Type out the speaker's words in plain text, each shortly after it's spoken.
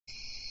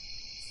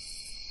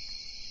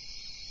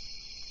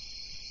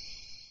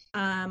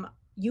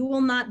You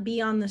will not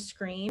be on the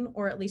screen,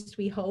 or at least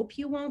we hope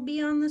you won't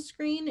be on the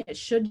screen. It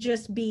should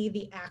just be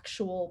the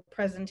actual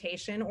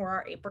presentation or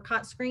our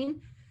Apricot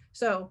screen.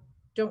 So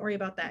don't worry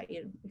about that.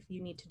 If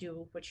you need to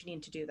do what you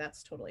need to do,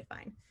 that's totally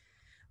fine.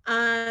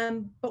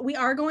 But we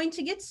are going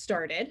to get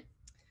started.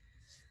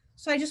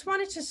 So I just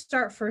wanted to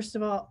start, first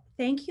of all,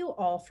 thank you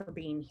all for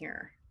being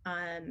here.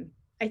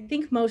 I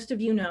think most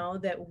of you know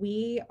that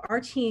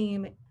our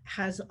team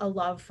has a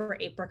love for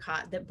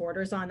Apricot that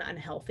borders on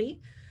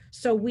unhealthy.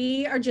 So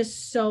we are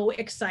just so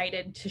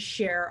excited to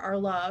share our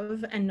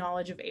love and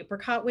knowledge of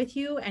Apricot with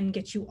you and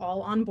get you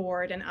all on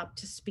board and up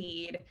to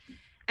speed,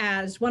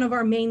 as one of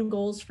our main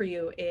goals for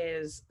you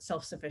is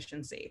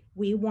self-sufficiency.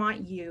 We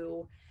want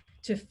you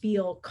to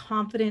feel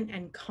confident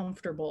and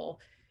comfortable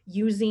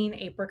using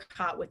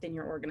Apricot within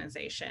your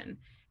organization.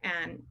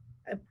 And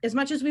as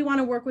much as we want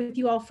to work with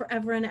you all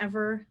forever and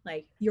ever,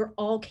 like, you're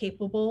all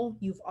capable,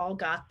 you've all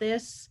got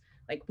this.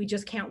 Like, we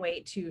just can't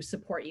wait to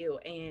support you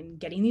in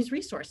getting these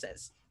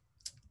resources.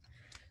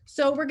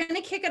 So we're going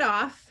to kick it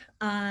off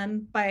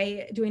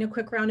by doing a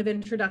quick round of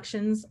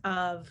introductions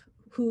of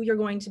who you're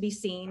going to be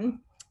seeing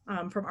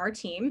from our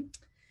team.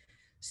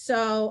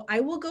 So I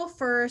will go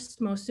first.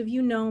 Most of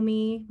you know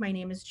me. My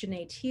name is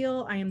Janae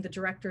Teal. I am the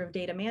Director of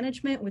Data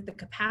Management with the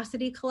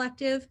Capacity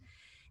Collective.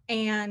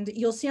 And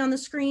you'll see on the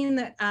screen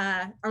that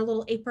our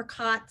little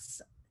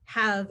apricots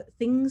have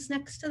things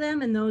next to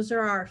them, and those are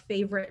our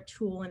favorite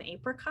tool in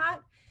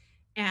Apricot.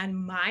 And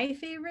my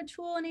favorite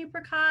tool in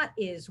Apricot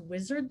is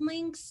Wizard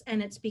Links,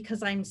 and it's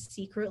because I'm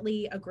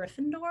secretly a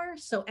Gryffindor.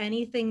 So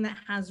anything that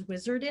has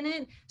wizard in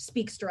it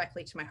speaks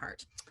directly to my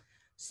heart.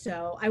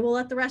 So I will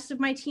let the rest of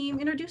my team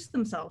introduce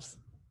themselves.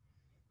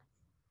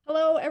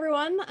 Hello,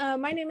 everyone.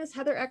 My name is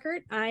Heather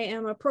Eckert. I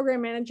am a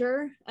program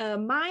manager.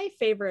 My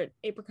favorite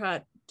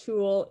Apricot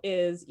tool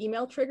is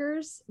email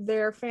triggers.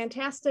 They're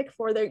fantastic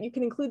you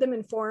can include them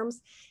in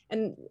forms,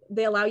 and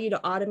they allow you to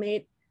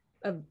automate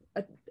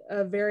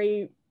a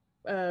very,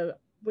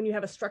 when you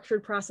have a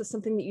structured process,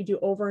 something that you do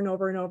over and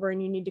over and over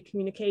and you need to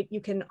communicate,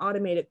 you can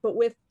automate it, but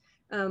with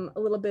a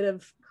little bit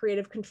of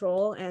creative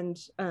control, and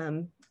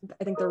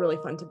I think they're really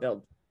fun to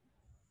build.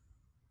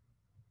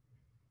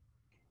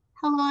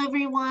 Hello,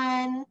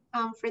 everyone.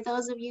 For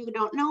those of you who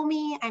don't know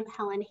me, I'm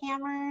Helen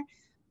Hammer.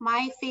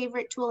 My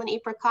favorite tool in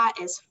Apricot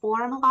is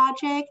Form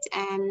Logic,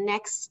 and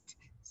next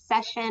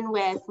session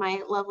with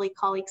my lovely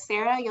colleague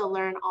Sarah, you'll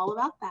learn all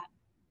about that.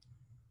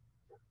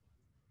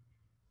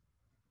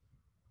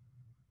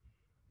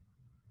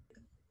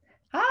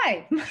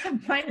 Hi,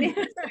 my name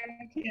is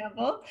Sarah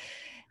Campbell,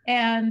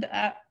 and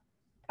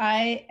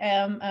I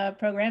am a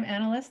program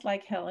analyst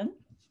like Helen.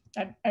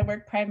 I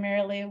work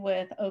primarily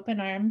with Open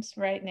Arms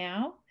right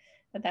now,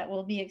 but that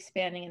will be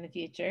expanding in the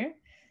future.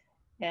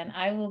 And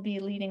I will be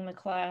leading the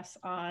class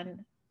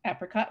on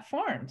Apricot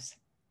Forms.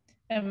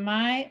 And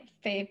my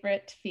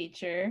favorite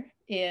feature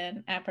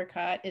in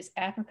Apricot is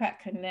Apricot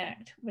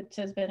Connect, which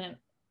has been a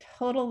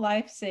total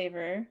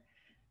lifesaver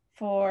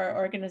for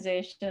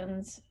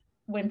organizations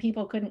when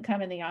people couldn't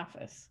come in the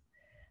office.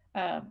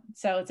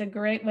 So it's a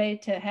great way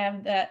to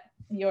have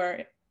your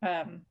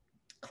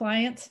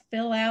clients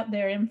fill out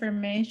their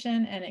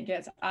information and it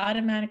gets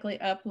automatically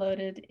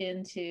uploaded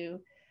into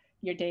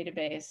your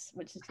database,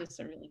 which is just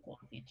a really cool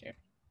feature.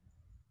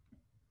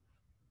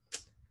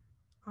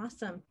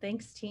 Awesome.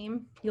 Thanks,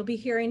 team. You'll be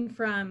hearing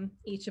from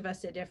each of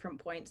us at different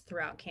points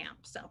throughout camp.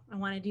 So I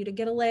wanted you to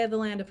get a lay of the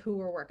land of who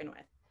we're working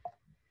with.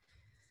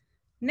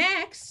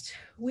 Next,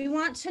 we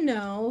want to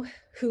know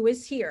who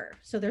is here.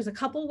 So there's a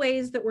couple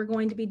ways that we're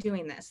going to be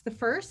doing this. The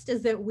first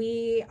is that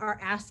we are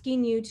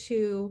asking you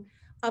to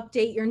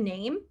update your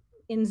name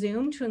in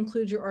Zoom to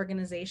include your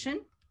organization.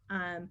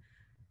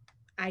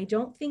 I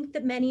don't think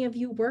that many of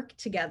you work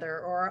together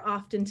or are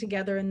often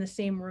together in the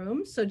same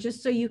room. So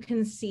just so you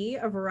can see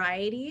a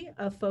variety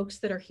of folks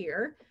that are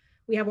here,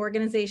 we have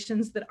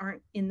organizations that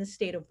aren't in the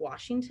state of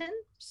Washington.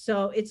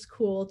 So it's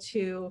cool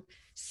to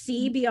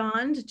see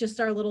beyond just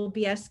our little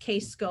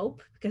BSK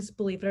scope, because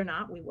believe it or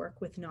not, we work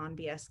with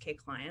non-BSK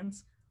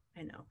clients.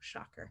 I know,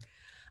 shocker.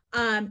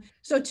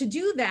 So to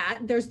do that,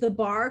 there's the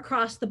bar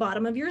across the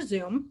bottom of your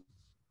Zoom.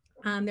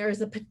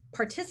 There's a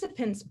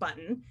participants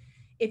button.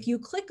 If you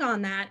click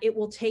on that, it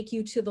will take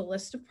you to the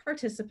list of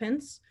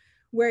participants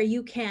where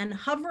you can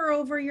hover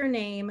over your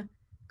name,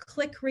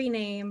 click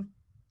rename,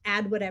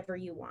 add whatever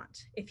you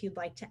want. If you'd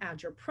like to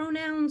add your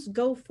pronouns,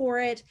 go for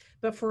it.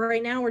 But for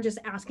right now, we're just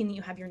asking that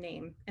you have your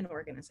name and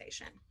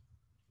organization.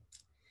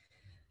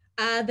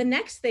 The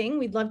next thing,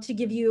 we'd love to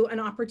give you an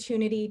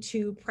opportunity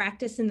to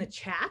practice in the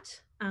chat.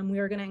 We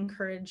are going to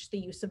encourage the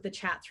use of the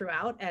chat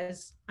throughout,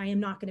 as I am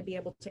not going to be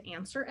able to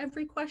answer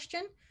every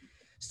question.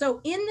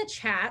 So in the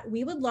chat,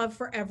 we would love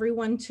for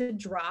everyone to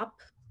drop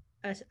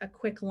a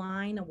quick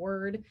line, a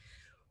word.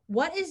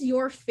 What is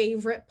your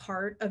favorite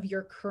part of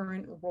your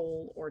current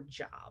role or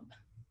job?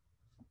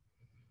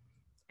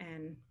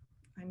 And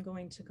I'm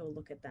going to go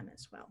look at them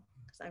as well,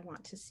 because I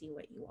want to see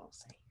what you all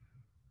say.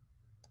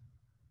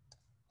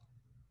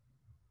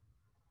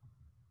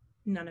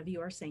 None of you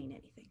are saying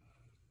anything.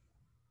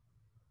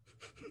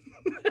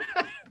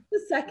 The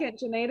second,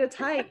 Janae, to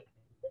type.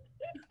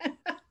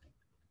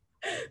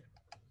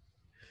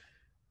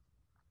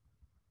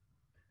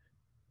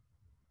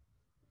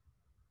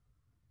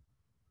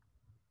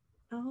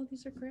 Oh,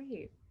 these are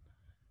great.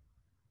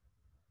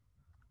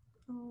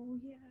 Oh,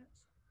 yes.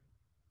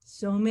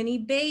 So many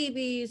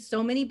babies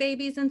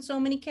and so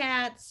many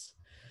cats.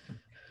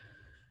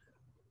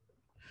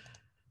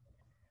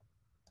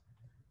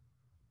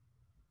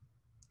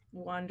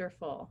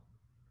 Wonderful.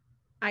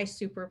 I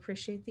super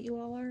appreciate that you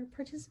all are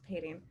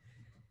participating.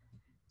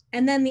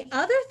 And then the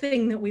other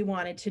thing that we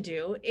wanted to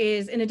do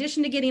is, in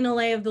addition to getting a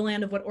lay of the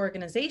land of what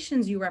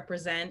organizations you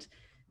represent,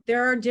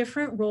 there are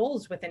different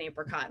roles within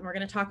Apricot, and we're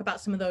going to talk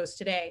about some of those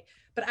today.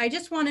 But I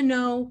just want to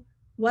know,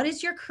 what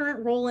is your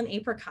current role in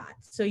Apricot?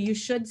 So you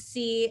should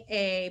see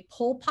a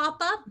poll pop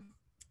up.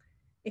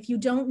 If you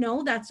don't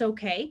know, that's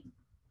okay.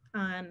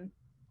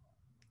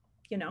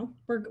 You know,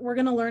 we're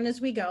going to learn as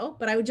we go,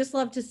 but I would just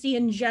love to see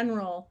in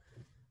general,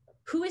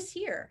 who is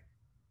here?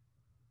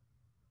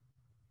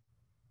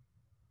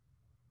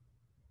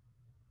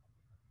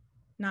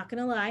 Not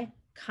gonna lie,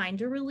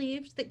 kind of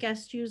relieved that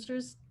guest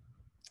users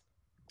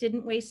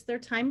didn't waste their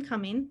time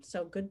coming.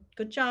 So good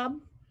job.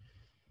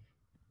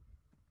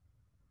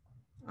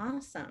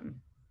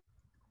 Awesome.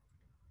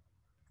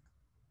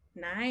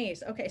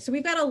 Nice. Okay, so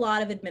we've got a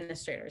lot of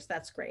administrators.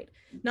 That's great.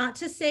 Not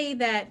to say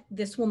that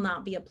this will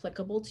not be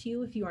applicable to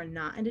you if you are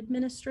not an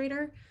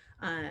administrator,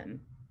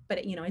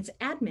 but you know, it's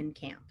admin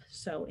camp,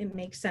 so it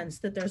makes sense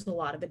that there's a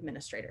lot of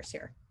administrators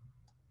here.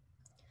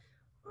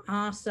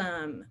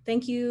 Awesome.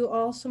 Thank you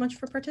all so much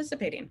for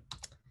participating.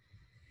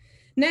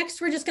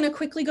 Next, we're just going to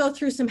quickly go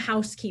through some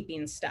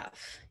housekeeping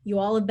stuff. You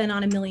all have been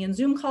on a million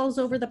Zoom calls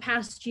over the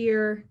past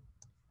year.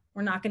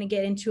 We're not going to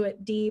get into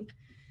it deep.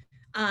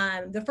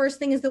 The first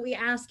thing is that we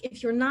ask,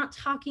 if you're not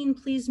talking,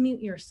 please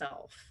mute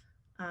yourself.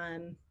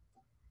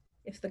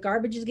 If the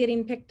garbage is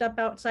getting picked up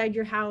outside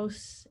your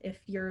house, if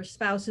your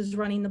spouse is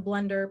running the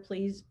blender,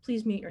 please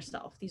mute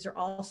yourself. These are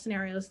all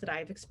scenarios that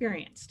I've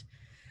experienced.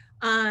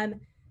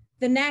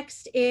 The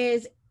next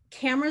is,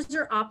 cameras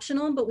are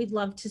optional, but we'd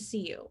love to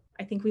see you.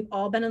 I think we've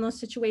all been in those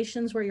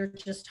situations where you're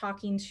just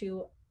talking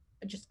to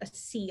just a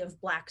sea of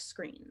black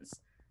screens.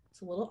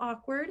 It's a little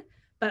awkward,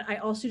 but I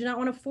also do not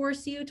want to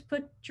force you to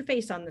put your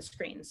face on the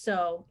screen.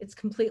 So it's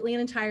completely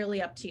and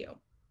entirely up to you.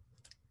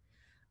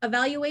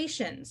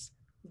 Evaluations.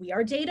 We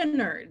are data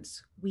nerds.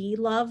 We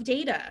love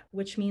data,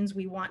 which means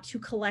we want to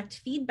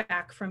collect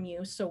feedback from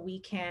you so we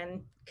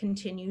can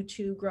continue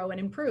to grow and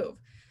improve.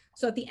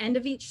 So at the end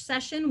of each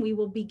session, we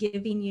will be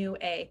giving you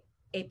a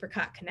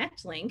Apricot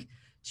Connect link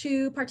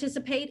to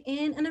participate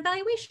in an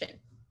evaluation.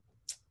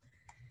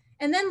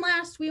 And then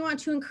last, we want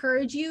to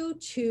encourage you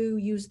to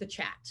use the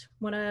chat.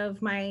 One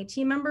of my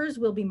team members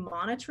will be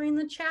monitoring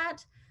the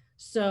chat.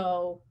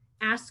 So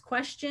ask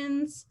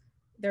questions.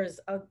 There's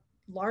a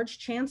large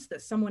chance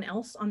that someone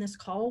else on this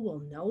call will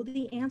know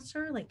the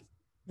answer, like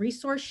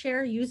resource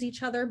share, use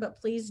each other, but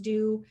please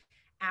do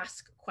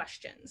ask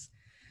questions.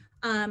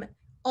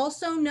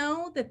 Also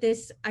know that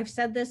this, I've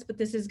said this, but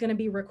this is going to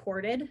be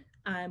recorded.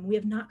 We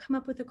have not come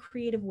up with a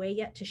creative way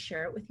yet to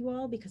share it with you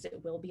all because it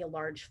will be a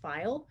large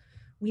file.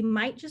 We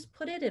might just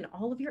put it in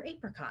all of your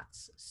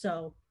apricots.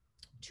 So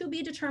to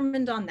be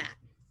determined on that.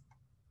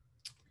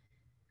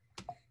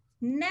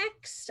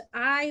 Next,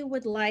 I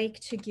would like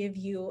to give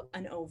you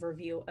an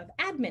overview of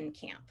Admin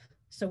Camp.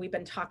 So we've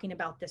been talking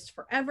about this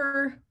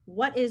forever.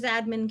 What is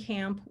Admin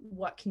Camp?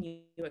 What can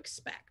you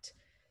expect?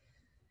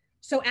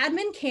 So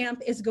Admin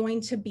Camp is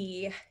going to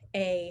be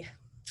a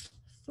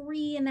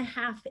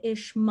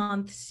 3.5-ish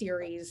month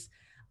series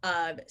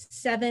of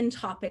 7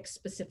 topic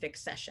specific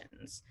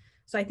sessions.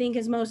 So I think,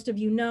 as most of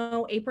you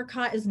know,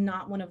 Apricot is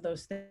not one of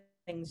those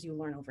things you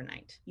learn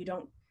overnight. You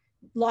don't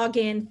log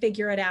in,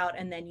 figure it out,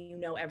 and then you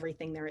know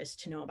everything there is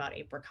to know about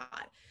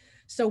Apricot.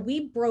 So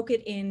we broke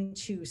it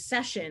into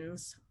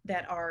sessions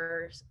that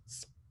are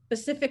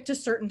specific to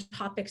certain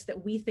topics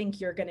that we think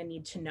you're going to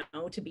need to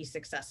know to be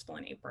successful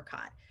in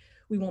Apricot.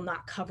 We will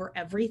not cover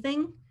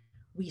everything.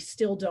 We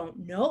still don't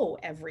know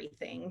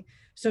everything.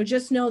 So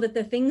just know that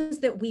the things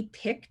that we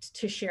picked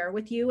to share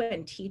with you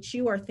and teach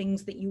you are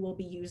things that you will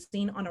be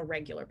using on a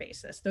regular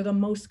basis. They're the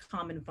most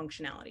common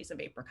functionalities of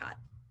Apricot.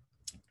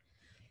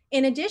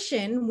 In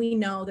addition, we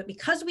know that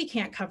because we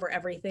can't cover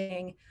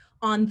everything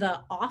on the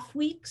off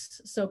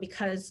weeks, so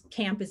because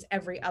camp is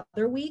every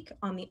other week,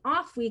 on the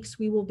off weeks,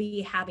 we will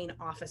be having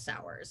office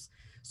hours.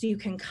 So you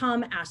can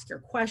come, ask your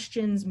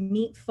questions,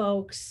 meet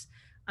folks.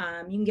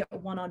 You can get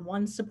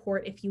one-on-one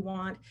support if you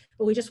want,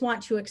 but we just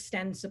want to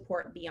extend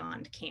support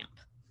beyond camp.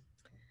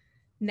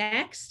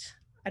 Next,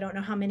 I don't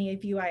know how many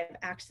of you I have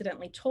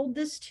accidentally told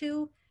this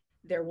to,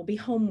 there will be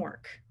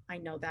homework. I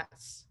know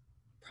that's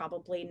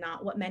probably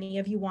not what many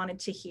of you wanted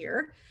to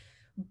hear,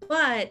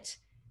 but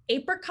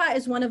Apricot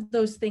is one of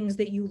those things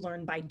that you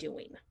learn by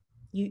doing.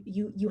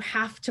 You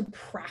have to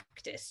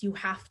practice, you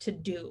have to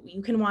do.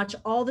 You can watch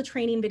all the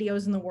training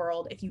videos in the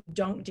world. If you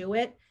don't do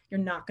it, you're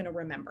not going to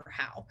remember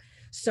how.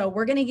 So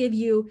we're going to give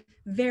you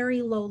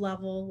very low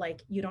level,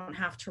 like you don't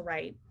have to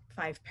write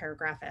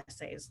 5-paragraph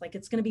essays. Like,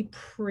 it's going to be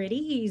pretty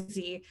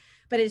easy,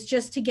 but it's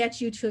just to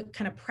get you to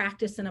kind of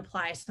practice and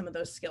apply some of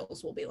those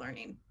skills we'll be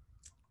learning.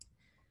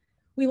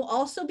 We will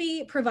also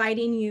be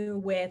providing you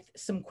with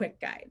some quick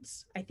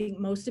guides. I think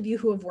most of you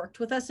who have worked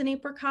with us in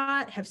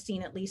Apricot have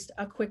seen at least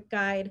a quick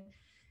guide.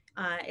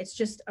 It's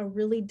just a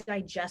really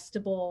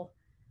digestible,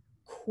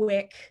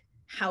 quick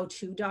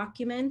how-to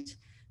document.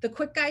 The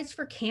quick guides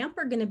for camp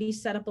are going to be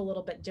set up a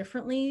little bit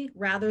differently.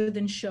 Rather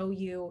than show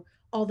you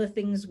all the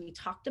things we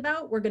talked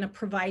about, we're going to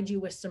provide you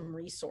with some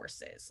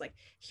resources. Like,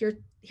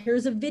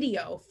 here's a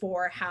video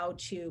for how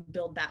to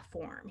build that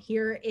form.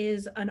 Here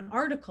is an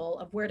article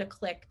of where to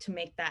click to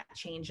make that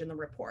change in the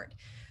report.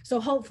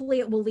 So hopefully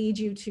it will lead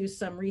you to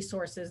some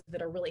resources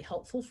that are really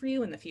helpful for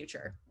you in the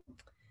future.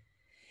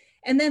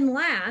 And then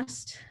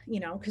last,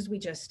 because we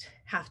just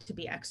have to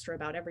be extra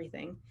about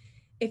everything,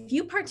 if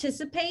you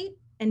participate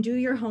and do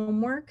your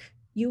homework,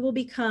 you will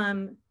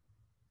become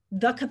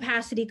the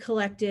Capacity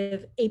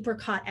Collective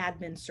Apricot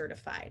Admin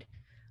Certified.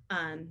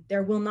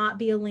 There will not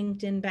be a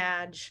LinkedIn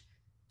badge.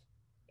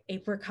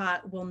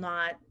 Apricot will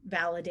not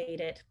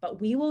validate it, but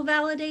we will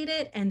validate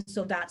it. And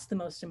so that's the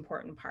most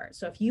important part.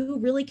 So if you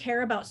really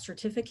care about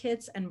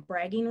certificates and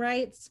bragging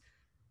rights,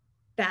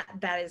 that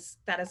is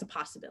a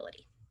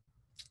possibility.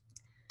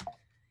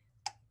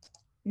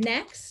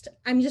 Next,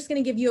 I'm just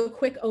going to give you a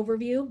quick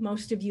overview.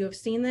 Most of you have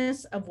seen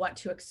this, of what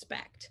to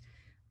expect.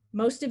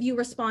 Most of you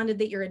responded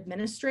that you're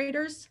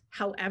administrators.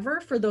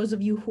 However, for those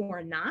of you who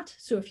are not,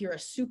 so if you're a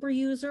super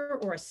user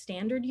or a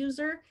standard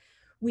user,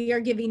 we are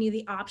giving you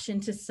the option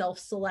to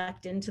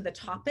self-select into the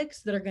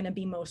topics that are going to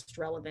be most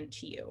relevant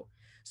to you.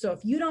 So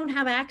if you don't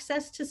have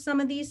access to some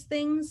of these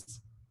things,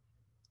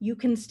 you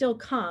can still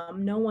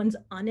come. No one's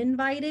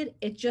uninvited.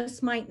 It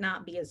just might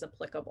not be as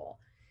applicable.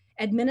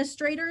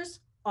 Administrators,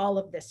 all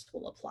of this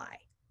will apply.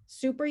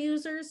 Super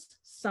users,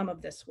 some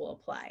of this will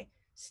apply.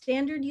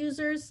 Standard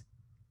users,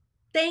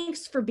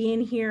 thanks for being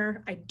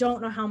here. I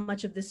don't know how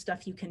much of this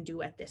stuff you can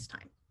do at this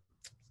time.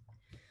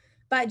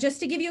 But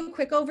just to give you a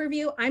quick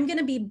overview, I'm going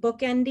to be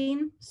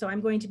bookending. So I'm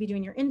going to be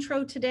doing your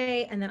intro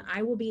today, and then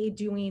I will be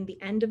doing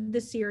the end of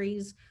the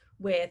series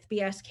with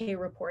BSK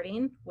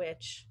reporting,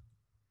 which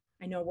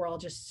I know we're all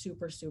just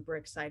super, super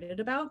excited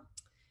about.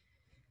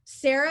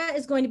 Sarah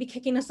is going to be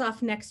kicking us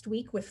off next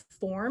week with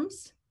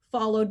forms,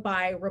 followed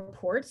by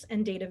reports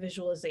and data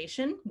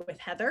visualization with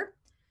Heather.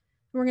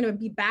 We're going to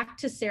be back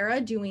to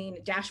Sarah doing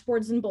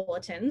dashboards and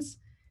bulletins.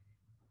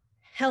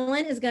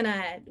 Helen is going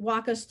to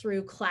walk us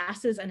through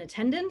classes and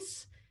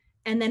attendance.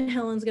 And then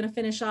Helen's going to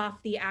finish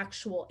off the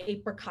actual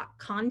Apricot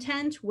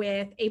content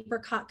with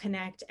Apricot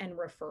Connect and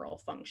referral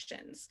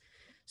functions.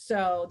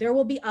 So there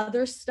will be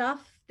other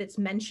stuff that's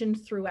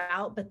mentioned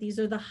throughout, but these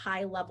are the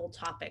high level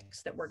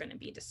topics that we're going to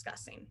be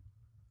discussing.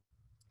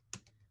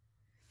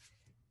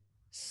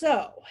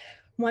 So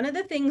one of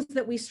the things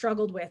that we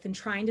struggled with in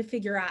trying to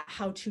figure out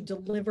how to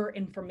deliver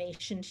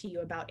information to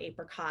you about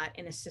Apricot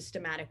in a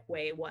systematic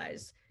way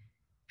was,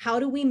 how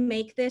do we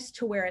make this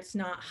to where it's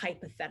not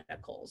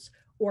hypotheticals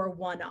or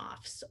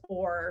one-offs,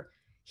 or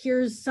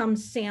here's some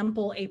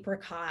sample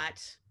Apricot,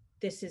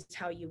 this is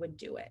how you would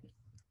do it.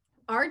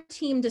 Our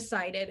team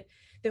decided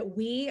that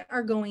we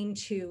are going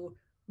to,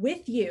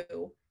 with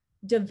you,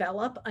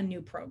 develop a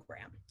new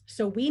program.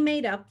 So we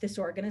made up this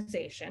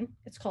organization.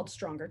 It's called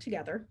Stronger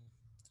Together.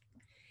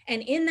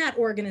 And in that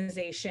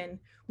organization,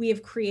 we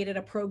have created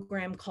a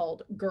program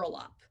called Girl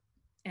Up.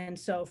 And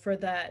so for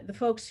the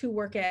folks who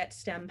work at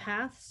STEM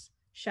Paths,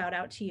 shout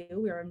out to you.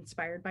 We were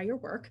inspired by your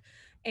work.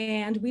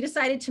 And we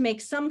decided to make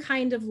some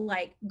kind of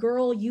like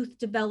girl youth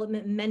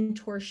development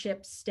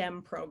mentorship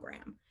STEM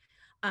program.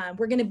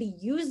 We're going to be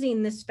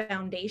using this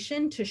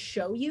foundation to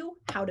show you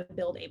how to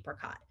build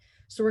Apricot.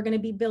 So we're going to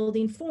be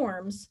building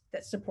forms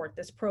that support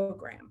this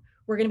program.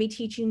 We're going to be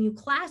teaching you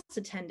class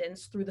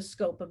attendance through the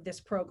scope of this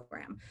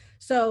program.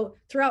 So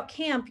throughout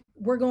camp,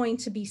 we're going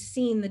to be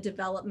seeing the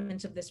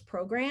development of this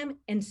program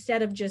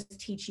instead of just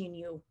teaching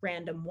you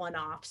random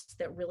one-offs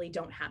that really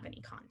don't have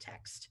any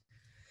context.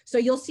 So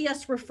you'll see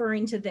us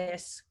referring to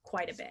this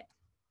quite a bit.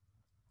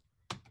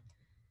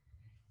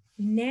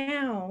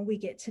 Now we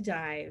get to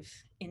dive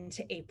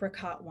into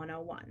Apricot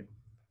 101.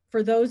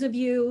 For those of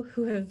you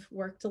who have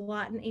worked a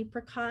lot in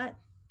Apricot,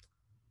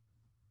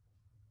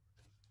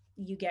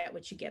 you get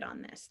what you get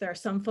on this. There are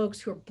some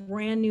folks who are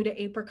brand new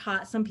to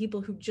Apricot, some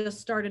people who just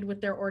started with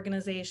their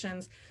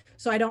organizations.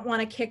 So I don't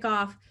want to kick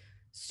off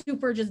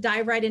super, just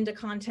dive right into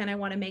content. I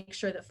want to make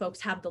sure that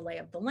folks have the lay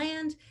of the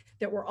land,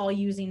 that we're all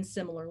using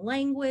similar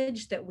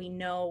language, that we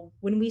know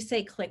when we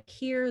say click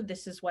here,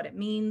 this is what it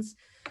means.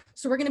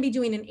 So we're going to be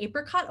doing an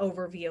Apricot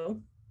overview.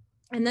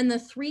 And then the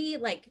three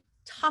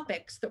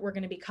topics that we're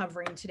going to be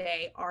covering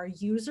today are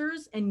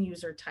users and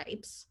user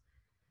types,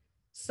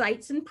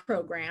 sites and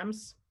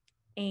programs,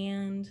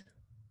 and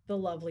the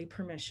lovely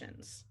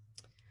permissions.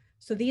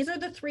 So these are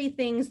the three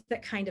things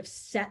that kind of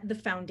set the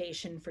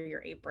foundation for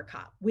your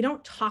Apricot. We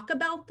don't talk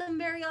about them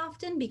very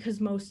often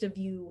because most of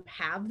you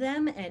have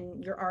them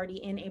and you're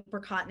already in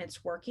Apricot and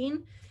it's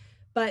working,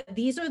 but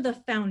these are the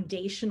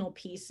foundational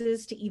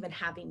pieces to even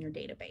having your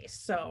database.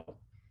 So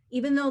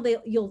even though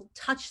you'll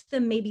touch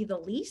them maybe the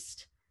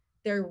least,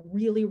 they're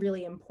really,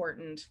 really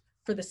important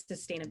for the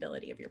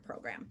sustainability of your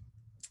program.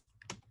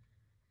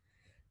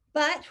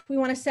 But we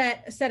want to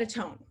set a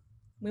tone.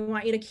 We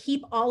want you to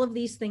keep all of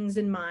these things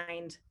in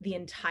mind the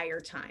entire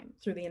time,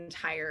 through the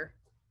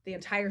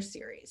entire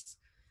series.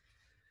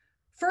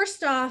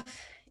 First off,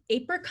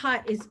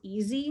 Apricot is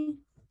easy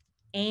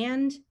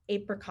and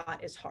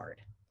Apricot is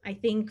hard. I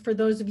think for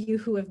those of you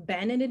who have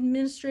been in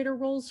administrator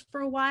roles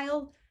for a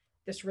while,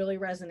 this really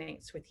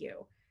resonates with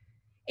you.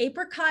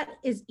 Apricot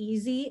is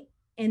easy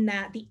in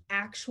that the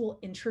actual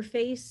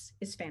interface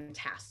is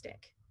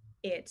fantastic.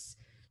 It's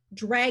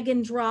drag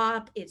and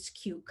drop, it's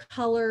cute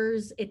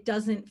colors. It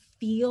doesn't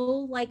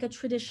feel like a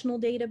traditional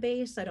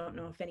database. I don't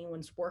know if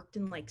anyone's worked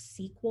in like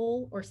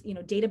SQL or, you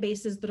know,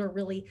 databases that are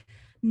really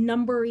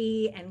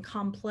numbery and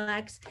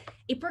complex.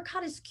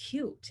 Apricot is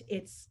cute.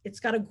 It's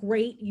got a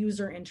great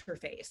user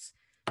interface.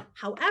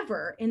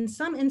 However, in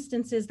some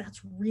instances,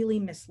 that's really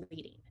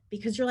misleading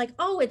because you're like,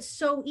 oh, it's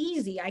so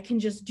easy. I can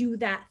just do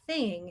that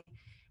thing.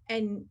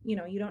 And you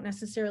know, you don't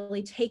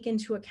necessarily take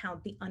into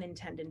account the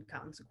unintended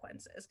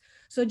consequences.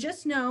 So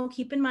just know,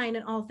 keep in mind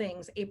in all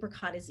things,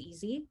 Apricot is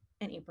easy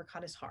and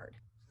Apricot is hard.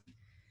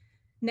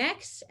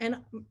 Next, and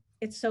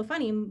it's so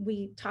funny,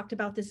 we talked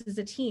about this as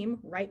a team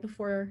right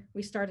before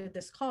we started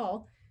this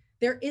call,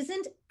 there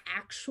isn't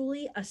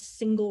actually a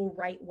single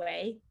right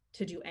way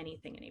to do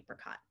anything in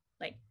Apricot.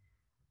 Like,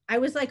 I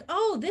was like,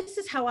 oh, this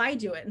is how I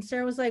do it. And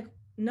Sarah was like,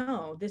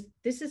 no,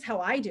 this is how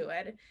I do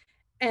it.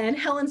 And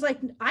Helen's like,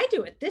 I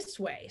do it this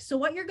way. So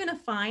what you're going to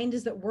find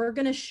is that we're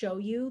going to show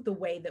you the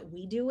way that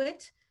we do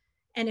it.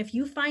 And if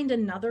you find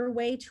another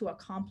way to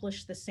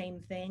accomplish the same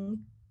thing,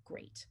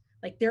 great.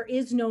 Like, there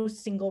is no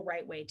single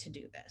right way to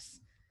do this.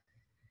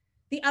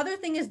 The other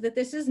thing is that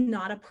this is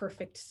not a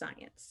perfect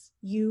science.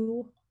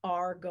 You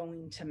are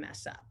going to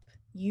mess up.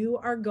 You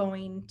are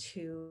going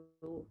to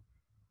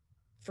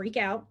freak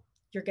out.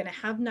 You're going to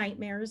have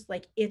nightmares.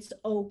 Like, it's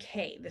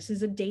okay. This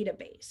is a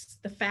database.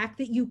 The fact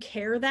that you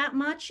care that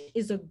much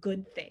is a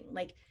good thing.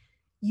 Like,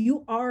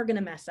 you are going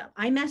to mess up.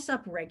 I mess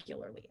up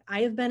regularly.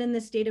 I have been in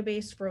this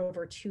database for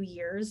over 2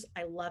 years.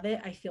 I love it.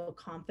 I feel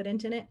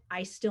confident in it.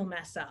 I still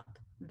mess up.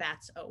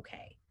 That's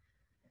okay.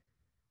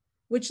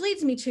 Which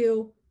leads me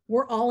to,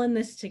 we're all in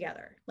this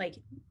together. Like,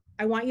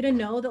 I want you to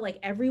know that like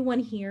everyone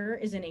here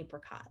is an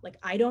Apricot. Like,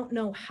 I don't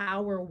know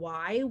how or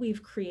why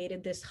we've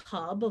created this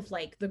hub of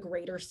like the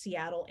greater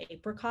Seattle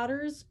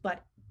Apricoters,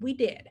 but we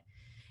did.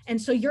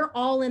 And so you're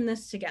all in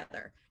this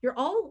together. You're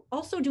all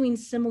also doing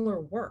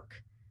similar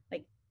work.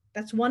 Like,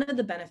 that's one of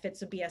the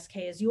benefits of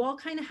BSK is you all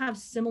kind of have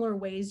similar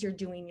ways you're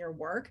doing your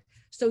work.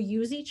 So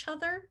use each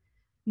other,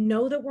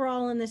 know that we're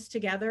all in this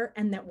together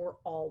and that we're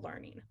all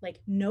learning. Like,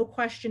 no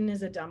question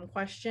is a dumb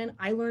question.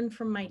 I learn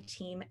from my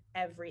team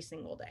every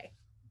single day.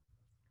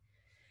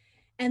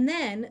 And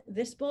then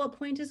this bullet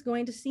point is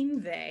going to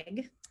seem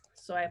vague,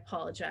 so I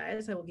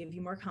apologize. I will give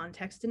you more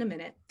context in a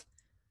minute.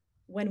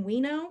 When we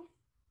know,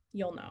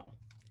 you'll know.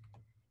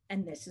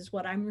 And this is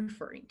what I'm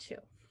referring to.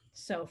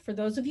 So for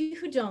those of you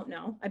who don't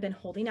know, I've been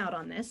holding out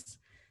on this.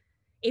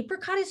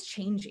 Apricot is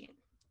changing,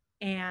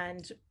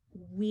 and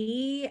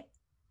we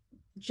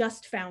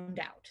just found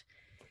out.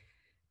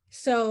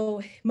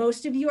 So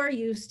most of you are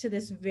used to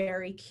this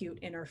very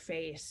cute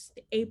interface,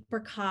 the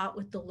apricot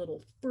with the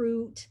little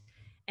fruit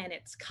and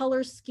its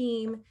color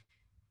scheme.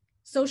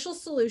 Social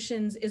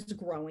Solutions is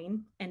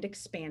growing and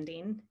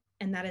expanding,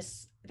 and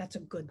that's a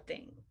good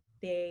thing.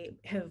 They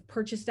have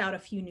purchased out a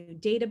few new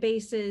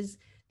databases.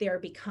 They are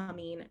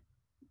becoming,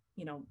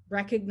 you know,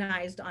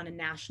 recognized on a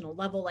national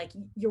level. Like,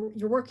 you're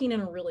working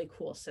in a really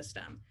cool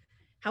system.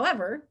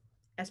 However,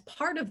 as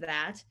part of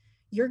that,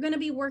 you're going to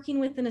be working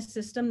within a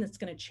system that's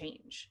going to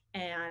change.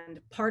 And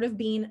part of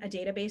being a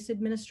database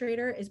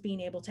administrator is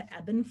being able to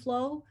ebb and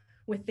flow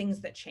with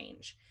things that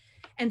change.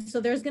 And so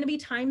there's going to be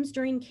times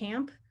during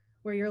camp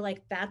where you're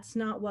like, that's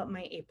not what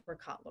my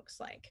apricot looks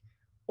like,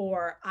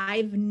 or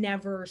I've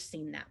never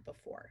seen that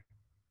before.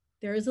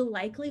 There is a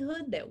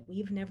likelihood that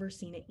we've never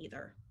seen it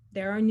either.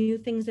 There are new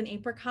things in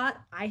apricot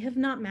I have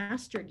not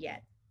mastered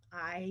yet.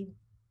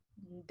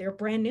 They're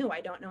brand new.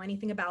 I don't know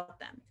anything about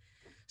them.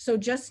 So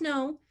just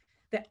know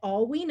that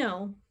all we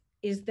know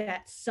is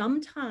that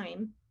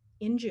sometime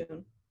in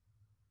June,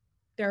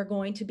 there are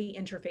going to be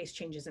interface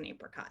changes in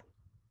apricot.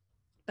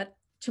 But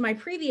to my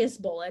previous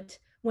bullet,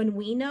 when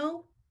we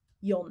know,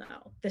 you'll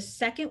know. The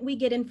second we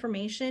get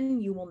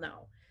information, you will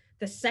know.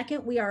 The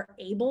second we are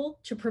able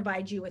to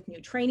provide you with new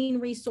training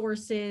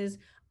resources,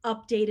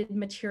 updated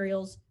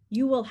materials,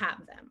 you will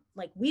have them.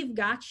 Like, we've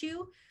got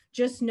you.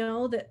 Just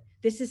know that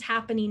this is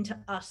happening to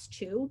us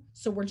too.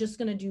 So we're just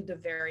going to do the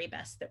very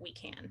best that we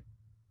can.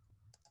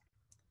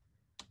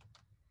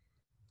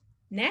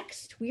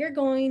 Next, we are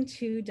going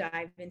to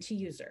dive into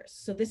users.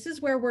 So this is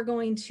where we're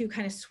going to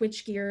kind of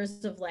switch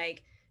gears of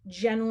like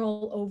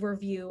general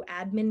overview,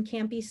 admin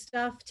campy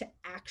stuff to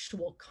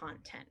actual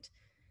content.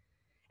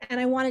 And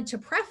I wanted to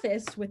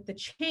preface with the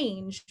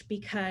change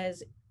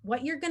because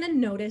what you're going to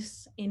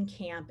notice in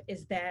camp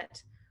is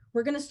that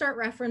we're going to start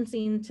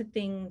referencing to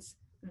things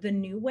the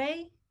new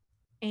way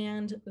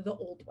and the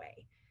old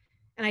way.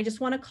 And I just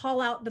want to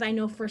call out that I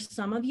know for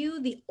some of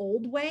you, the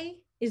old way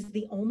is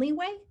the only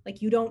way.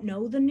 Like you don't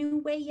know the new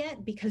way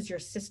yet because your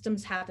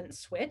systems haven't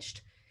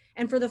switched.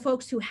 And for the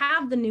folks who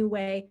have the new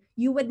way,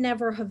 you would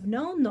never have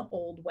known the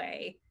old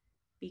way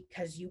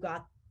because you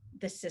got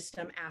the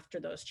system after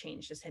those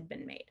changes had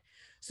been made.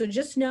 So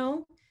just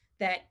know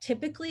that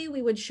typically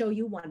we would show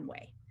you one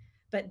way,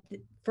 but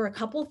for a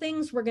couple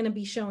things, we're going to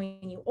be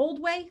showing you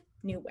old way,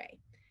 new way.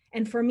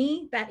 And for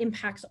me, that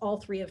impacts all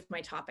three of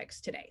my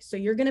topics today. So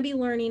you're going to be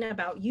learning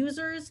about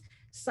users,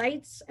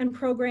 sites and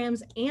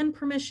programs and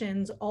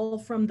permissions, all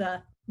from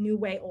the new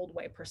way, old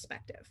way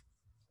perspective.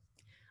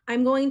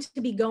 I'm going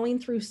to be going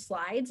through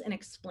slides and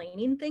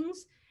explaining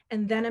things,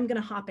 and then I'm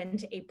going to hop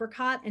into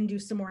Apricot and do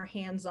some more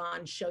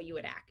hands-on, show you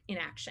it in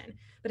action.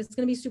 But it's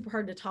going to be super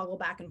hard to toggle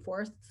back and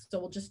forth, so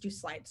we'll just do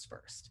slides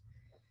first.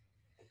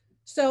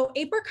 So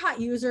Apricot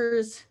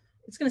users,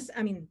 it's going to,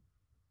 I mean,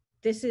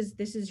 this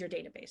is your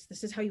database.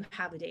 This is how you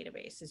have a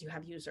database, is you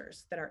have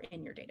users that are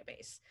in your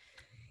database.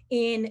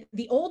 In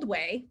the old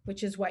way,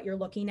 which is what you're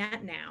looking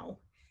at now,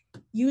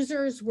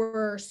 users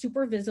were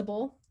super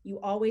visible. You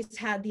always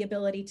had the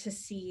ability to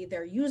see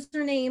their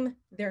username,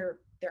 their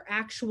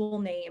actual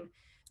name,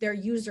 their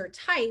user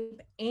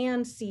type,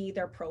 and see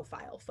their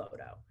profile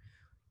photo.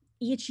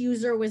 Each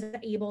user was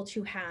able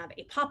to have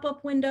a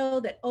pop-up window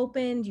that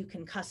opened. You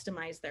can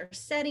customize their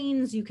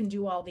settings. You can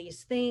do all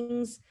these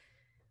things.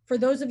 For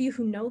those of you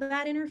who know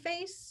that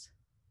interface,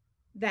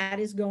 that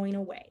is going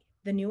away.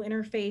 The new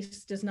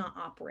interface does not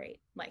operate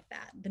like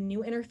that. The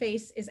new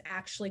interface is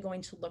actually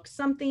going to look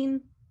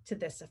something to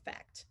this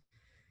effect.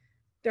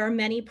 There are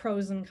many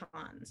pros and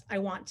cons. I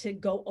want to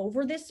go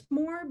over this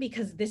more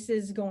because this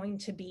is going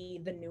to be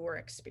the newer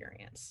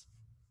experience.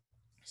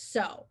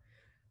 So,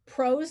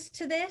 pros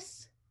to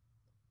this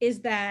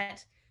is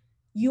that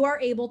you are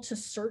able to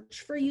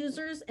search for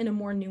users in a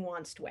more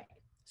nuanced way.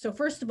 So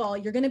first of all,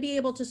 you're going to be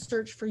able to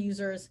search for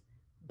users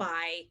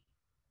by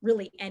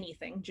really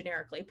anything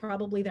generically,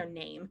 probably their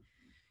name.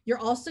 You're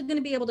also going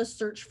to be able to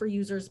search for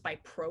users by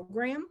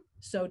program.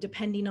 So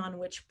depending on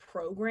which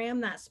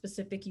program that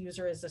specific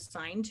user is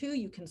assigned to,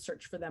 you can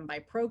search for them by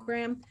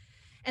program.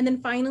 And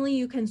then finally,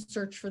 you can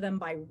search for them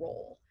by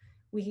role.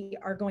 We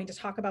are going to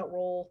talk about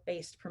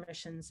role-based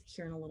permissions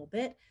here in a little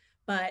bit,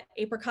 but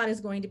Apricot is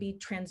going to be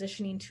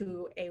transitioning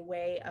to a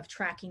way of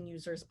tracking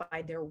users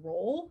by their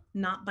role,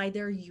 not by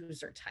their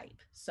user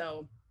type.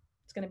 So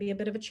it's going to be a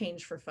bit of a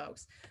change for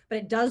folks, but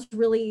it does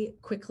really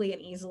quickly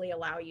and easily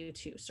allow you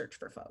to search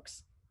for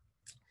folks.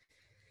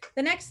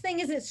 The next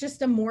thing is it's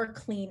just a more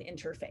clean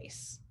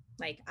interface.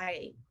 Like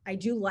I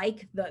do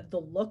like the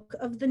look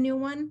of the new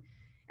one,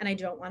 and I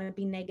don't want to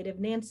be negative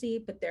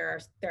Nancy, but there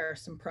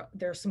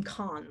are some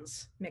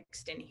cons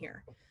mixed in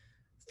here.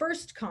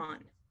 First con,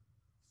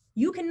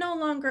 you can no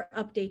longer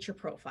update your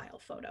profile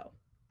photo.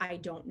 I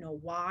don't know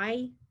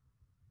why.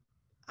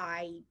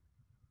 I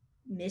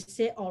miss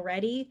it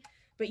already,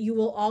 but you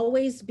will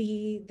always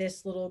be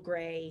this little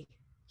gray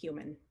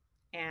human,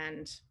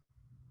 and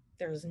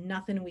there's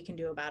nothing we can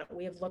do about it.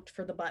 We have looked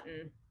for the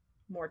button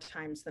more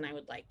times than I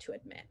would like to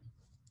admit.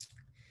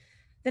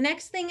 The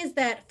next thing is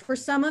that for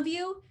some of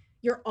you,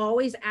 you're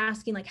always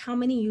asking, like, how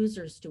many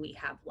users do we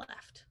have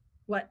left?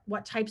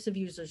 What types of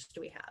users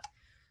do we have?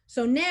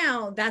 So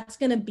now that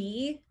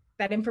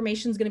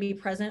information is going to be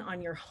present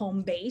on your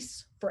home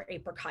base for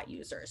Apricot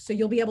users. So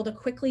you'll be able to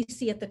quickly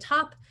see at the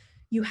top,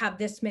 you have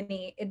this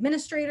many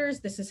administrators,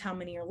 this is how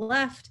many are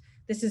left,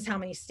 this is how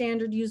many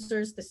standard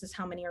users, this is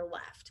how many are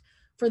left.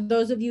 For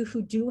those of you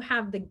who do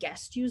have the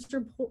guest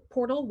user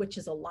portal, which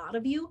is a lot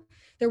of you,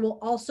 there will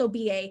also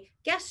be a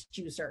guest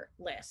user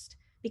list.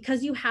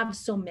 Because you have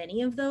so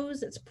many of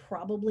those, it's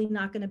probably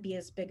not going to be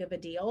as big of a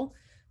deal,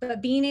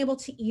 but being able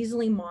to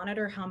easily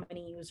monitor how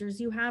many users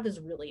you have is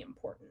really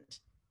important.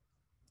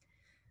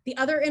 The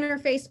other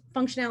interface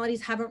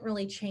functionalities haven't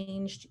really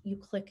changed. You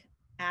click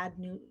add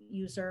new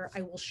user.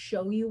 I will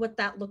show you what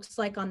that looks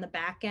like on the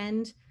back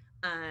end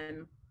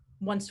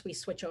once we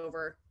switch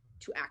over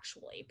to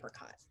actual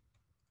Apricot.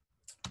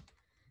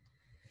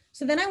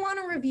 So then I want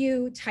to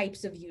review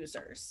types of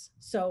users.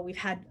 So we've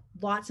had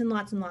lots and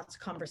lots and lots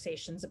of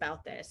conversations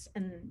about this,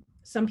 and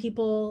some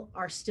people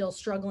are still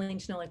struggling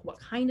to know, like, what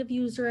kind of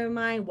user am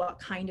I? What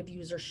kind of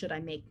user should I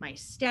make my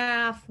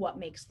staff? What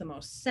makes the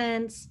most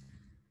sense?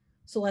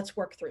 So let's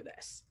work through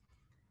this.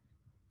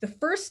 The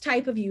first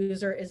type of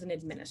user is an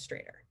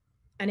administrator.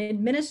 An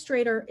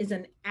administrator is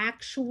an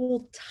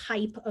actual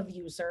type of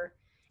user,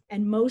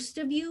 and most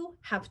of you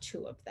have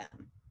 2 of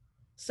them.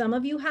 Some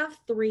of you have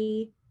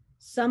 3.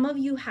 Some of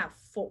you have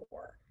 4.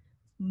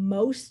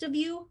 Most of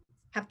you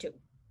have 2.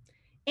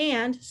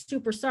 And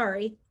super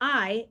sorry,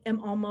 I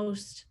am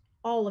almost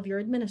all of your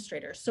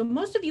administrators. So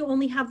most of you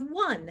only have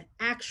 1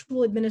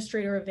 actual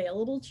administrator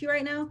available to you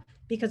right now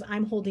because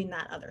I'm holding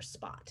that other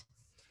spot.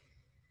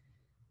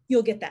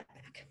 You'll get that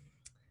back.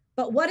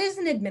 But what is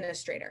an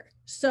administrator?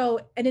 So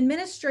an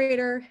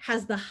administrator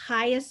has the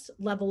highest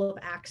level of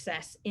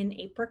access in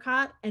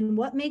Apricot, and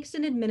what makes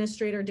an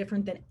administrator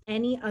different than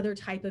any other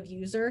type of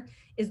user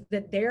is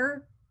that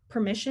their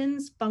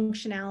permissions,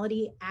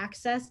 functionality,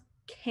 access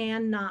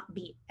cannot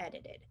be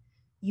edited.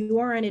 You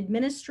are an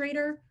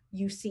administrator,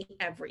 you see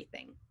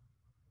everything.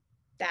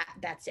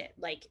 That's it.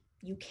 Like,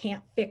 you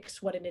can't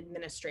fix what an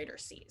administrator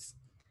sees.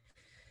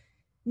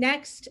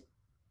 Next,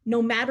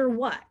 no matter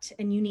what,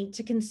 and you need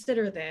to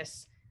consider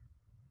this,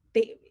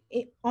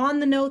 on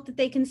the note that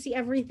they can see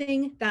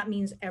everything, that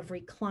means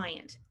every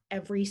client,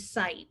 every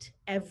site,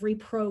 every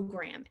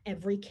program,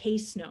 every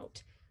case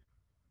note.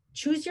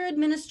 Choose your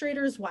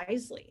administrators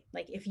wisely.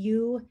 Like, if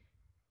you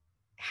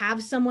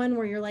have someone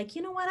where you're like,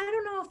 you know what, I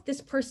don't know if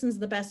this person's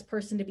the best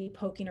person to be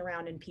poking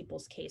around in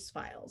people's case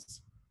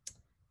files,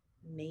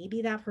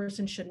 maybe that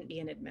person shouldn't be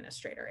an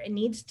administrator. It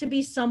needs to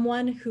be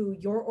someone who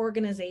your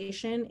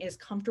organization is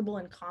comfortable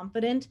and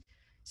confident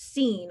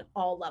seeing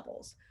all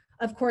levels.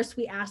 Of course,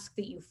 we ask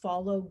that you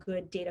follow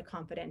good data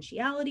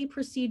confidentiality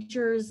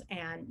procedures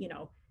and, you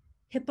know,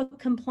 HIPAA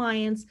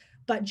compliance,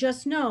 but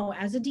just know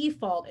as a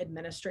default,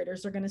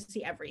 administrators are going to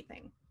see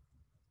everything.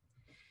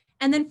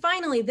 And then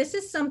finally, this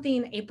is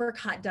something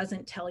Apricot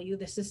doesn't tell you.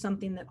 This is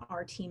something that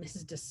our team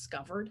has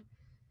discovered.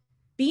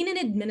 Being an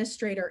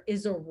administrator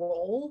is a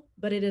role,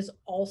 but it is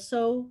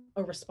also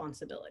a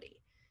responsibility.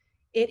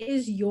 It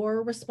is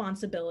your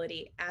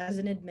responsibility as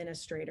an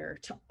administrator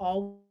to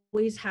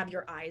always have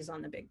your eyes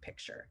on the big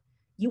picture.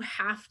 You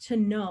have to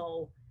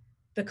know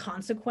the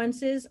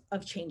consequences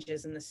of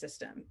changes in the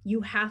system.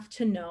 You have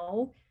to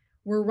know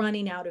we're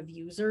running out of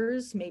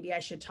users. Maybe I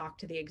should talk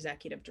to the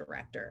executive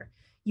director.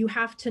 You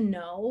have to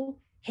know,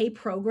 hey,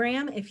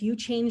 program, if you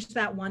change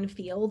that one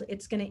field,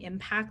 it's going to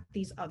impact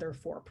these other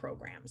 4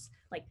 programs.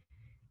 Like,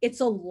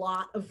 it's a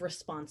lot of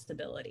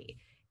responsibility.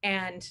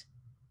 And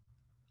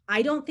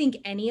I don't think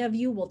any of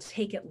you will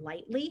take it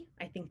lightly.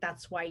 I think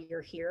that's why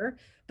you're here.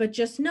 But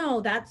just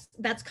know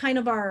that's kind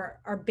of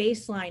our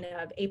baseline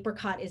of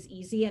Apricot is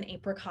easy and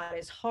Apricot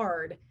is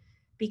hard,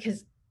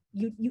 because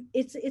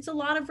it's a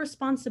lot of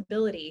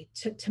responsibility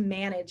to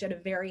manage at a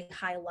very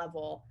high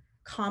level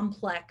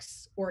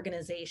complex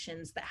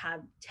organizations that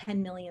have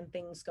 10 million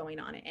things going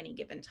on at any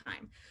given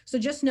time. So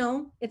just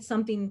know it's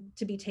something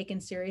to be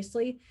taken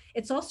seriously.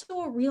 It's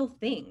also a real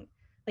thing.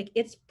 Like,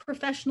 it's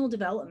professional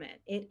development.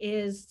 It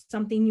is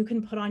something you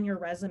can put on your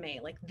resume.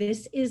 Like,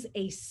 this is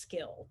a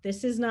skill.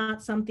 This is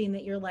not something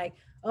that you're like,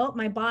 oh,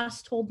 my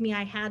boss told me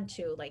I had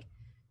to. Like,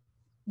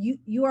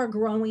 you are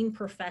growing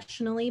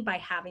professionally by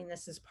having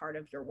this as part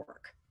of your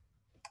work.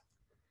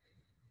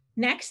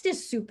 Next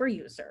is super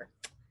user.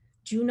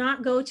 Do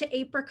not go to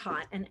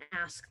Apricot and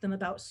ask them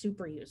about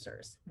super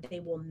users. They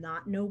will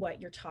not know what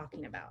you're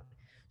talking about.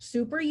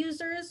 Super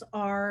users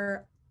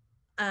are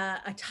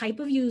a type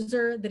of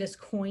user that is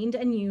coined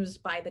and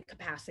used by the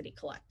Capacity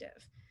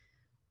Collective.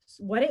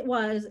 So what it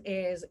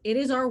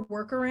is our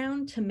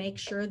workaround to make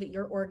sure that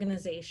your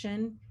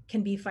organization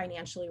can be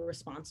financially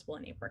responsible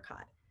in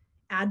Apricot.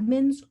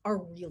 Admins are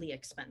really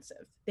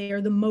expensive. They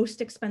are the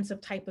most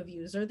expensive type of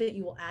user that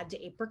you will add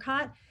to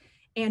Apricot.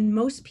 And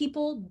most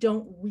people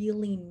don't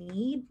really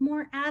need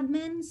more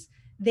admins.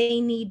 They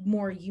need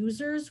more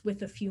users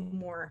with a few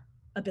more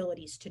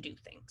abilities to do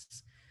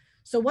things.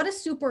 So what a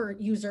super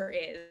user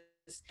is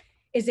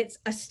it's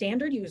a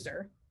standard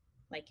user.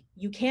 Like,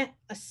 you can't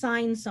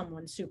assign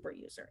someone super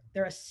user.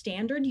 They're a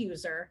standard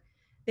user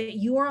that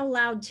you are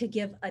allowed to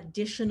give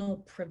additional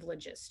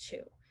privileges to.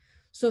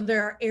 So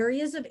there are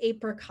areas of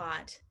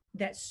Apricot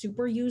that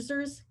super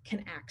users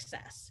can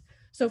access.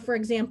 So for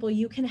example,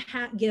 you can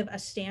give a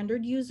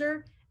standard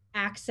user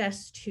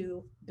access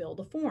to build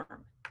a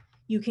form.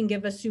 You can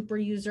give a super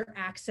user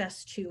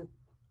access to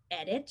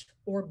edit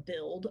or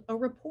build a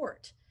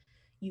report.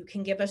 You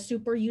can give a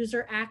super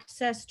user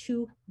access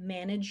to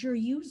manage your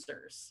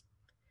users.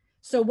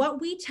 So what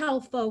we tell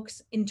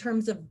folks in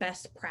terms of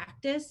best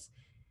practice,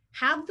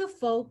 have the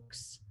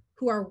folks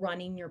who are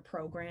running your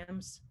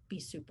programs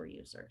be super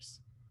users.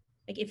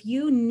 Like, if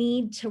you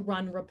need to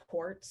run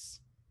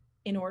reports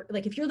in order,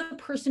 like if you're the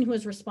person who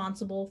is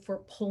responsible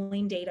for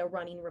pulling data,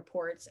 running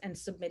reports and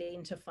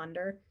submitting to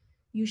funder,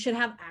 you should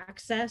have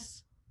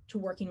access to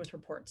working with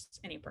reports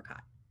in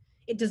Apricot.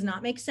 It does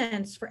not make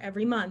sense for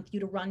every month you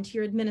to run to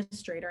your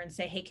administrator and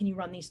say, hey, can you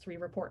run these 3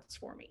 reports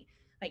for me?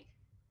 Like,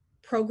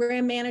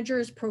 program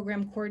managers,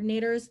 program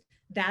coordinators,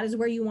 that is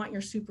where you want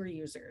your super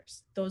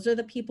users. Those are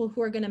the people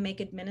who are going to make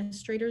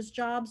administrators'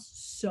 jobs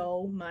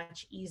so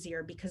much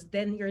easier, because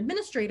then your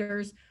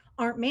administrators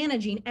aren't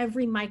managing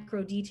every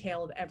micro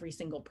detail of every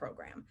single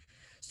program.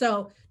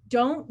 So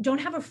don't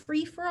have a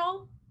free for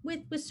all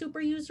with super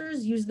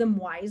users. Use them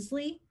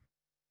wisely.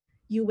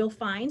 You will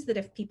find that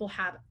if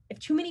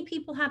too many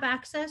people have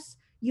access,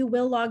 you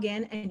will log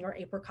in and your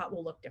Apricot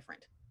will look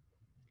different.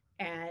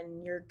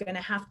 And you're going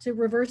to have to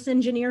reverse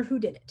engineer who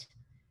did it.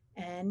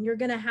 And you're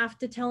going to have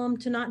to tell them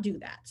to not do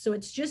that. So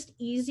it's just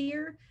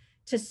easier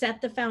to set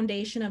the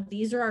foundation of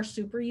these are our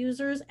super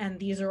users and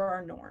these are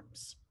our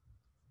norms.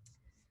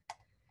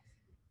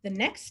 The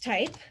next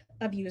type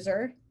of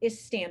user is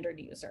standard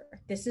user.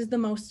 This is the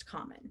most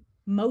common.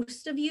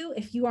 Most of you,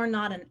 if you are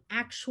not an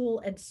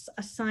actual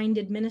assigned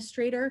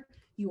administrator,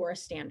 you are a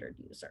standard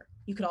user.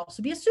 You could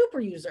also be a super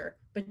user,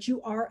 but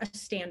you are a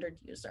standard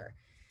user.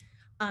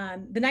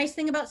 The nice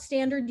thing about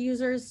standard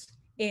users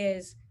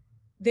is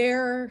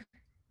their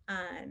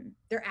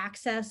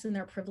access and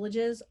their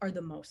privileges are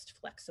the most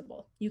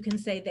flexible. You can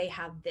say they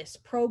have this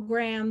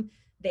program,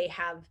 they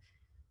have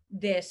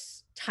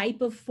this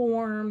type of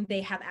form,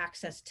 they have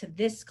access to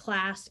this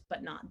class,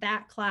 but not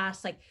that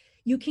class. Like,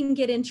 you can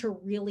get into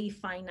really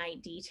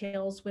finite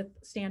details with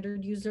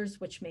standard users,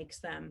 which makes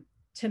them,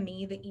 to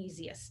me, the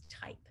easiest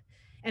type.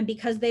 And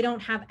because they don't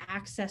have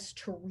access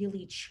to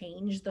really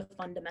change the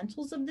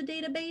fundamentals of the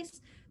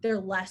database, they're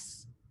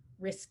less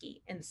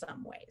risky in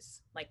some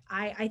ways. Like,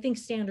 I think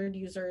standard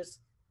users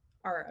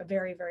are a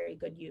very, very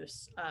good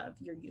use of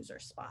your user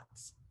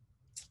spots.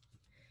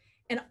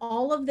 And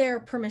all of their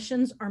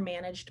permissions are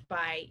managed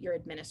by your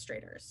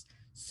administrators.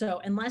 So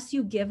unless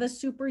you give a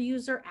super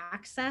user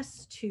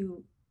access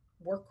to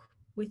work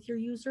with your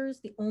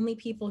users, the only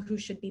people who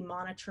should be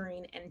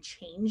monitoring and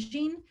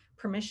changing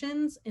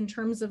permissions in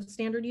terms of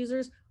standard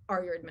users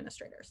are your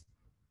administrators.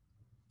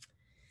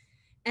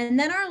 And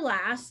then our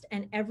last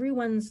and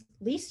everyone's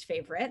least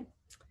favorite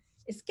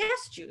is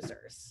guest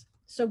users.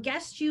 So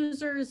guest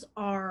users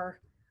are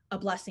a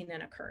blessing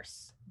and a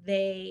curse.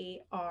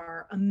 They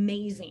are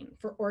amazing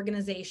for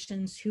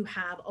organizations who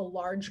have a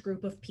large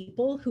group of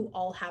people who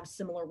all have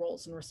similar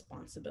roles and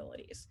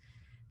responsibilities.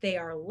 They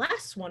are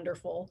less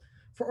wonderful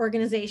for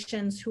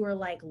organizations who are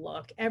like,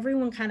 look,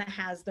 everyone kind of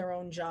has their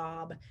own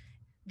job.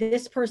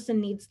 This person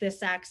needs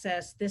this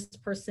access. This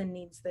person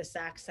needs this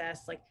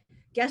access. Like,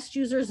 guest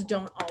users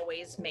don't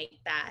always make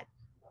that,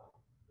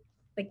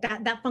 like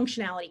that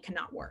functionality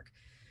cannot work.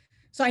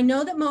 So I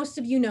know that most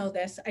of you know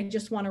this. I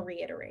just want to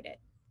reiterate it.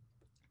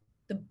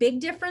 The big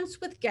difference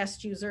with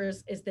guest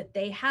users is that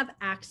they have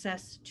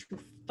access to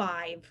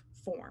 5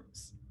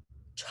 forms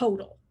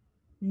total,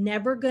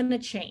 never gonna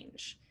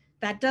change.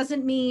 That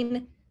doesn't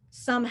mean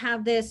some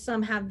have this,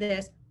 some have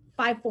this,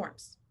 5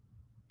 forms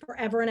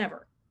forever and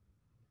ever.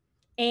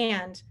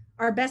 And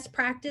our best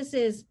practice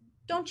is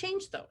don't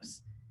change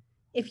those.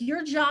 If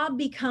your job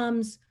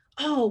becomes,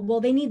 oh,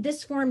 well, they need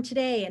this form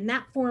today and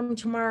that form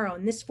tomorrow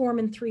and this form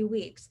in 3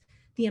 weeks,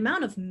 the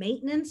amount of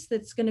maintenance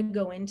that's going to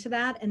go into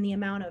that and the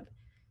amount of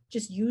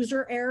just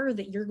user error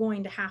that you're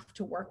going to have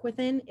to work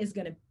within is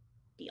going to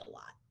be a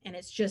lot. And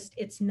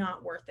it's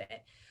not worth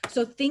it.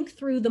 So think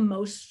through the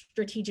most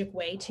strategic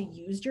way to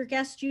use your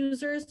guest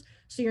users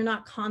so you're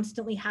not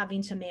constantly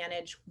having to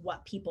manage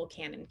what people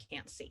can and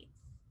can't see.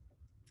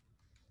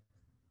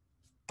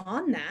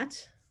 On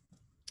that,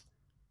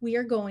 we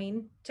are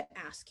going to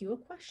ask you a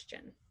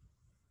question.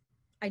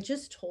 I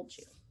just told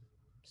you,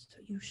 so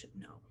you should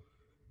know.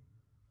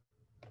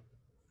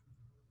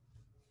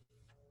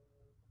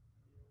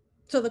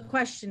 So the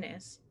question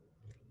is,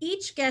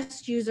 each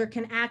guest user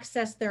can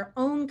access their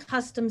own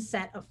custom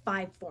set of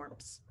 5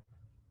 forms.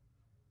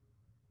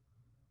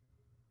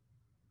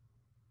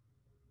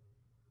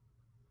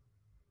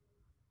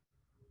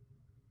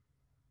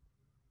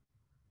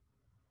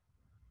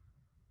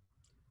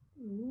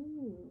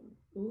 Ooh,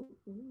 ooh,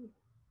 ooh.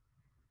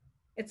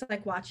 It's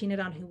like watching it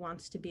on Who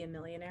Wants to Be a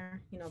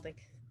Millionaire, you know, like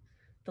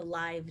the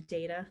live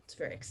data. It's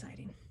very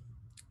exciting.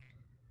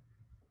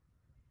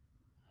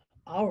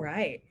 All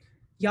right,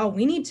 y'all,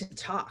 we need to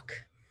talk.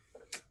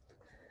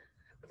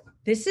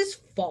 This is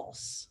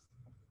false.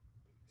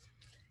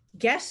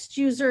 Guest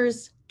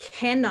users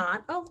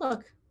cannot, oh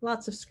look,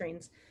 lots of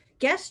screens.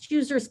 Guest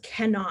users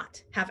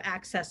cannot have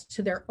access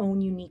to their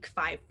own unique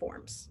 5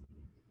 forms.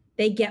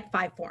 They get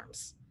 5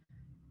 forms.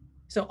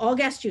 So all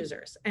guest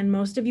users, and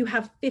most of you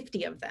have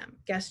 50 of them.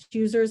 Guest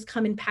users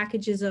come in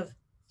packages of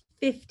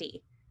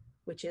 50,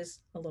 which is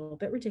a little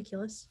bit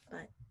ridiculous,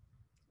 but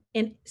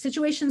in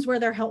situations where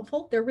they're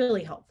helpful, they're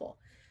really helpful.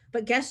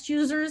 But guest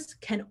users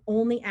can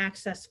only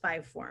access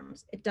 5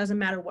 forms. It doesn't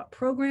matter what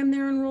program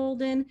they're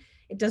enrolled in.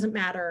 It doesn't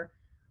matter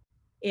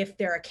if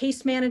they're a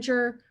case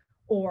manager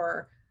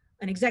or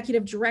an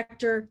executive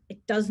director.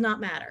 It does not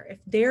matter. If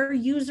their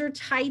user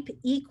type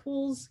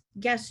equals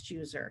guest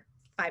user,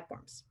 5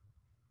 forms.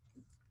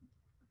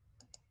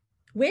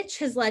 Which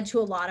has led to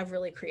a lot of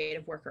really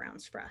creative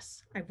workarounds for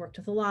us. I've worked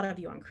with a lot of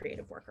you on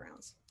creative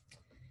workarounds.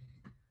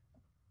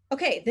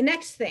 Okay, the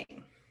next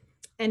thing.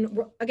 And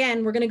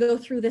again, we're going to go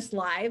through this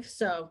live,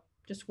 so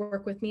just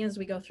work with me as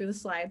we go through the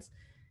slides.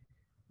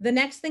 The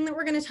next thing that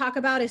we're going to talk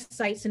about is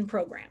sites and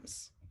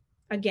programs.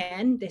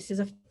 Again, this is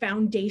a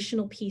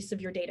foundational piece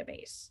of your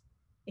database.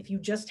 If you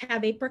just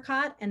have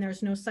Apricot and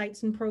there's no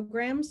sites and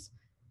programs,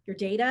 your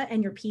data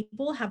and your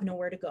people have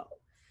nowhere to go.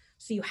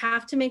 So you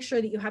have to make sure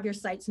that you have your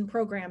sites and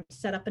programs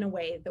set up in a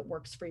way that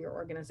works for your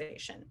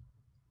organization.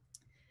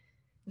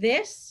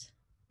 This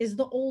is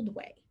the old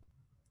way.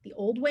 The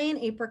old way in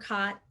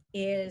Apricot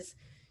is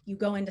you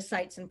go into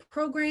sites and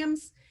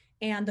programs,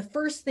 and the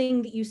first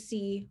thing that you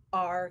see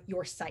are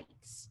your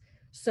sites.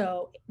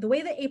 So the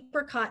way that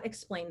Apricot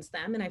explains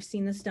them, and I've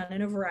seen this done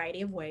in a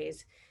variety of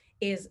ways,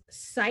 is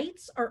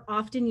sites are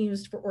often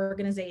used for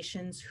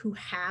organizations who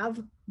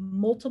have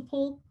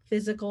multiple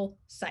physical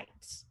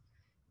sites.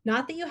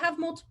 Not that you have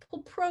multiple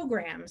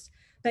programs,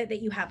 but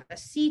that you have a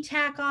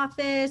SeaTac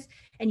office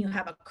and you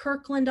have a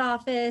Kirkland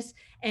office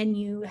and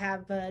you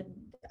have a,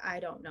 I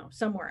don't know,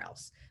 somewhere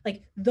else.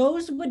 Like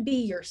those would be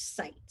your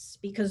sites,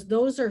 because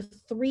those are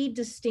 3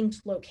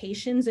 distinct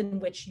locations in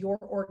which your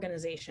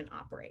organization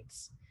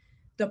operates.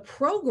 The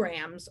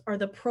programs are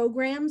the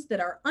programs that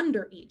are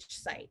under each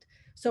site.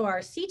 So our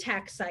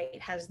SeaTac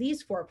site has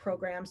these 4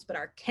 programs, but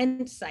our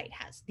Kent site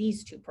has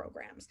these 2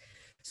 programs.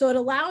 So it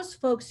allows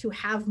folks who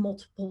have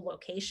multiple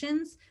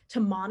locations to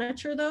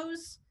monitor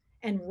those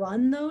and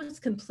run those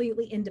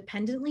completely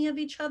independently of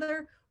each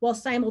other, while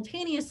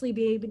simultaneously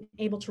being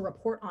able to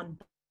report on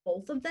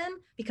both of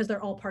them because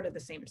they're all part of the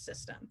same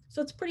system.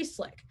 So it's pretty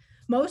slick.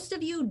 Most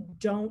of you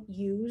don't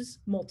use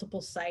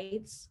multiple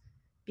sites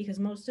because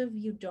most of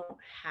you don't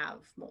have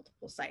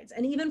multiple sites.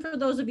 And even for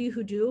those of you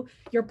who do,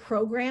 your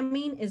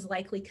programming is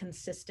likely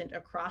consistent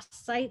across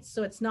sites.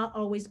 So it's not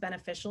always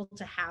beneficial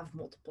to have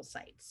multiple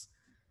sites.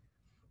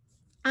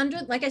 Under,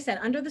 like I said,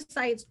 under the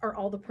sites are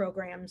all the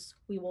programs.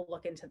 We will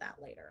look into that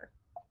later.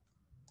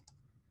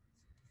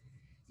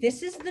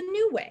 This is the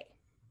new way.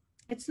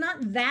 It's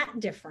not that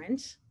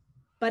different,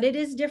 but it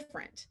is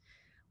different.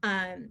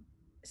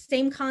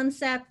 Same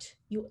concept,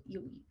 you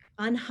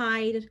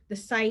unhide the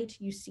site,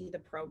 you see the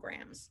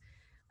programs.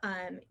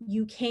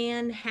 You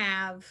can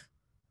have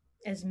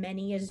as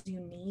many as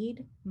you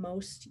need.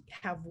 Most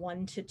have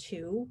 1 to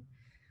 2.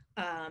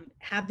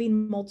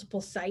 Having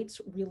multiple sites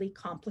really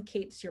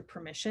complicates your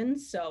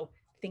permissions. So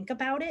think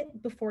about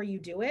it before you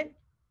do it.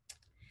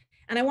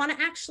 And I want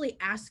to actually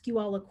ask you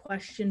all a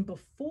question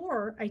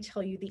before I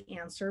tell you the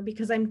answer,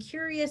 because I'm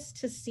curious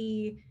to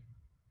see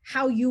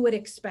how you would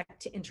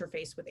expect to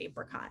interface with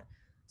Apricot.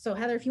 So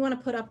Heather, if you want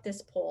to put up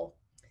this poll.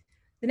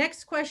 The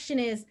next question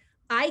is,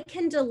 I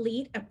can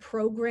delete a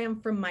program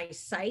from my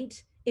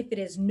site if it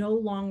is no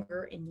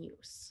longer in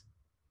use.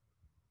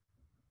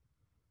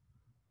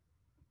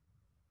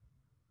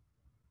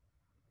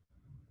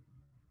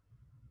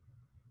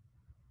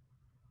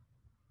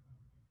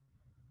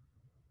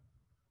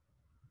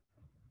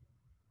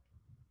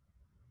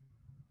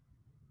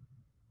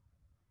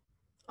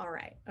 All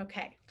right,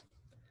 okay.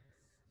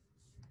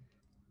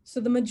 So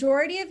the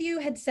majority of you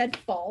had said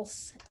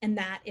false, and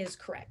that is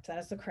correct. That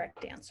is the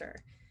correct answer.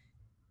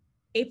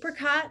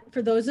 Apricot,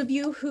 for those of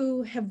you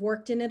who have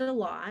worked in it a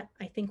lot,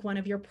 I think one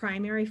of your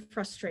primary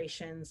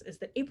frustrations is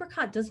that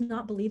Apricot does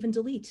not believe in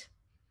delete,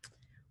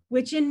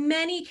 which in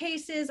many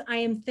cases I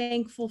am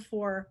thankful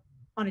for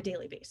on a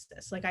daily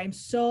basis. Like I am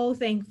so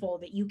thankful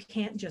that you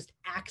can't just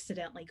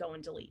accidentally go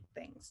and delete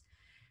things.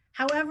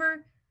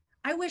 However,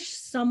 I wish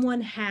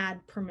someone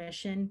had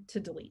permission to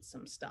delete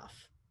some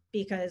stuff,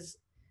 because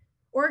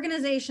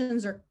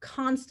organizations are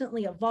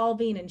constantly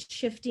evolving and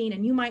shifting,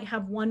 and you might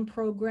have one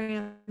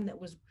program that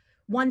was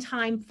one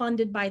time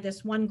funded by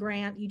this one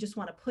grant. You just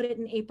want to put it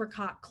in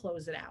Apricot,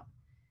 close it out.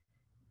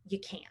 You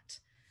can't.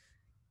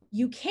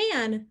 You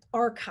can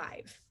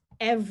archive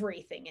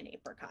everything in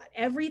Apricot.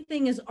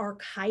 Everything is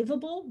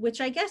archivable,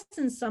 which I guess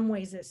in some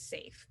ways is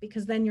safe,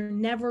 because then you're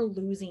never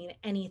losing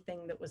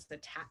anything that was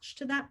attached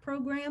to that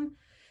program.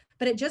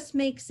 But it just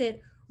makes it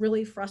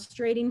really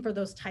frustrating for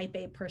those type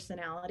A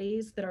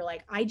personalities that are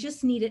like, I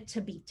just need it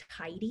to be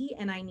tidy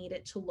and I need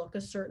it to look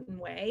a certain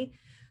way.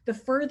 The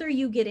further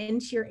you get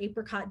into your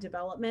Apricot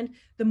development,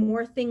 the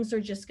more things are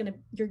just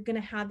you're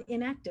gonna have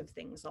inactive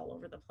things all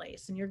over the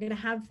place, and you're gonna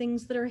have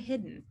things that are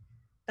hidden.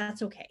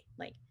 That's okay.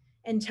 Like,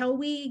 until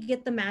we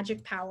get the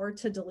magic power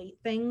to delete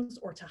things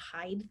or to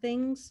hide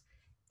things,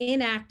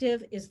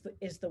 inactive is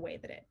the way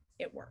that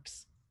it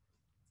works.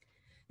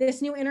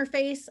 This new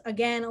interface,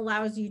 again,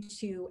 allows you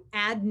to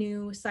add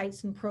new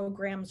sites and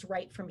programs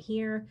right from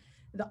here.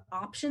 The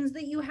options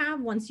that you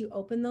have once you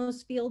open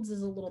those fields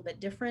is a little bit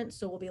different,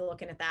 so we'll be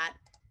looking at that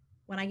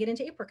when I get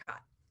into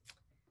Apricot.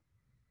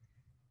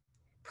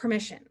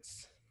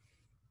 Permissions.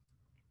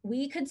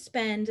 We could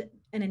spend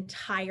an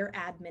entire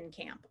admin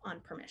camp on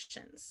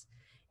permissions.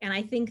 And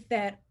I think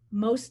that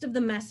most of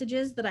the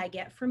messages that I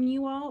get from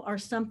you all are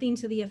something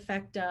to the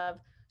effect of,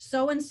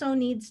 so-and-so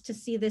needs to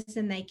see this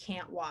and they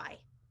can't, why?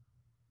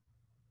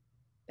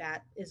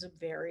 That's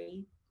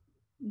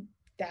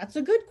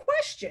a good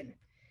question.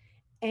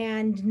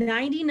 And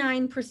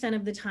 99%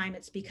 of the time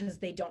it's because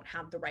they don't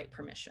have the right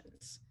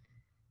permissions.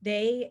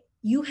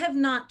 You have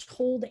not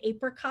told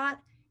Apricot,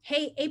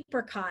 hey,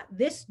 Apricot,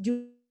 this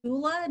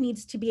doula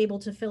needs to be able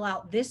to fill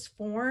out this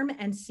form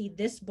and see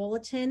this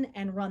bulletin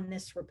and run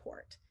this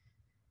report.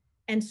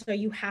 And so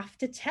you have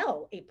to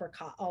tell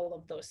Apricot all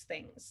of those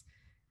things.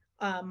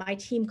 My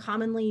team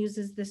commonly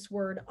uses this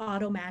word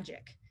auto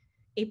magic.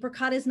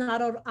 Apricot is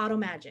not auto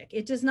magic.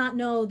 It does not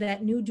know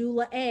that new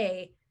doula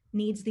A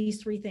needs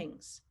these 3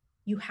 things.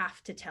 You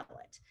have to tell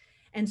it.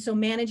 And so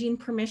managing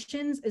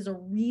permissions is a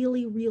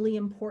really, really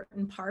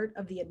important part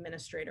of the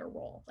administrator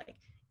role. Like,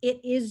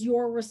 it is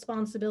your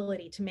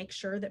responsibility to make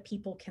sure that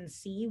people can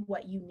see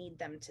what you need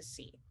them to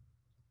see.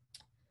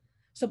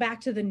 So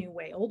back to the new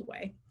way, old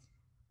way.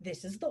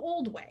 This is the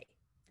old way.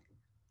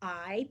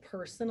 I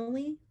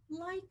personally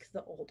like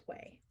the old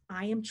way.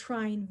 I am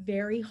trying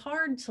very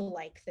hard to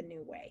like the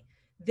new way.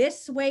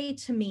 This way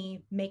to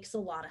me makes a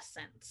lot of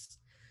sense.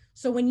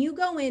 So when you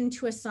go in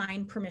to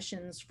assign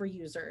permissions for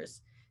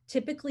users,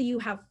 typically you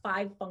have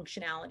 5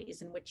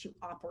 functionalities in which you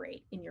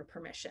operate in your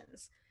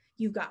permissions.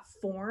 You've got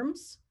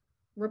forms,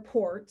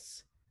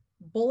 reports,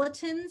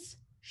 bulletins,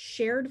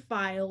 shared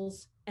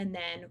files, and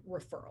then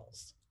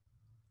referrals.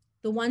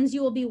 The ones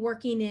you will be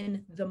working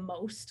in the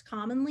most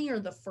commonly are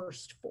the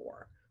first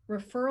 4.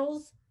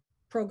 Referrals,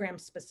 program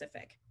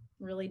specific.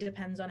 Really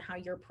depends on how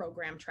your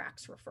program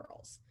tracks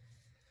referrals.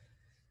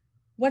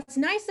 What's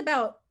nice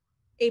about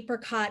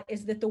Apricot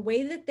is that the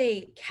way that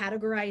they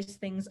categorize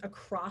things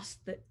across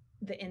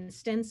the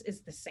instance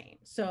is the same.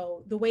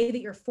 So the way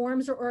that your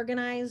forms are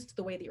organized,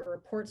 the way that your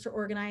reports are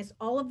organized,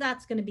 all of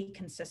that's going to be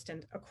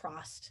consistent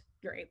across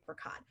your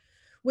Apricot,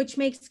 which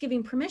makes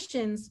giving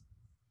permissions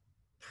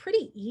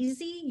pretty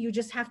easy. You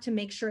just have to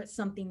make sure it's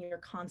something you're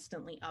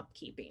constantly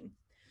upkeeping.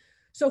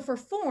 So for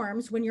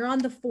forms, when you're on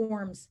the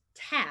forms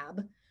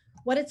tab,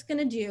 what it's going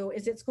to do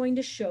is it's going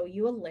to show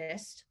you a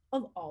list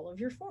of all of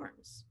your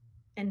forms.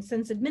 And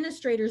since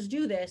administrators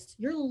do this,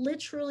 you're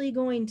literally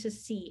going to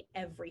see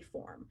every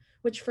form,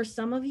 which for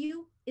some of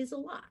you is a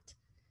lot.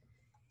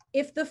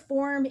 If the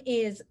form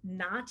is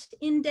not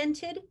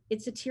indented,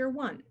 it's a tier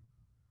 1.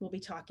 We'll be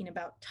talking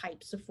about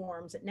types of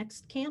forms at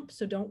next camp,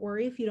 so don't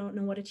worry if you don't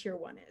know what a tier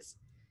 1 is.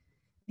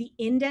 The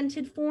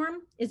indented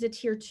form is a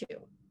tier 2.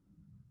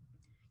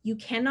 You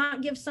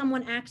cannot give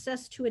someone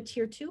access to a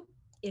tier 2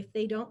 if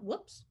they don't,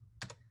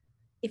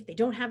 if they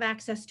don't have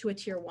access to a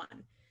tier 1.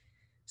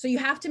 So you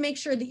have to make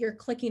sure that you're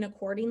clicking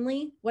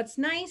accordingly. What's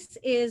nice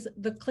is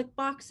the click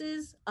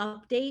boxes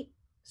update.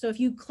 So if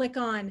you click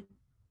on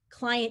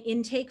client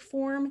intake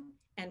form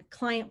and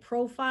client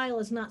profile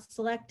is not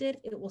selected,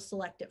 it will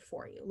select it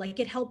for you. Like,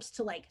 it helps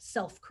to like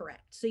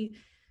self-correct. So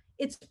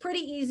it's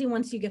pretty easy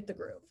once you get the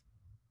groove.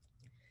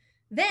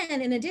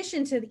 Then in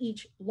addition to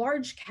each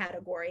large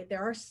category,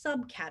 there are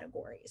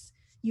subcategories.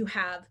 You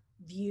have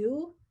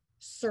view,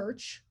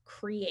 search,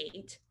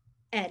 create,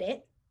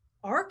 edit,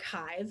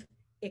 archive,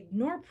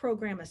 ignore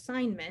program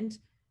assignment,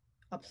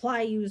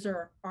 apply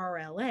user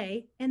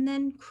RLA, and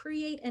then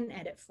create and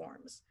edit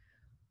forms.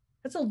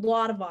 That's a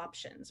lot of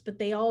options, but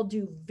they all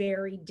do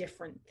very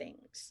different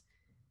things.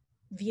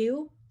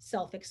 View,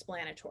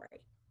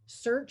 self-explanatory.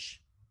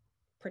 Search,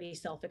 pretty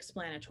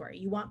self-explanatory.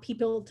 You want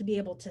people to be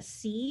able to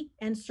see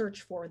and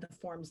search for the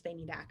forms they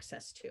need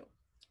access to.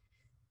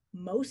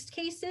 Most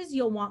cases,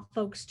 you'll want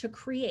folks to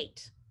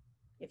create.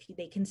 If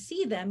they can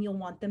see them, you'll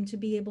want them to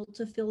be able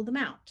to fill them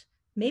out.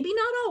 Maybe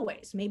not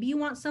always. Maybe you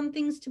want some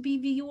things to be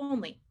view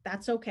only.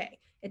 That's okay.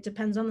 It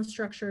depends on the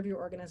structure of your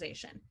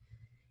organization.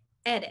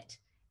 Edit.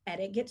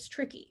 Edit gets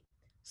tricky.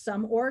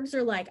 Some orgs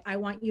are like, I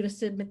want you to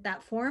submit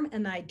that form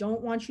and I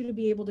don't want you to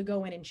be able to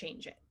go in and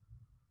change it.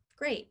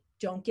 Great.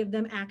 Don't give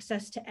them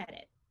access to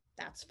edit.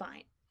 That's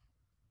fine.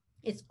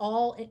 It's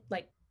all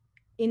like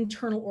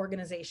internal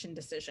organization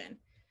decision.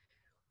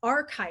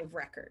 Archive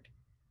record.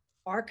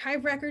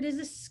 Archive record is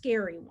a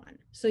scary one.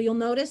 So you'll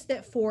notice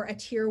that for a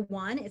tier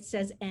 1, it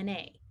says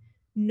NA.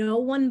 No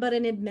one but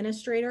an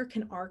administrator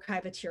can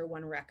archive a tier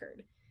 1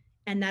 record.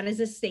 And that is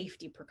a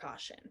safety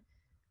precaution.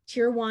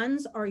 Tier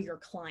 1s are your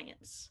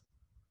clients.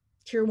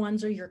 Tier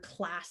 1s are your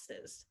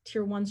classes.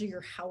 Tier 1s are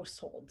your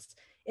households.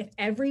 If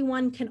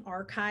everyone can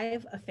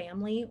archive a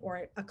family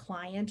or a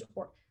client,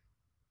 or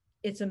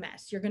it's a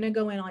mess. You're going to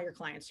go in, all your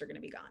clients are going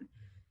to be gone.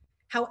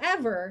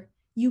 However,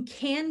 you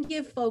can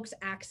give folks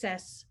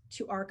access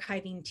to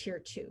archiving tier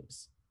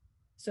 2s.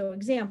 So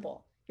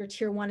example, your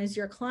tier 1 is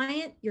your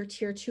client, your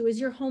tier 2 is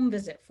your home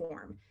visit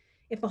form.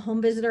 If a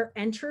home visitor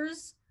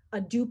enters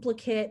a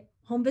duplicate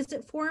home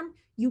visit form,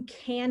 you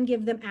can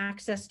give them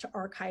access to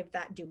archive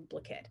that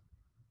duplicate.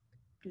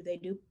 Do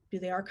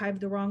they archive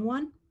the wrong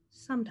one?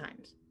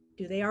 Sometimes.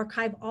 Do they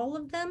archive all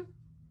of them?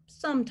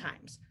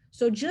 Sometimes.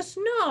 So just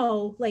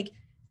know, like,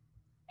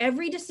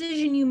 every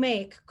decision you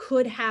make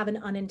could have an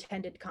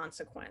unintended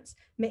consequence.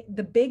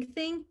 The big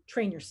thing,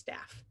 train your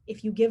staff.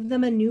 If you give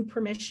them a new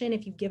permission,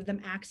 if you give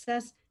them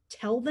access,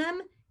 tell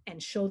them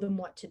and show them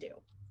what to do.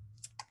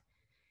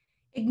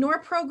 Ignore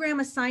program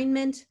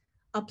assignment,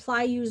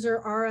 apply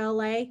user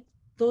RLA,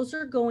 those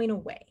are going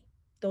away.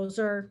 Those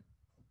are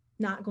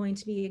not going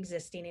to be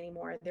existing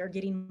anymore. They're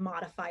getting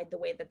modified the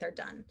way that they're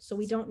done. So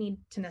we don't need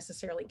to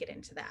necessarily get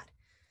into that.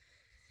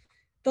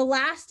 The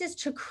last is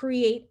to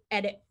create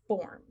edit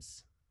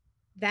forms.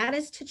 That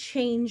is to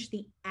change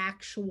the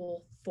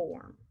actual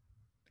form.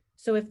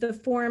 So if the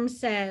form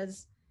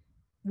says,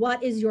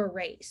 what is your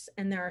race?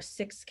 And there are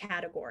 6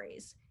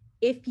 categories.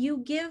 If you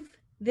give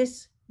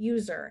this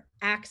user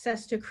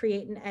access to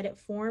create an edit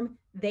form,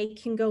 they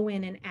can go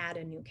in and add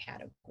a new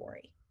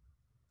category.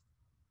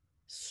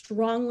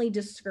 Strongly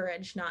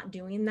discourage not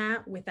doing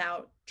that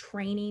without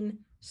training,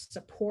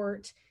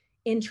 support,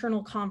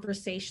 internal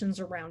conversations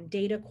around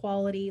data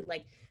quality.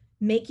 Like,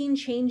 making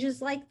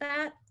changes like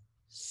that,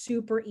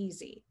 super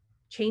easy.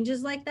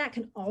 Changes like that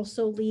can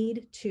also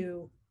lead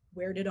to,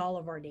 where did all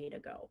of our data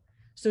go?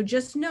 So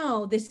just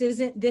know this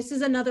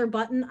is another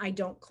button I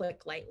don't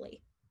click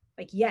lightly.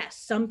 Like, yes,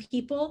 some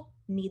people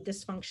need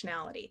this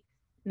functionality.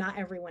 Not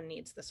everyone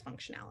needs this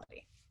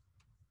functionality.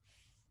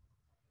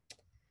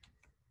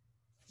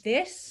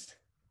 This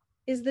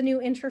is the new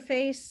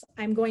interface.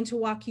 I'm going to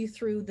walk you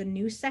through the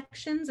new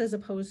sections as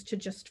opposed to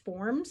just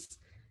forms.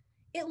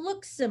 It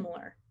looks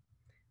similar.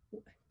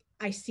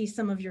 I see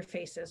some of your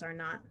faces are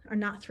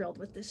not thrilled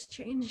with this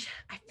change.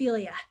 I feel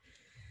ya.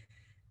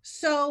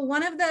 So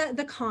one of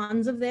the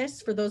cons of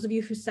this, for those of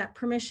you who set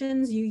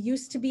permissions, you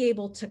used to be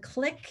able to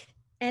click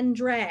and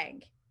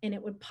drag and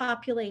it would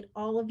populate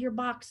all of your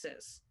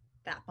boxes.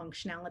 That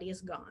functionality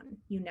is gone.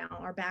 You now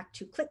are back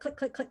to click, click,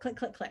 click, click, click,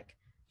 click, click.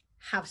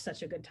 Have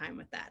such a good time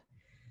with that.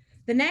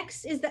 The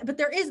next is that, but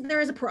there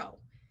is a pro.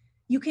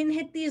 You can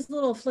hit these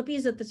little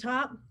flippies at the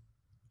top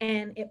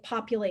and it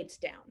populates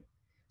down.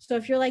 So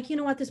if you're like, you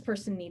know what, this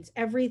person needs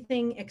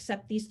everything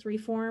except these 3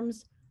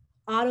 forms,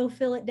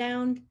 autofill it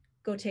down,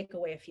 go take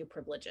away a few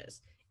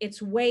privileges.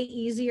 It's way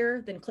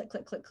easier than click,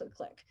 click, click, click,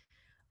 click.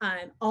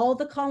 All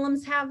the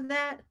columns have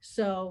that,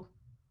 so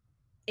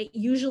it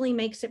usually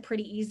makes it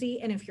pretty easy.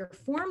 And if your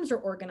forms are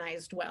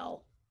organized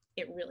well,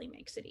 it really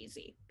makes it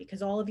easy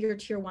because all of your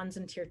tier 1s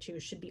and tier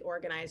 2s should be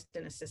organized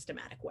in a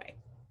systematic way.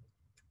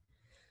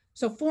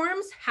 So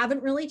forms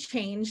haven't really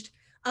changed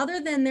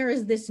other than there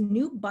is this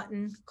new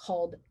button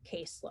called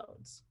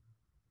caseloads.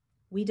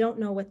 We don't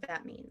know what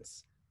that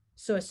means.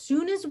 So as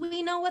soon as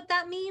we know what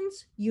that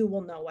means, you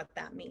will know what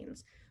that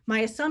means. My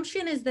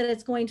assumption is that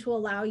it's going to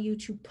allow you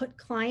to put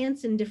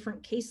clients in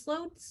different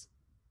caseloads,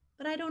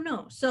 but I don't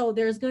know. So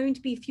there's going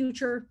to be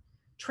future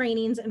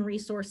trainings and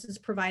resources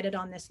provided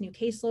on this new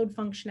caseload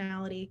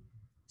functionality.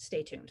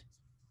 Stay tuned.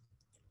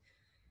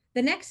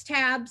 The next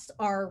tabs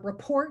are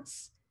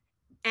reports,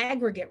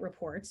 aggregate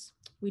reports.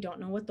 We don't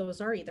know what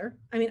those are either.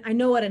 I mean, I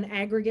know what an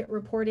aggregate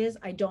report is.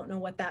 I don't know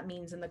what that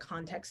means in the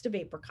context of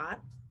Apricot.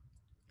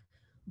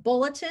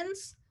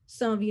 Bulletins,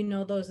 some of you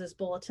know those as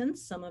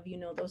bulletins. Some of you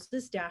know those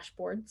as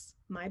dashboards.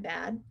 My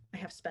bad. I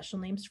have special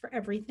names for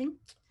everything.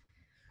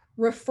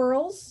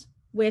 Referrals,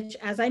 which,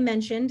 as I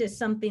mentioned, is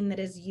something that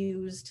is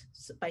used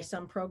by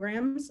some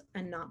programs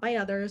and not by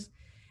others.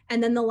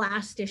 And then the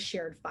last is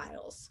shared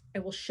files. I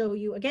will show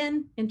you,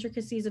 again,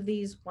 intricacies of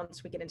these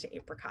once we get into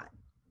Apricot.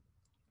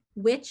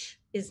 Which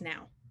is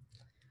now.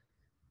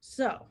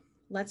 So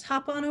let's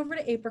hop on over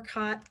to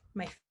Apricot,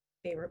 my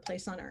favorite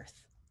place on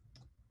earth.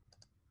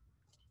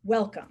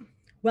 Welcome.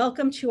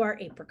 Welcome to our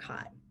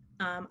Apricot.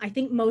 I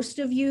think most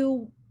of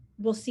you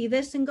will see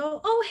this and go,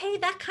 oh, hey,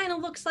 that kind of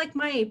looks like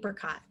my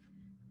Apricot.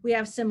 We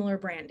have similar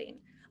branding.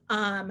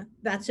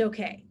 That's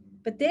okay.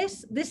 But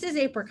this is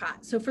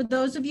Apricot. So for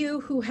those of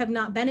you who have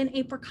not been in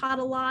Apricot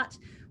a lot,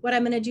 what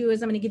I'm going to do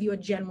is I'm going to give you a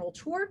general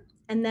tour,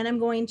 and then I'm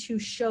going to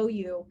show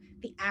you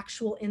the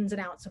actual ins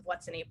and outs of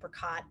what's in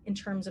Apricot in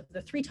terms of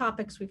the 3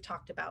 topics we've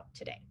talked about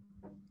today.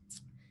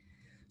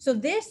 So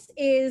this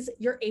is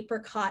your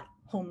Apricot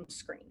home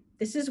screen.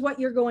 This is what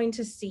you're going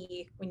to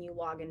see when you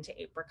log into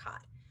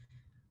Apricot.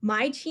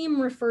 My team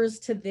refers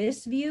to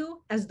this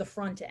view as the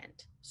front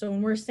end. So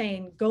when we're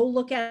saying go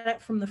look at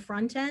it from the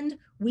front end,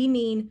 we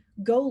mean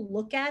go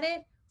look at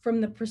it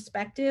from the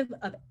perspective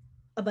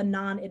of a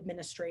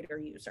non-administrator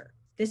user.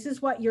 This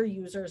is what your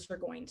users are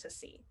going to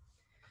see.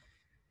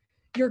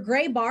 Your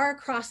gray bar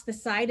across the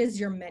side is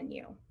your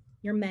menu.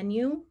 Your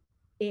menu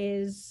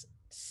is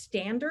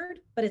standard,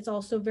 but it's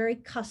also very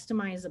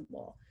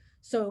customizable.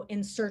 So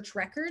in search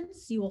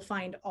records, you will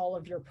find all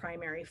of your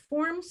primary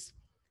forms.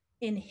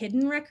 In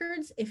hidden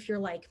records, if you're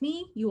like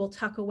me, you will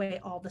tuck away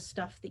all the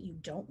stuff that you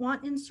don't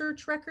want in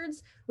search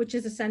records, which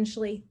is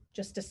essentially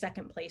just a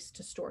second place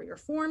to store your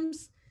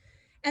forms.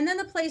 And then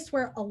the place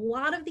where a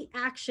lot of the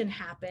action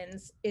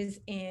happens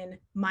is in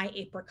My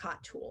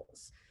Apricot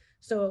Tools.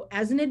 So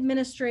as an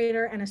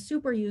administrator and a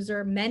super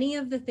user, many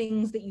of the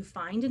things that you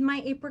find in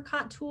My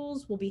Apricot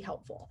Tools will be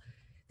helpful.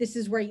 This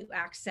is where you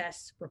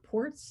access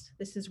reports.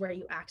 This is where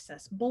you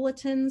access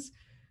bulletins,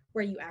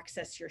 where you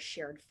access your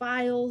shared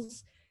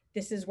files.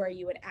 This is where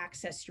you would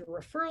access your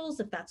referrals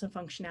if that's a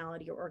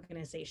functionality your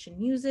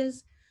organization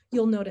uses.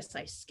 You'll notice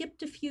I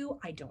skipped a few.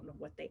 I don't know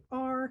what they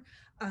are,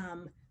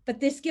 but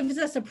this gives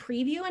us a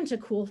preview into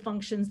cool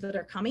functions that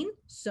are coming.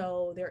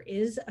 So there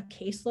is a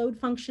caseload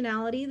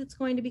functionality that's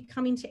going to be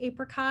coming to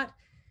Apricot.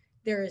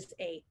 There is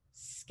a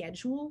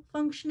schedule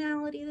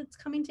functionality that's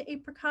coming to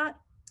Apricot.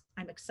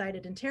 I'm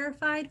excited and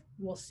terrified.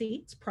 We'll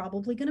see. It's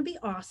probably going to be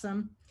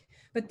awesome.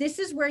 But this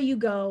is where you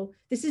go.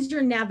 This is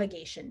your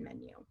navigation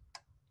menu.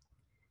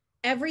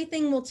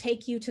 Everything will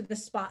take you to the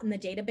spot in the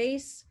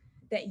database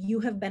that you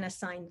have been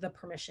assigned the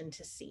permission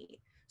to see.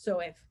 So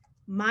if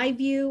my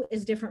view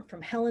is different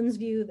from Helen's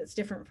view, that's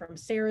different from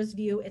Sarah's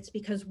view, it's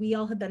because we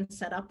all have been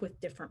set up with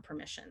different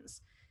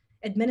permissions.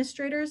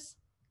 Administrators,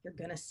 you're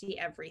going to see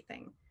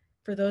everything.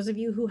 For those of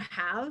you who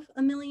have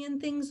a million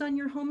things on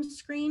your home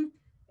screen,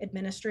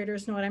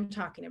 administrators know what I'm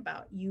talking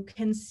about. You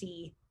can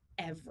see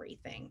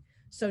everything.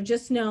 So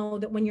just know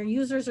that when your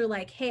users are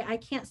like, hey, I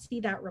can't see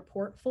that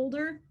report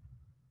folder,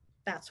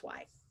 that's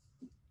why.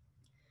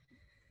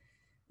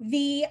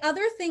 The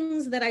other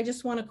things that I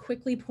just want to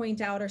quickly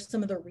point out are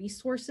some of the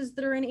resources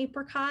that are in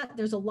Apricot.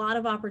 There's a lot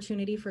of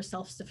opportunity for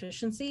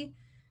self-sufficiency.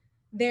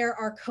 There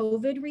are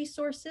COVID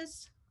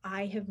resources.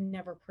 I have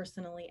never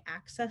personally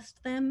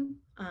accessed them,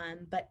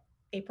 but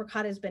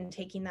Apricot has been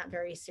taking that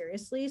very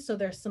seriously. So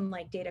there's some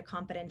like data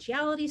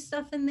confidentiality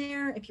stuff in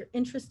there. If you're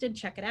interested,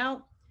 check it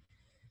out.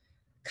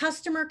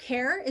 Customer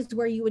care is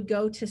where you would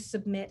go to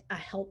submit a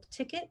help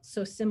ticket.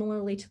 So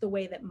similarly to the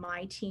way that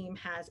my team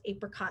has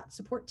Apricot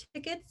support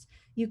tickets,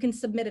 you can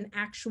submit an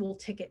actual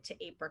ticket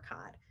to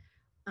Apricot.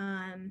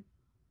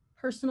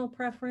 Personal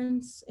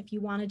preference, if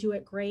you want to do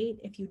it, great.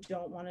 If you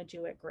don't want to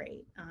do it,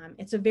 great.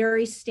 It's a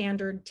very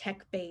standard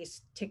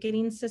tech-based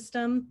ticketing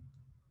system.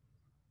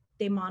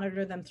 They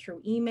monitor them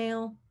through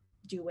email.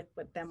 Do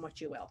with them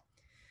what you will.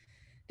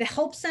 The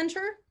Help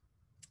Center,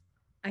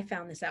 I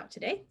found this out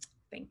today.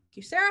 Thank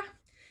you, Sarah.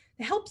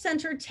 The Help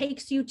Center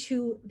takes you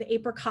to the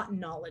Apricot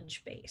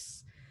knowledge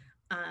base.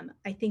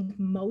 I think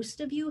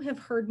most of you have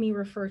heard me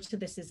refer to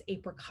this as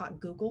Apricot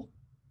Google.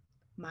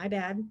 My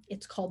bad.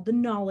 It's called the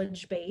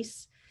knowledge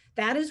base.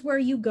 That is where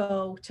you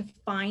go to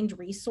find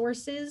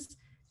resources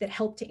that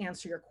help to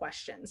answer your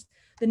questions.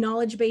 The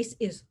knowledge base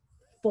is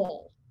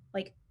full,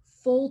 like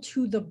full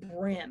to the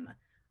brim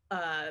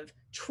of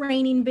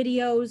training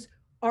videos,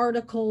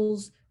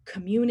 articles,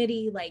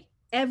 community, like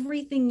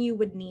everything you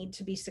would need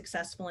to be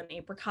successful in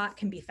Apricot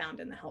can be found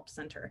in the Help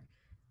Center.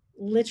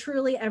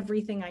 Literally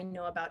everything I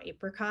know about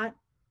Apricot,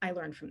 I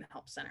learned from the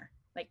Help Center,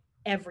 like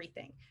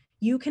everything.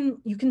 You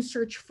can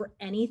search for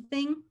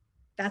anything.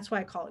 That's why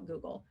I call it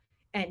Google.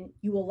 And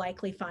you will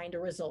likely find a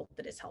result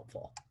that is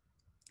helpful.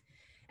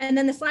 And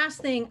then this last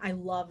thing, I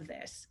love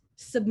this,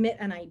 submit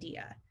an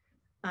idea.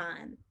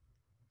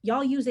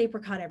 Y'all use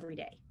Apricot every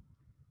day.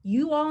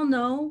 You all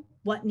know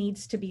what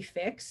needs to be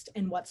fixed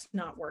and what's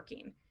not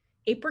working.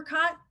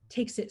 Apricot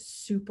takes it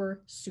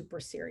super, super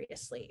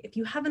seriously. If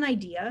you have an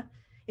idea,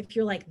 if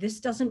you're like, this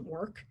doesn't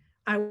work,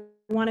 I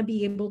want to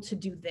be able to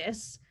do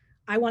this.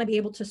 I want to be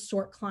able to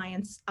sort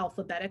clients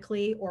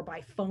alphabetically or by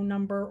phone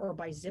number or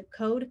by zip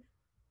code.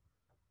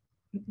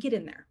 Get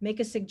in there, make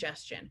a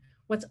suggestion.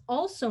 What's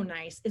also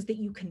nice is that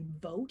you can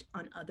vote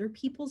on other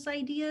people's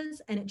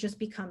ideas, and it just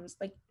becomes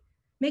like,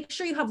 make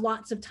sure you have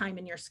lots of time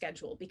in your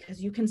schedule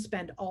because you can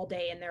spend all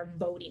day in there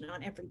voting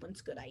on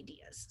everyone's good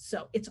ideas.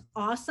 So it's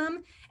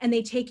awesome. And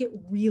they take it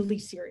really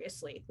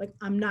seriously. Like,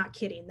 I'm not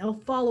kidding.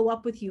 They'll follow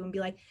up with you and be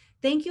like,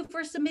 thank you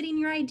for submitting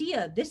your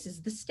idea. This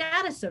is the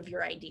status of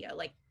your idea.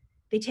 Like,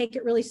 they take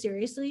it really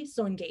seriously.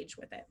 So engage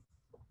with it.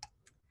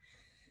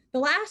 The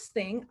last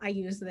thing, I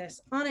use this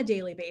on a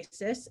daily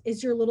basis,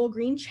 is your little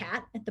green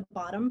chat at the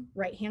bottom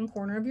right-hand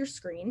corner of your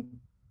screen.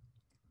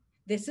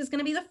 This is going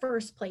to be the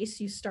first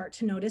place you start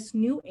to notice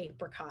new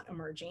Apricot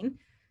emerging,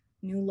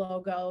 new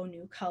logo,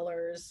 new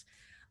colors.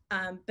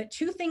 But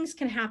two things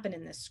can happen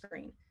in this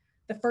screen.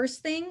 The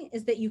first thing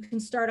is that you can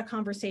start a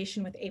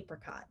conversation with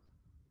Apricot.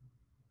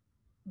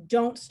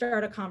 Don't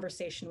start a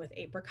conversation with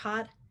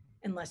Apricot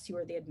unless you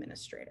are the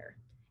administrator.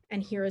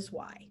 And here is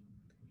why.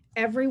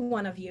 Every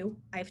one of you,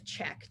 I've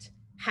checked,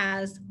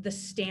 has the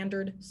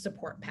standard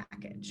support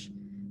package.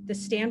 The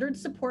standard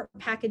support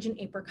package in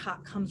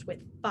Apricot comes with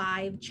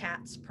 5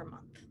 chats per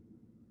month.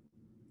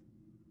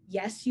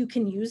 Yes, you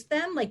can use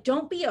them. Like,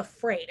 don't be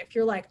afraid. If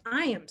you're like,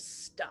 I am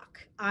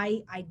stuck,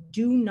 I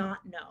do not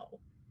know,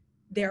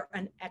 they're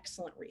an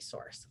excellent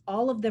resource.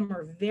 All of them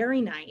are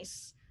very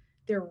nice.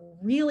 They're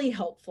really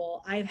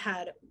helpful. I've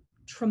had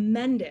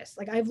tremendous,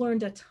 like I've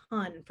learned a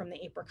ton from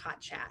the Apricot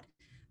chat,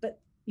 but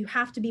you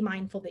have to be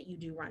mindful that you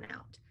do run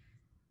out.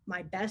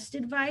 My best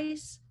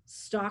advice,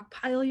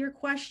 stockpile your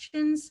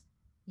questions,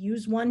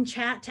 use one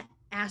chat to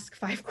ask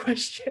 5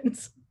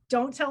 questions.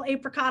 Don't tell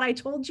Apricot I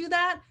told you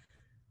that,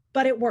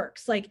 but it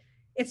works. Like,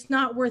 it's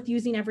not worth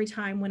using every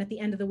time when at the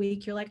end of the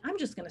week, you're like, I'm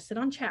just gonna sit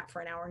on chat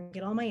for an hour and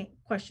get all my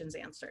questions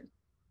answered.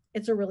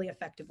 It's a really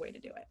effective way to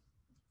do it.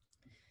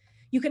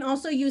 You can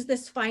also use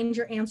this Find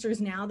Your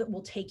Answers Now that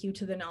will take you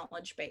to the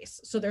knowledge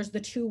base. So there's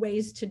the 2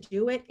 ways to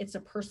do it. It's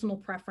a personal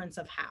preference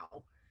of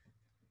how.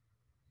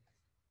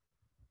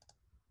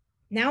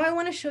 Now I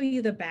want to show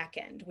you the back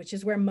end, which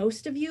is where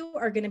most of you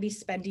are going to be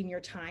spending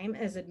your time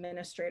as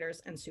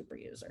administrators and super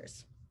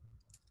users.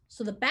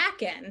 So the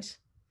back end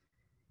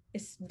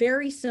is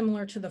very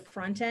similar to the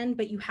front end,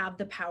 but you have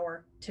the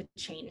power to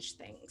change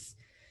things.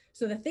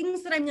 So the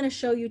things that I'm going to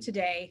show you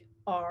today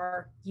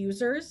are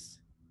users,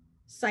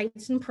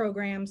 sites and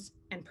programs,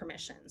 and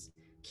permissions.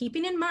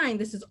 Keeping in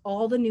mind, this is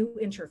all the new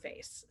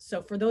interface.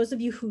 So for those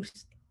of you who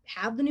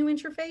have the new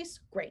interface,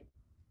 great.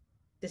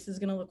 This is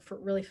going to look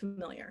really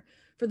familiar.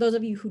 For those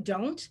of you who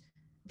don't,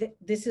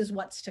 this is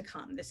what's to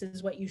come. This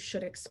is what you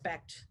should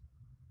expect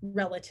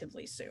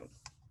relatively soon.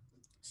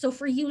 So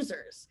for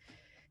users,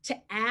 to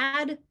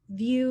add,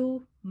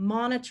 view,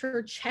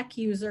 monitor, check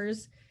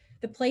users,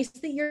 the place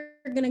that you're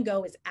going to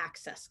go is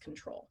access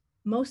control.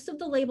 Most of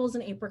the labels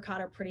in Apricot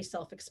are pretty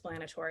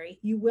self-explanatory.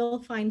 You will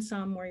find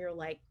some where you're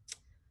like,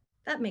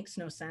 that makes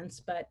no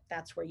sense, but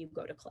that's where you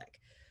go to click.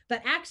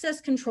 But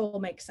access control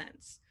makes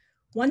sense.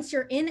 Once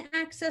you're in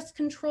access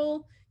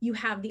control, you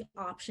have the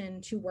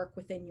option to work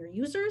within your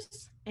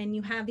users, and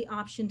you have the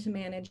option to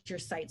manage your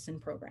sites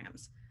and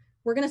programs.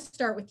 We're going to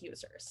start with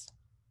users.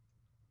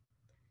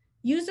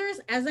 Users,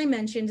 as I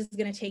mentioned, is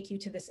going to take you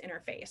to this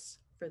interface.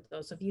 For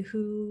those of you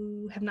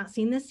who have not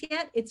seen this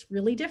yet, it's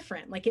really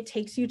different. Like it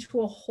takes you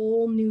to a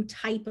whole new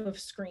type of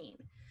screen.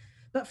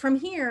 But from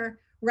here,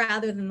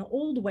 rather than the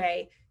old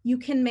way, you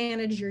can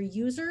manage your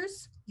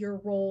users, your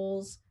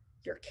roles,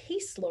 your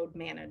caseload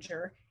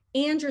manager,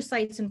 and your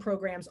sites and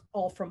programs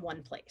all from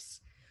one place.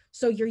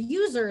 So your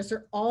users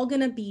are all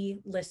going to be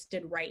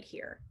listed right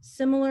here.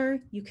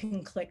 Similar, you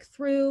can click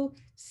through,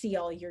 see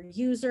all your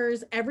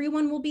users.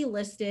 Everyone will be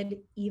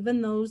listed,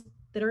 even those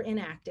that are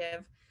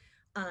inactive.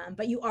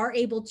 But you are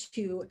able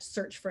to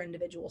search for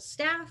individual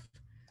staff,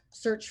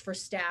 search for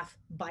staff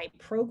by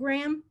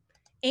program,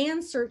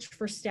 and search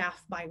for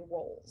staff by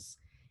roles.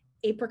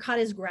 Apricot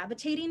is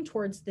gravitating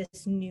towards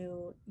this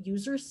new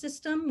user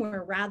system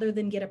where rather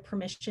than get a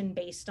permission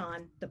based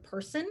on the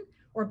person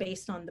or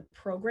based on the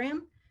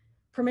program,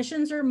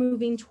 permissions are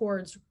moving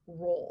towards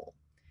role,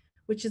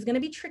 which is going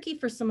to be tricky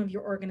for some of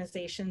your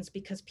organizations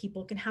because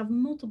people can have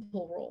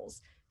multiple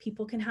roles.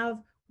 People can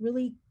have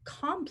really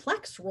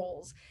complex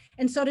roles.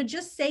 And so to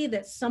just say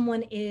that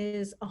someone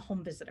is a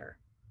home visitor,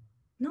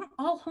 not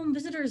all home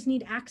visitors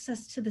need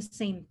access to the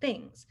same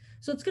things.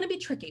 So it's going to be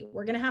tricky.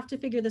 We're going to have to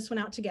figure this one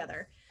out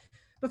together.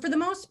 But for the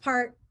most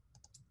part,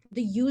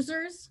 the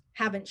users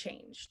haven't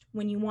changed.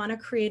 When you want to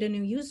create a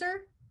new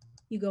user,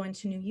 you go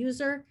into new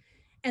user,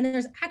 and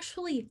there's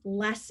actually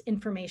less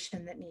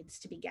information that needs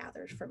to be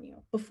gathered from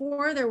you.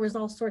 Before, there was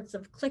all sorts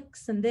of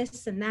clicks and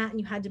this and that, and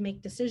you had to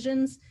make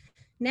decisions.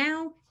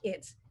 Now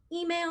it's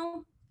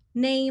email,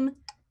 name,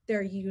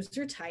 their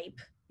user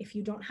type. If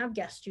you don't have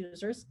guest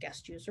users,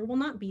 guest user will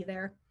not be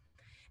there.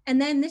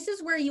 And then this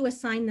is where you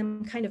assign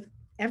them kind of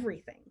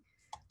everything.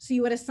 So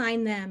you would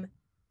assign them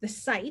the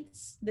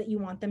sites that you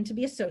want them to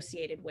be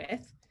associated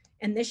with,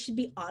 and this should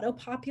be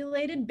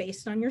auto-populated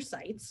based on your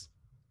sites.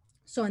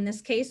 So in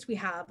this case, we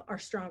have our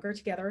Stronger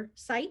Together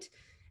site,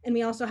 and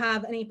we also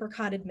have an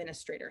Apricot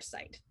Administrator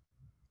site.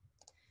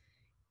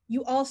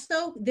 You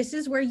also, this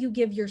is where you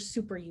give your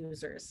super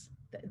users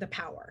the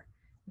power.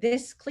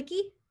 This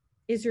clicky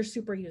is your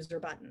super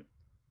user button.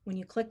 When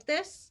you click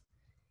this,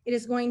 it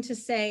is going to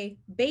say,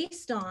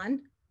 based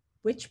on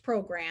which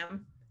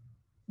program,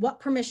 what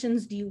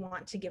permissions do you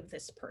want to give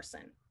this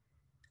person?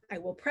 I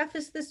will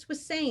preface this with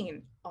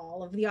saying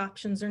all of the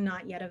options are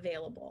not yet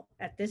available.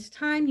 At this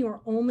time, you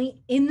are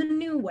only, in the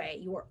new way,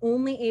 you are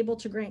only able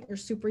to grant your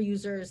super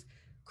users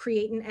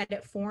create and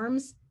edit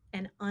forms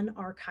and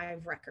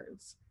unarchive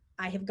records.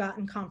 I have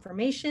gotten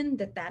confirmation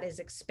that that is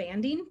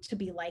expanding to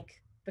be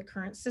like the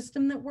current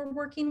system that we're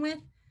working with.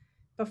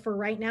 But for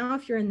right now,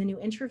 if you're in the new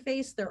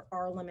interface, there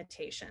are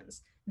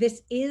limitations.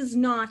 This is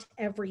not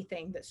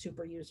everything that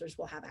super users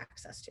will have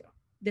access to.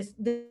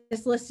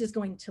 This list is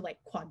going to like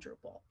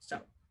quadruple. So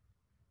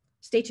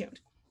stay tuned.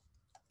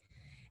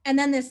 And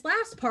then this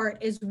last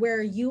part is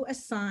where you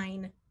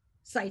assign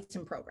sites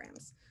and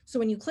programs. So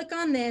when you click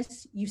on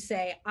this, you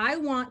say, I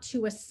want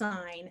to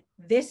assign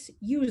this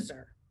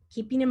user,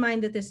 keeping in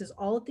mind that this is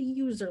all at the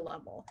user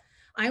level.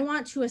 I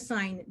want to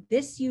assign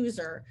this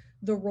user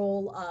the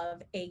role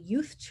of a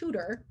youth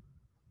tutor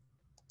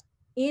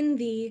in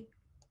the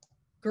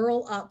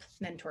Girl Up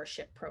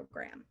mentorship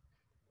program.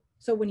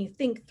 So when you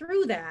think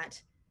through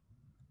that,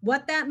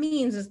 what that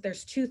means is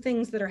there's two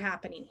things that are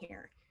happening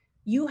here.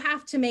 You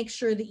have to make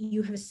sure that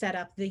you have set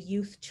up the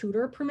youth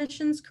tutor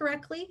permissions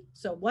correctly.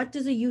 So what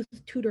does a youth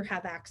tutor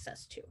have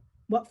access to?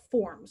 What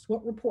forms,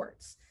 what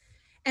reports?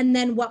 And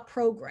then what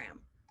program?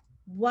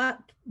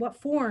 What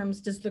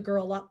forms does the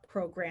Girl Up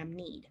program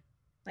need?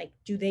 Like,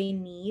 do they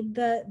need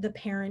the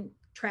parent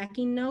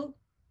tracking note?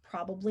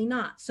 Probably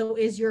not. So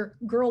is your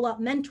Girl Up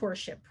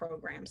mentorship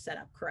program set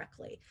up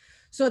correctly?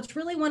 So it's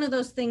really one of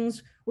those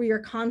things where you're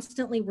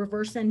constantly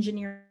reverse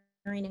engineering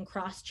and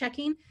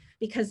cross-checking,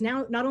 because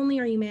now not only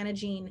are you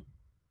managing,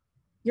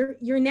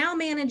 you're now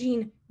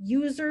managing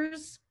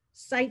users,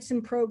 sites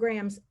and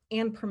programs,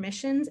 and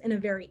permissions in a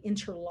very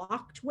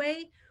interlocked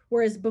way,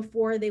 whereas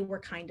before they were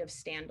kind of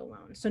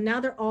standalone. So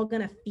now they're all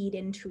going to feed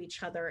into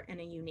each other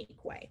in a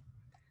unique way.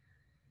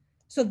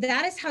 So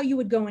that is how you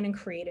would go in and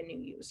create a new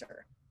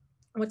user.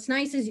 What's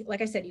nice is,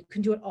 like I said, you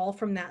can do it all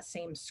from that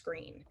same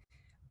screen.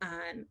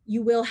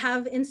 You will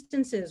have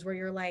instances where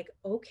you're like,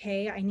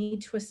 okay, I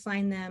need to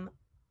assign them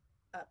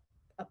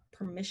a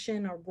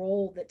permission, a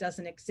role that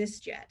doesn't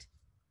exist yet.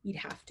 You'd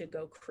have to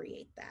go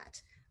create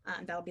that.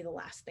 That'll be the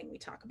last thing we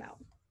talk about.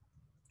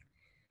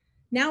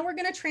 Now we're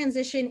going to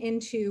transition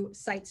into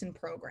sites and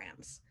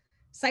programs.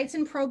 Sites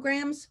and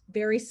programs,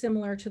 very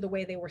similar to the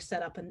way they were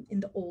set up in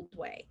the old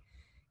way.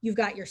 You've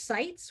got your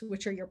sites,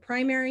 which are your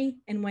primary,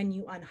 and when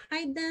you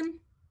unhide them,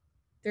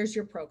 there's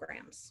your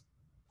programs.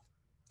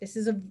 This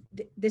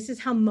is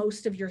how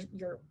most of your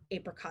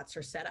apricots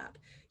are set up.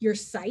 Your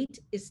site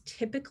is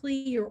typically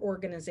your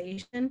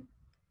organization.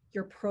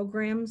 Your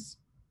programs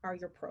are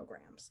your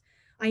programs.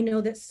 I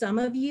know that some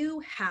of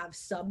you have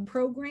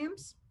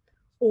sub-programs,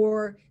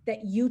 or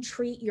that you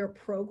treat your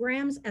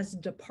programs as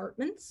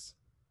departments.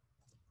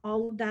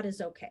 All of that is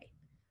okay.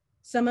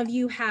 Some of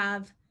you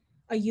have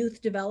a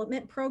youth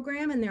development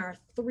program and there are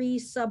 3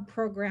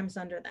 sub-programs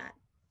under that.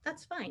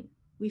 That's fine.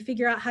 We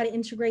figure out how to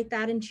integrate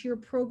that into your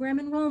program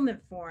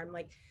enrollment form.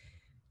 Like,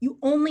 you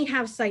only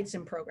have sites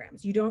and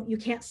programs. You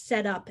can't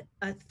set up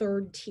a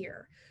third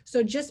tier.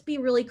 So just be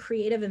really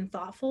creative and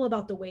thoughtful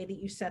about the way that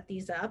you set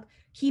these up,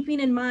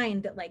 keeping in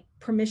mind that like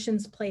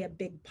permissions play a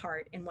big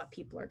part in what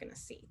people are going to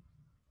see.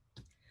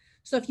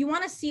 So if you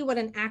want to see what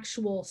an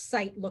actual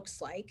site looks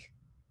like,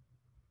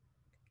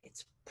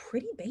 it's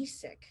pretty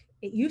basic.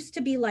 It used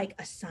to be like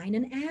assign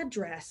an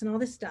address and all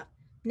this stuff.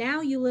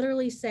 Now you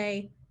literally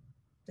say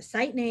the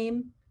site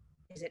name,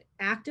 is it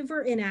active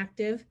or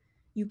inactive?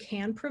 You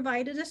can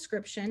provide a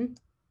description.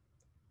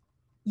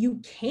 You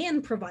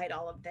can provide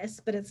all of this,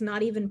 but it's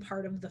not even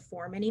part of the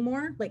form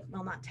anymore. Like,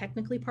 well, not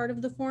technically part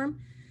of the form.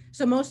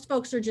 So most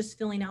folks are just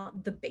filling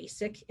out the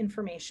basic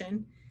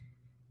information.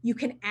 You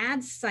can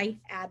add site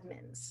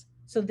admins.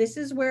 So this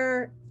is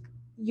where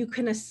you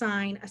can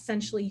assign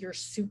essentially your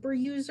super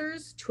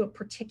users to a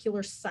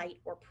particular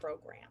site or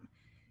program.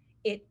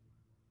 It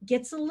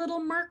gets a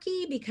little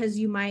murky because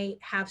you might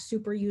have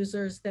super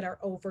users that are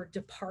over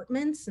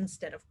departments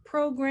instead of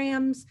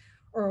programs,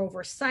 or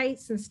over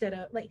sites instead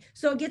of like,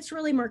 so it gets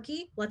really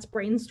murky. Let's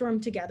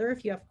brainstorm together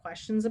if you have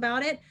questions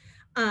about it.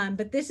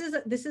 But this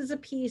is a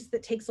piece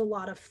that takes a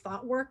lot of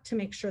thought work to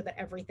make sure that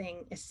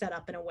everything is set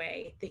up in a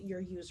way that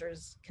your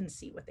users can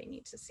see what they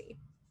need to see.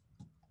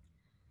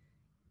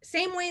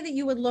 Same way that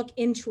you would look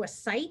into a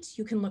site,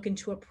 you can look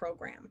into a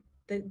program.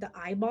 The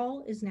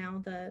eyeball is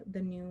now the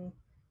new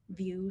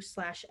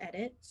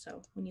view/edit.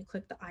 So when you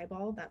click the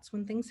eyeball, that's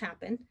when things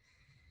happen.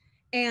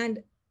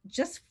 And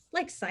just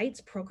like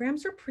sites,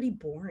 programs are pretty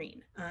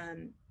boring.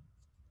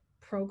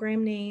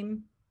 Program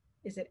name,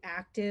 is it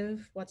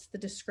active? What's the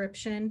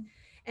description?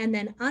 And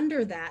then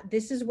under that,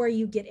 this is where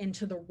you get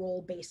into the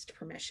role-based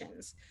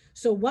permissions.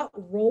 So what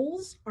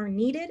roles are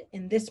needed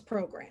in this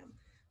program?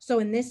 So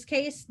in this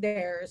case,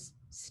 there's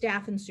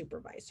staff and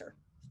supervisor.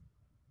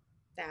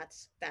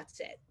 That's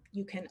it.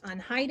 You can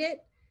unhide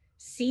it,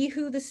 see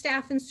who the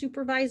staff and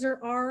supervisor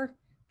are.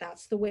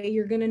 That's the way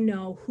you're going to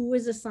know who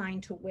is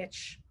assigned to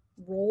which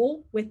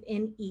role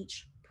within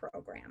each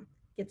program.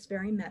 It's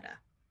very meta.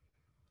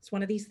 It's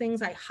one of these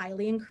things I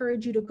highly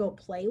encourage you to go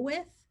play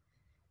with,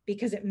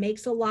 because it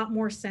makes a lot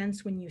more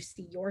sense when you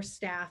see your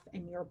staff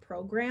and your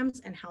programs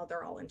and how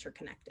they're all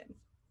interconnected.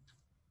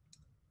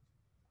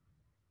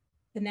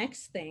 The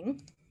next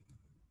thing,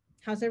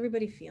 how's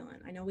everybody feeling?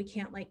 I know we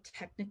can't like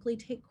technically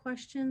take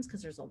questions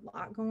because there's a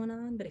lot going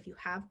on, but if you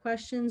have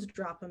questions,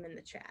 drop them in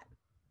the chat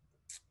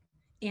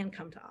and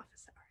come to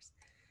office hours.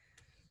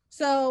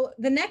 So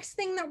the next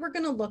thing that we're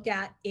going to look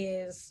at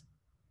is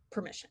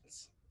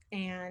permissions.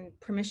 And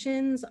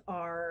permissions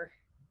are,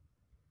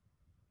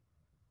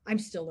 I'm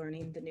still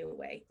learning the new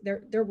way.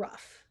 They're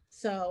rough.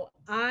 So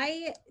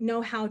I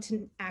know how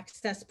to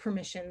access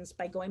permissions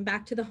by going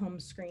back to the home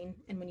screen.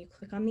 And when you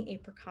click on the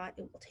Apricot,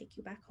 it will take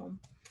you back home.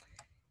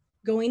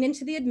 Going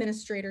into the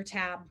Administrator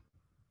tab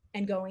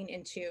and going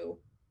into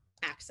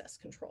Access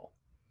Control.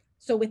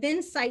 So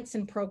within sites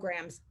and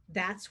programs,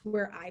 that's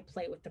where I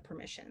play with the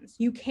permissions.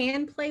 You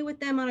can play with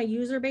them on a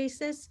user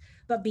basis,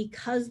 but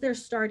because they're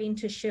starting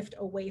to shift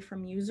away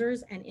from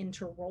users and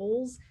into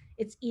roles,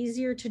 it's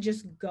easier to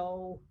just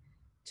go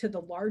to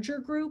the larger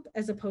group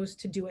as opposed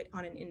to do it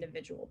on an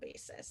individual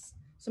basis.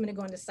 So I'm going to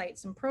go into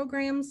sites and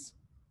programs.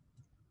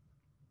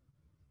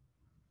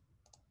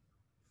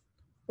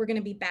 We're going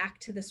to be back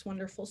to this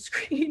wonderful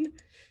screen.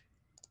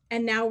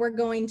 And now we're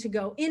going to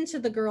go into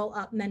the Girl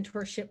Up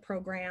mentorship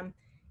program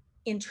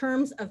in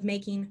terms of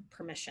making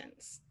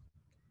permissions.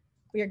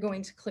 We are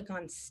going to click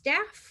on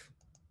staff,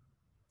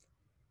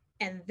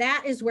 and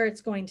that is where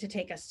it's going to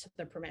take us to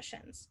the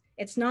permissions.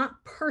 It's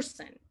not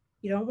person.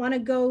 You don't want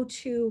to go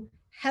to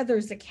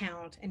Heather's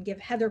account and give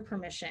Heather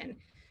permission.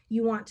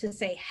 You want to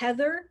say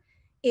Heather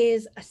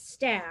is a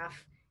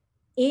staff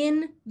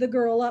in the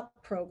Girl Up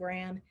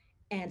program,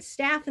 and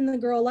staff in the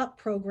Girl Up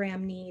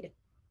program need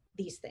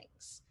these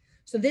things.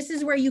 So this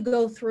is where you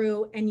go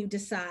through and you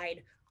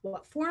decide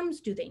what forms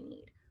do they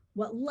need?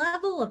 What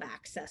level of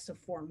access of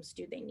forms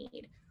do they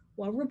need?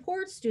 What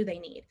reports do they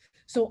need?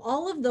 So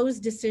all of those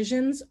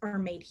decisions are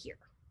made here.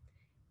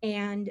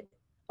 And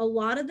a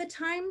lot of the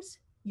times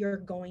you're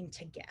going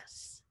to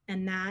guess.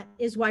 And that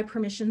is why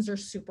permissions are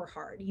super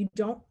hard. You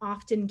don't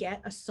often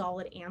get a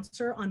solid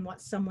answer on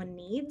what someone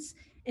needs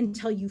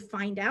until you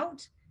find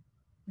out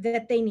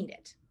that they need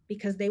it,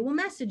 because they will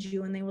message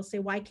you and they will say,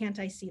 why can't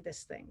I see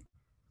this thing?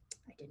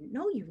 I didn't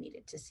know you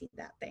needed to see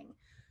that thing.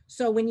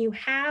 So when you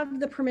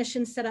have the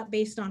permissions set up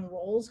based on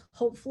roles,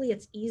 hopefully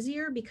it's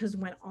easier, because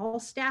when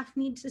all staff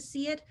need to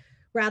see it,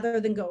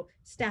 rather than go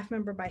staff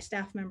member by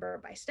staff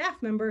member by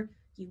staff member,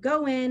 you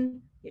go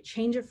in, you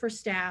change it for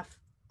staff,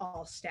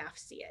 all staff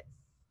see it.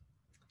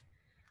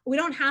 We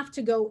don't have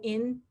to go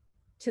in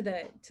to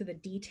the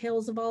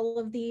details of all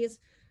of these.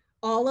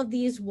 All of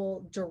these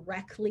will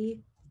directly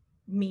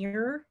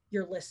mirror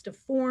your list of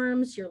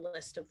forms, your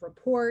list of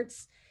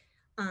reports.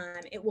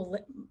 It will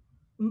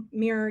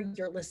mirror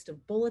your list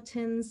of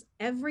bulletins.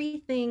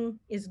 Everything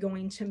is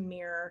going to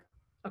mirror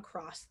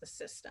across the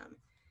system.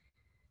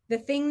 The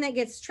thing that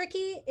gets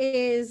tricky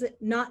is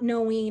not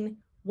knowing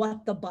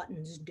what the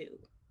buttons do.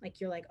 Like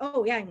you're like,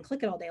 oh yeah, I can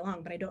click it all day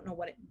long, but I don't know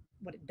what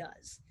it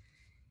does.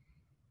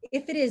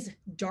 If it is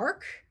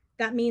dark,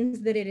 that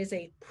means that it is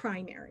a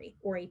primary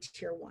or a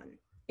tier 1.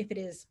 If it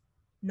is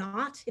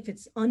not, if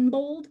it's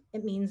unbold,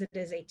 it means it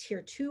is a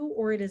tier 2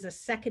 or it is a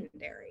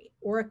secondary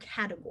or a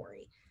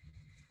category.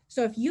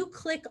 So if you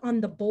click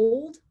on the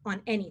bold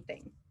on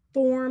anything,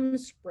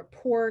 forms,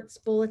 reports,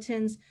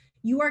 bulletins,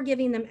 you are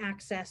giving them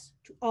access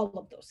to all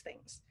of those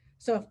things.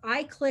 So if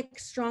I click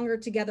Stronger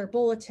Together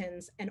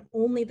bulletins and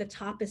only the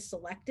top is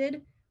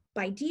selected,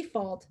 by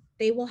default,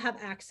 they will have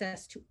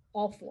access to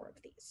all 4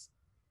 of these.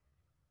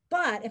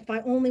 But if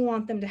I only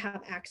want them to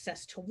have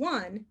access to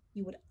one,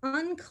 you would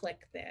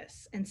unclick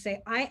this and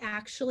say, I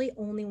actually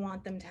only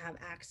want them to have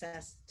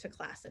access to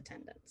class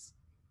attendance.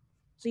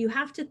 So you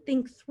have to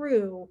think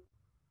through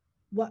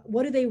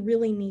what do they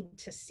really need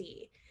to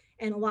see?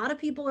 And a lot of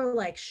people are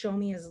like, show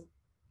me as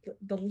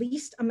the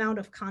least amount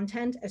of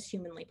content as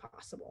humanly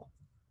possible,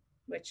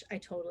 which I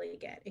totally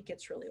get. It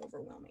gets really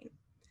overwhelming.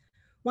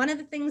 One of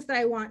the things that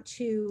I want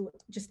to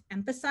just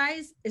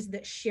emphasize is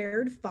that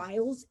shared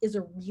files is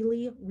a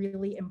really,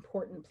 really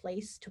important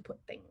place to put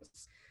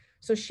things.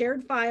 So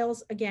shared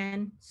files,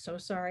 again, so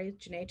sorry,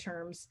 Janae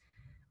terms.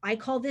 I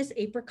call this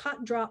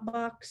Apricot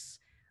Dropbox.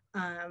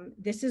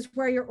 This is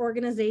where your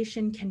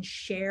organization can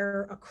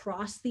share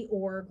across the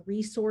org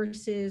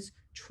resources,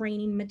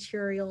 training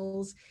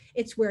materials.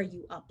 It's where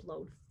you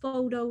upload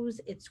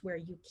photos. It's where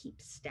you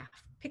keep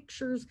staff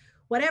pictures.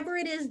 Whatever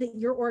it is that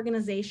your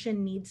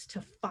organization needs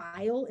to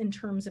file in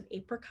terms of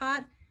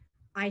Apricot,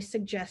 I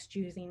suggest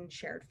using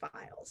shared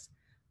files.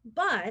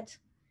 But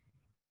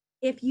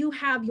if you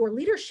have your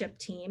leadership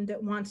team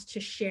that wants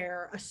to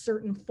share a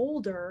certain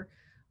folder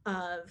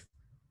of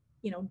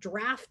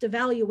draft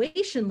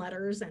evaluation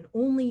letters and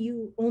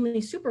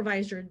only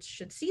supervisors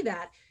should see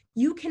that,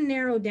 you can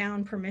narrow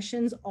down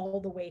permissions all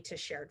the way to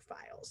shared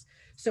files.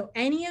 So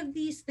any of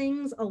these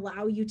things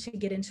allow you to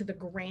get into the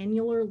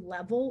granular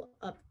level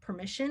of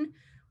permission,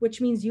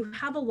 which means you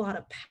have a lot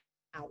of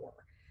power.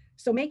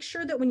 So make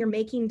sure that when you're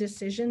making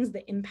decisions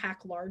that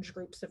impact large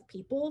groups of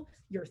people,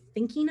 you're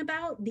thinking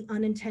about the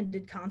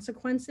unintended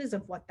consequences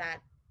of what that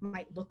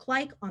might look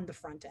like on the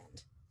front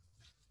end.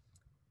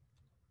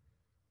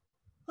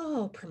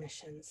 Oh,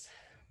 permissions.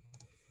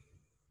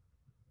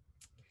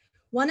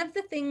 One of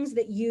the things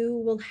that you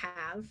will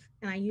have,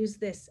 and I use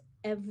this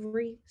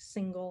every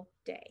single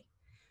day,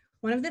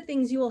 one of the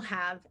things you will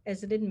have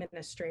as an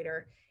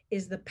administrator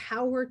is the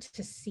power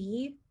to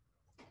see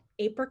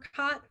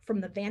Apricot from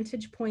the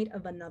vantage point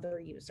of another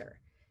user.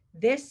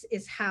 This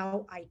is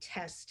how I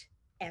test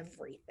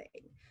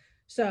everything.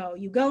 So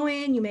you go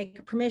in, you make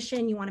a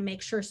permission, you want to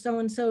make sure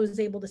so-and-so is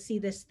able to see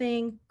this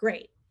thing.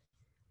 Great.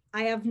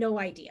 I have no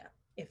idea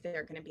if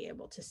they're going to be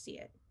able to see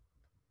it.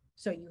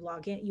 So you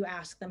log in, you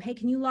ask them, hey,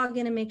 can you log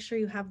in and make sure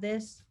you have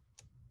this?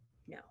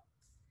 No.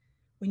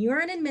 When you're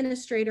an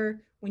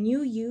administrator, when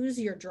you use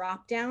your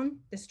dropdown,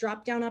 this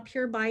dropdown up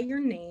here by your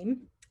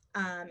name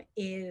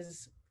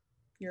is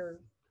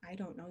your, I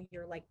don't know,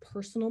 your like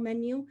personal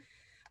menu.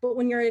 But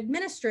when you're an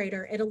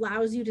administrator, it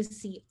allows you to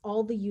see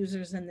all the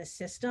users in the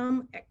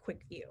system at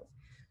quick view.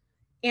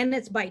 And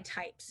it's by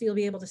type. So you'll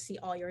be able to see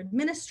all your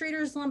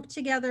administrators lumped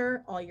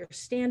together, all your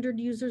standard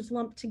users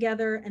lumped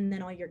together, and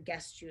then all your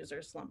guest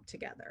users lumped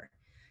together.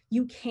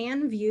 You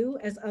can view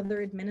as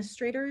other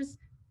administrators,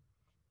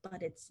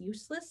 but it's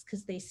useless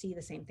because they see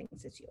the same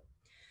things as you.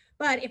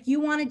 But if you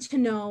wanted to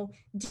know,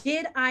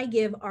 did I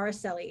give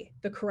Araceli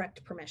the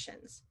correct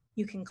permissions?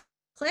 You can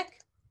click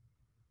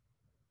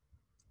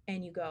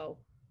and you go,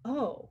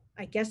 oh,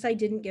 I guess I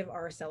didn't give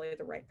Araceli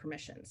the right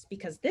permissions,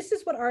 because this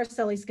is what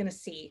Araceli is going to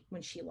see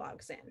when she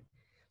logs in.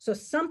 So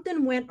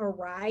something went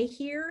awry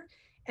here.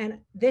 And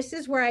this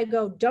is where I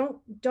go,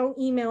 don't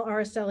email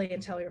Araceli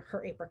until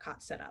her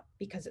Apricot's set up,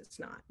 because it's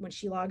not. When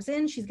she logs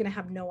in, she's going to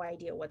have no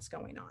idea what's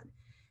going on.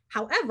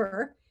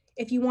 However,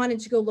 if you wanted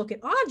to go look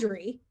at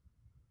Audrey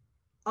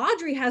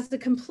has a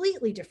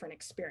completely different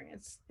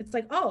experience. It's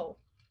like, oh,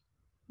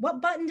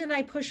 what button did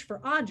I push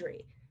for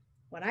Audrey?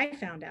 What I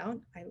found out,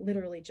 I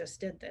literally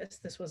just did this.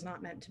 This was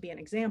not meant to be an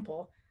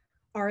example.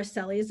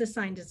 Araceli is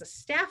assigned as a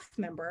staff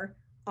member.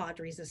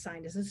 Audrey's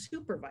assigned as a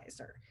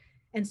supervisor.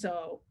 And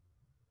so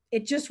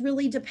it just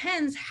really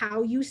depends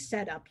how you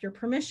set up your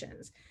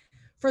permissions.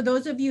 For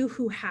those of you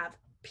who have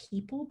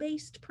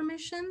people-based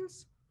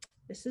permissions,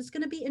 this is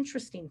going to be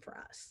interesting for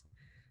us.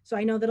 So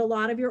I know that a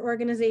lot of your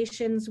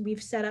organizations,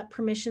 we've set up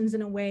permissions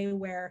in a way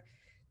where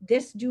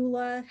this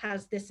doula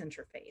has this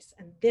interface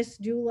and this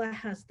doula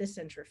has this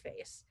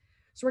interface.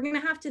 So we're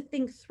going to have to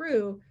think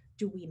through,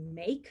 do we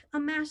make a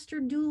master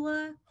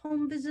doula,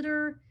 home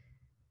visitor,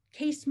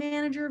 case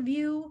manager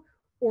view,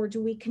 or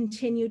do we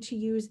continue to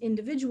use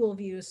individual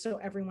views so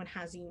everyone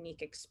has a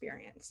unique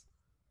experience?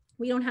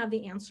 We don't have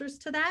the answers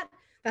to that.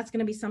 That's going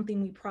to be something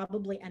we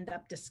probably end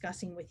up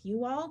discussing with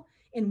you all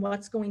in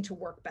what's going to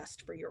work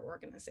best for your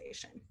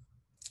organization.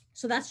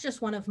 So that's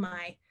just one of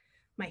my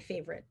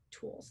favorite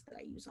tools that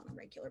I use on a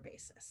regular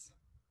basis.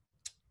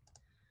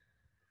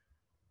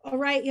 All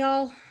right,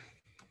 y'all.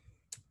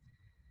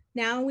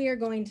 Now we are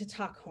going to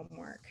talk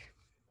homework.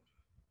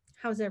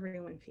 How's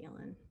everyone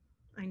feeling?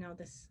 I know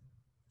this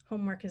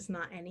homework is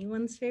not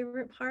anyone's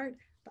favorite part,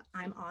 but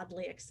I'm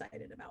oddly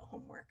excited about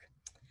homework.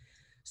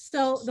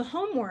 So the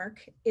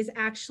homework is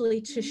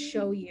actually to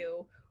show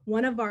you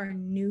one of our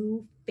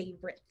new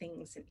favorite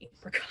things in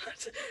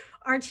Apricot.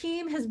 Our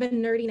team has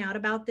been nerding out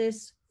about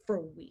this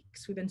for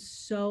weeks. We've been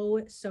so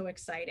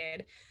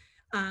excited.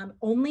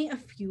 Only a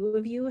few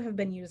of you have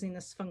been using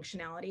this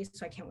functionality,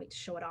 so I can't wait to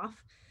show it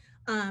off.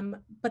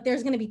 But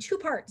there's going to be two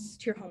parts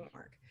to your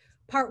homework.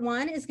 Part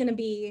one is going to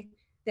be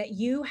that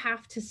you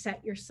have to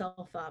set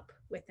yourself up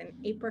with an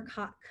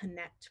Apricot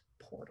Connect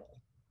portal.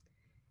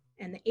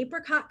 And the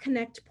Apricot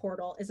Connect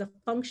portal is a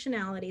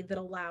functionality that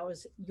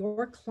allows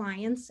your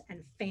clients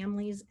and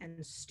families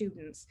and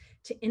students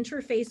to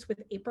interface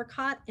with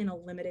Apricot in a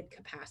limited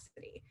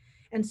capacity.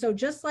 And so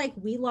just like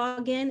we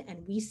log in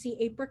and we see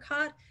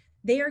Apricot,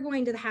 they are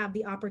going to have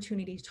the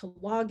opportunity to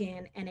log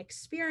in and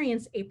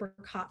experience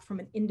Apricot from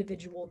an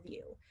individual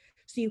view.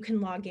 So you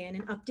can log in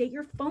and update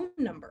your phone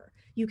number.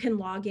 You can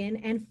log in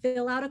and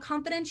fill out a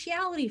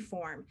confidentiality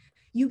form.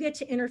 You get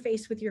to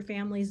interface with your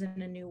families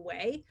in a new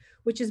way,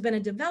 which has been a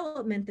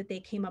development that they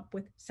came up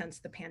with since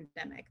the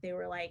pandemic. They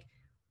were like,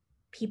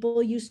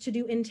 people used to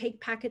do intake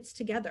packets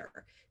together.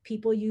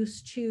 People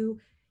used to,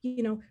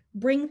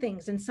 bring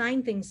things and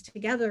sign things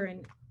together.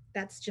 And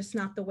that's just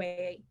not the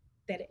way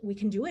that we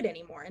can do it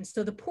anymore. And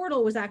so the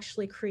portal was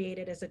actually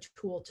created as a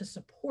tool to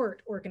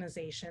support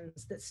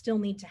organizations that still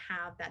need to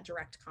have that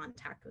direct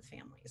contact with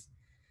families.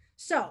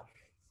 So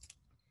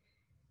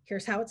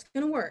here's how it's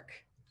going to work.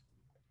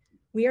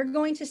 We are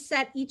going to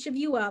set each of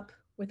you up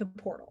with a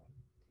portal.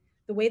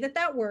 The way that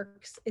that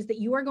works is that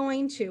you are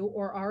going to,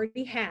 or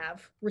already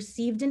have,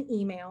 received an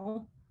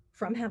email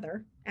from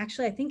Heather.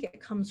 Actually, I think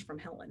it comes from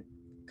Helen.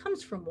 It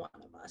comes from one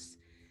of us.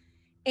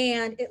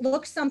 And it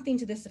looks something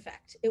to this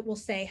effect. It will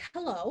say,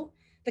 hello,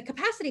 the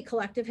Capacity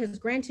Collective has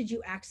granted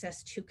you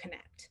access to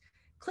Connect.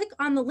 Click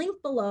on the link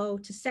below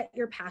to set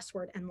your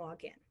password and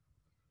log in.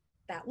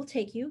 That will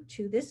take you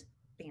to this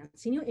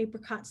fancy new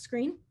Apricot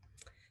screen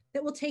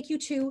that will take you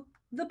to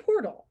the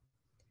portal.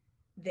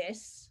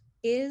 This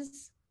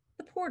is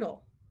the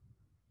portal.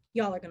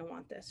 Y'all are going to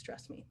want this,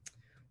 trust me.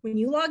 When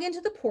you log into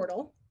the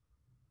portal,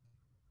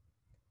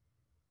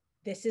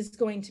 this is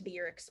going to be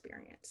your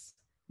experience.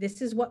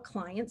 This is what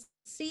clients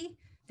see.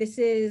 This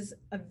is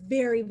a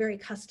very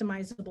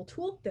customizable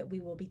tool that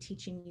we will be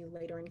teaching you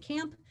later in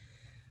camp.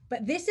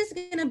 But this is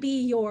going to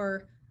be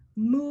your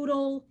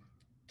Moodle,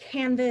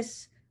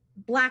 Canvas,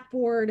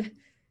 Blackboard,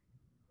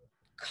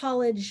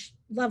 college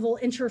level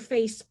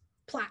interface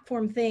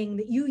platform thing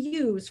that you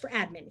use for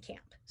admin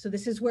camp. So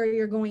this is where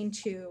you're going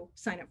to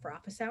sign up for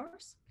office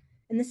hours.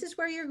 And this is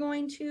where you're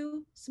going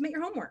to submit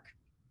your homework.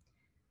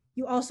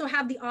 You also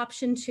have the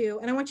option to,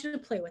 and I want you to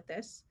play with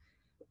this,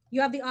 you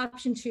have the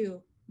option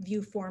to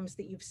view forms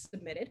that you've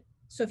submitted.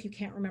 So if you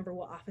can't remember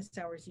what office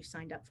hours you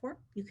signed up for,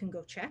 you can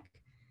go check.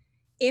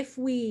 If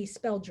we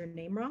spelled your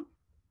name wrong,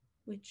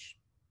 which,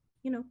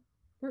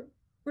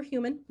 we're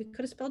human, we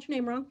could have spelled your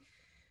name wrong,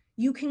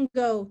 you can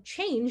go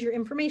change your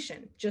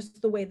information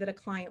just the way that a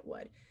client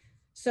would.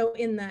 So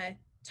in the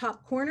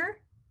top corner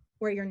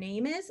where your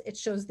name is, it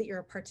shows that you're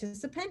a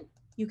participant.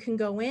 You can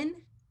go in,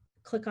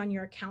 click on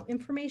your account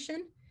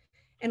information,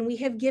 and we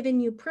have given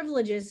you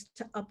privileges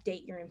to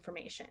update your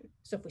information.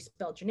 So if we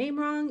spelled your name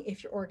wrong,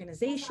 if your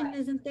organization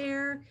isn't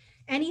there,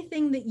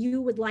 anything that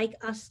you would like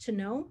us to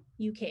know,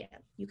 you can.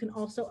 You can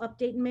also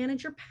update and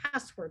manage your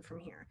password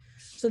from here.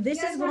 So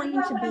this is going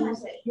to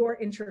be your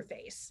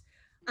interface.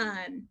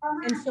 And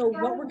so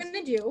what we're going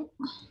to do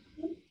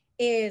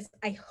is,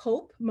 I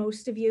hope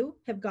most of you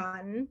have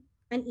gotten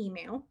an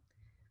email.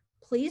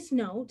 Please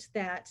note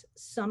that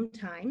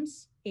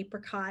sometimes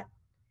Apricot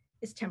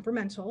is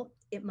temperamental.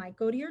 It might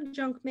go to your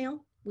junk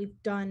mail. We've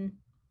done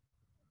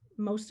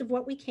most of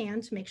what we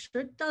can to make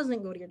sure it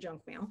doesn't go to your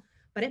junk mail,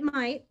 but it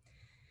might.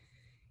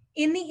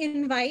 In the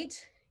invite,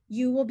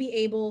 you will be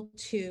able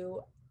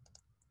to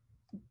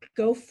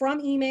go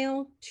from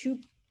email to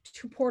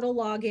portal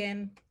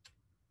login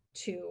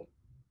to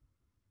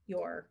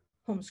your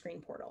home screen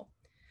portal.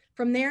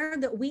 From there,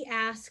 that we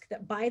ask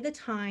that by the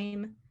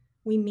time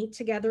we meet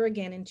together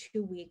again in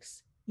 2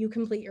 weeks, you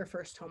complete your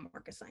first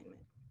homework assignment.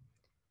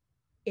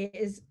 It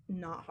is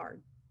not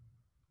hard.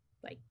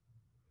 Like,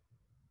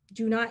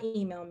 do not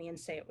email me and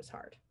say it was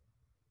hard.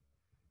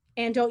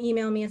 And don't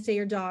email me and say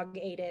your dog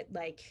ate it.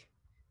 Like,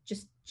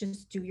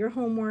 just do your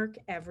homework.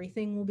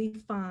 Everything will be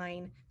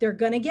fine. They're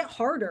gonna get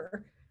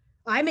harder.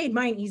 I made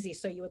mine easy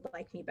so you would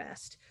like me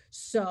best.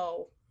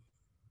 So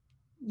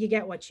you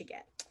get what you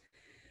get.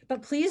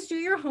 But please do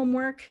your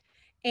homework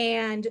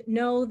and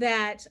know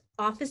that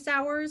office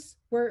hours,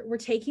 we're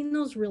taking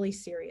those really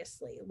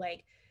seriously.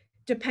 Like,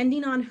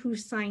 depending on who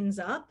signs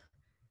up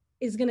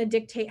is going to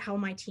dictate how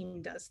my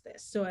team does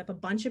this. So if a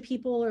bunch of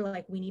people are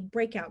like, we need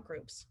breakout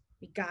groups,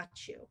 we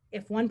got you.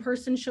 If one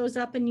person shows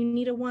up and you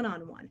need a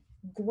one-on-one,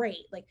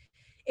 great. Like,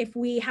 if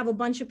we have a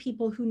bunch of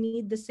people who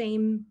need the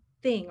same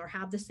thing or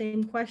have the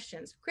same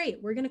questions,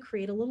 great. We're going to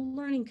create a little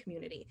learning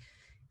community.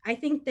 I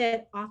think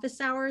that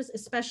office hours,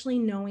 especially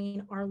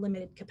knowing our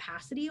limited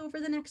capacity over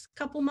the next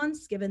couple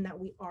months, given that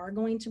we are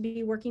going to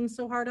be working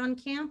so hard on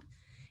camp,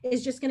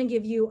 is just going to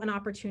give you an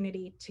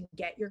opportunity to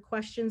get your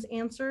questions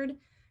answered,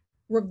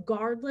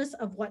 regardless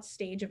of what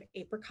stage of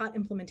Apricot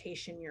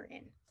implementation you're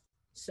in.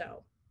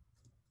 So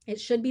it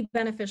should be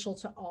beneficial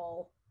to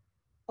all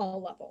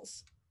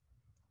levels.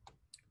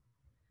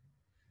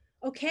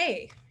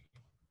 Okay,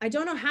 I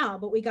don't know how,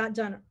 but we got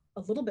done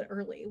a little bit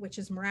early, which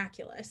is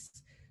miraculous.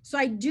 So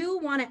I do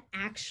want to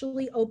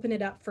actually open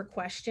it up for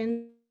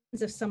questions.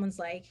 If someone's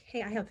like,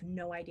 hey, I have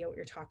no idea what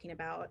you're talking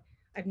about.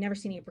 I've never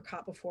seen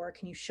Apricot before.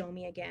 Can you show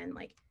me again?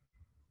 Like,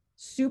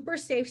 super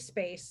safe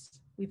space.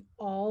 We've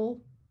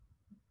all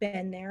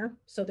been there.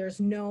 So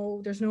there's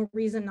no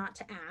reason not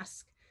to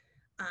ask.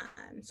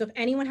 So if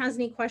anyone has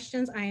any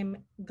questions, I am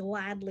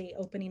gladly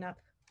opening up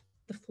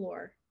the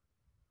floor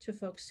to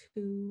folks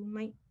who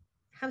might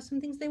have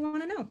some things they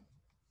want to know.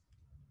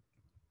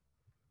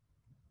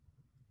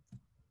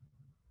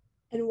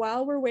 And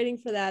while we're waiting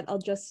for that, I'll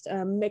just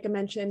make a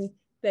mention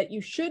that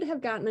you should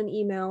have gotten an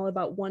email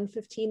about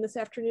 1:15 this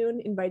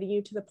afternoon inviting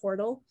you to the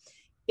portal.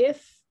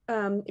 If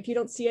you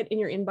don't see it in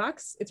your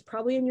inbox, it's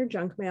probably in your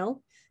junk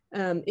mail.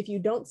 If you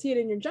don't see it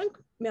in your junk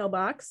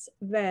mailbox,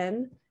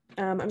 then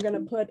I'm going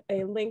to put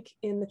a link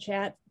in the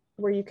chat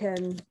where you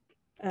can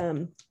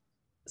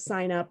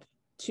sign up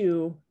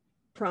to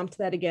prompt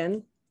that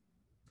again.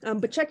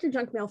 But check your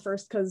junk mail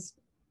first, because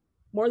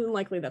more than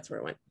likely that's where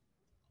it went.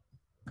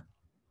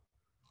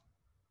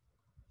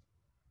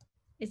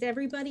 Is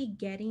everybody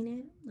getting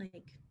it?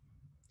 Like,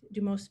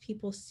 do most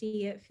people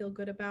see it, feel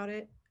good about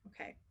it?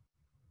 Okay.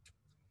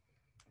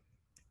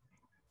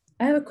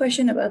 I have a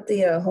question about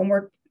the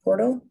homework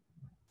portal.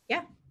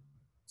 Yeah.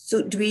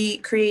 So do we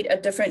create a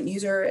different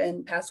user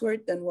and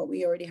password than what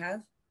we already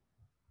have?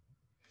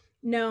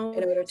 No,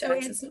 in order to so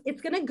access it?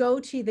 it's going to go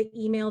to the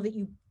email that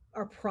you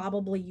are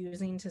probably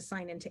using to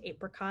sign into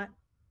Apricot.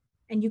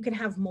 And you can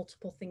have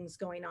multiple things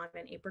going on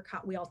in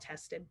Apricot. We all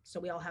tested, so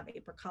we all have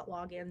Apricot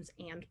logins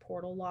and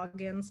portal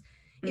logins.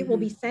 It will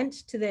be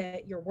sent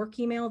to your work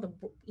email, the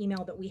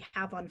email that we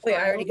have on file. Wait,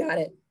 I already got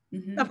it.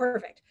 Oh,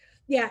 perfect.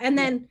 Yeah, and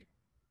then,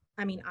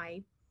 I mean,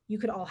 you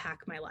could all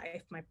hack my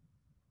life. My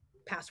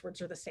passwords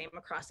are the same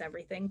across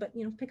everything, but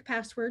pick a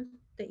password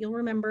that you'll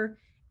remember,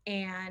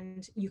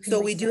 and you can.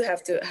 So we do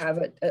have to have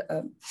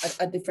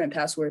a different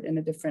password and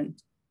a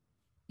different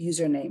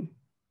username.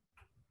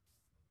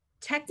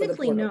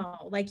 Technically,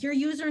 no. Like, your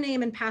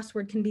username and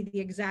password can be the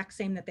exact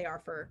same that they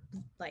are for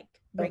like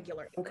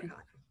regular Apricot.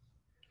 Okay.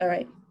 All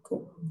right,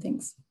 cool.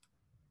 Thanks.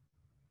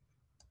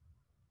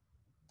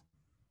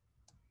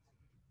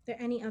 Are there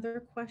any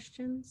other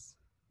questions?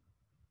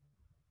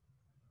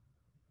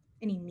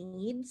 Any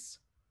needs?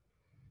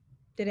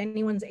 Did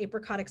anyone's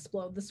Apricot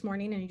explode this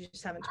morning and you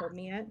just haven't told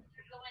me yet?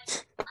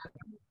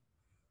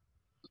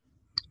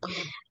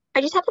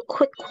 I just have a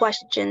quick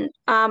question.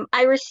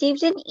 I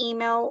received an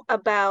email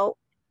about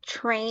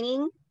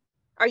training.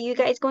 Are you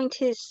guys going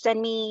to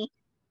send me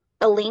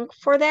a link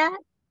for that?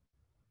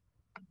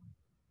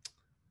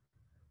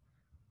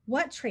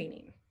 What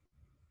training?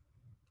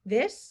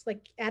 This,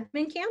 like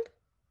admin camp?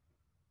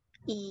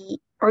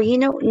 Or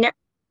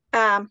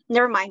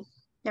never mind.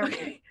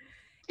 Okay.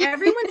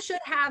 Everyone should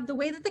have, the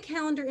way that the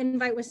calendar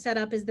invite was set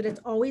up is that it's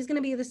always going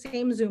to be the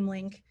same Zoom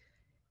link,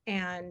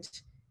 and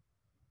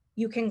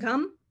you can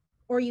come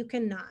or you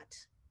cannot.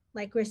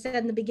 Like we said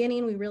in the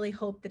beginning, we really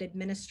hope that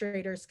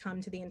administrators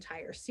come to the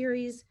entire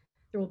series.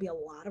 There will be a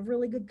lot of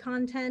really good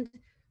content.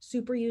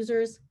 Super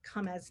users,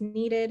 come as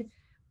needed.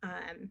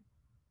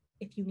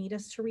 If you need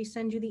us to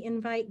resend you the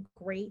invite,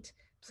 great.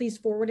 Please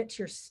forward it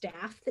to your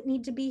staff that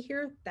need to be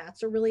here.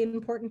 That's a really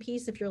important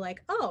piece. If you're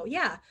like, oh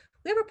yeah,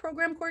 we have a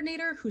program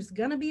coordinator who's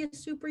gonna be a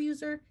super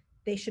user,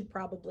 they should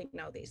probably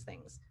know these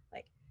things.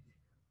 Like,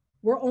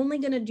 we're only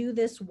gonna do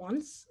this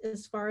once,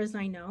 as far as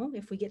I know.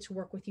 If we get to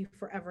work with you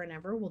forever and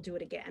ever, we'll do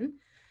it again.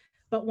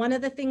 But one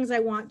of the things I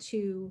want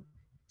to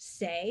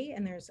say,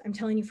 and I'm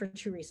telling you for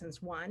two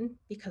reasons. One,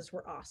 because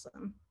we're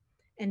awesome.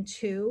 And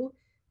two,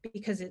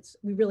 because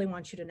we really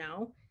want you to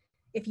know,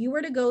 if you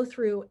were to go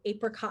through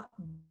Apricot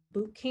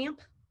Boot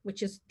Camp,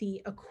 which is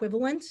the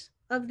equivalent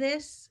of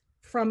this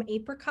from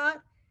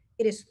Apricot,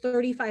 it is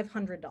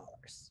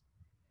 $3,500.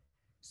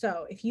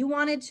 So if you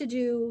wanted to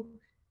do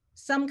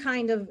some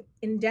kind of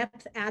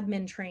in-depth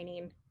admin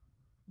training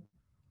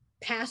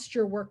past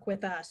your work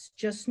with us,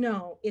 just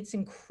know it's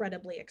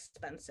incredibly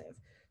expensive.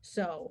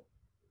 So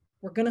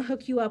we're going to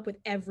hook you up with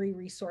every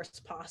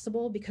resource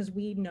possible, because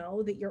we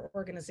know that your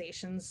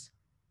organizations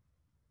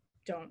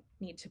don't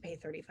need to pay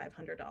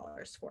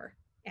 $3,500 for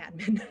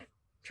admin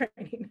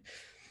training.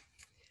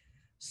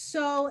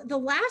 So the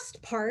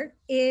last part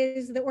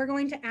is that we're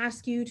going to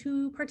ask you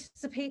to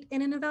participate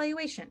in an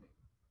evaluation.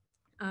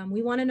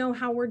 We want to know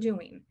how we're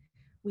doing.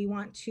 We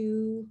want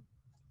to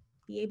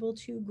be able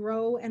to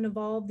grow and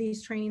evolve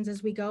these trainings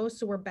as we go,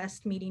 so we're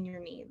best meeting your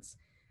needs.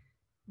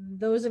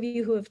 Those of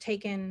you who have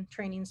taken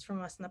trainings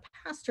from us in the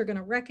past are going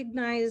to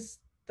recognize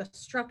the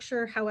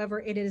structure. However,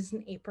 it is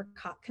an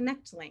Apricot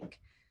Connect link.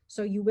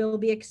 So you will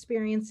be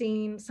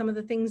experiencing some of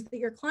the things that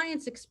your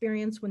clients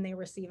experience when they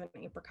receive an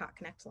Apricot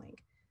Connect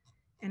link.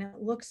 And it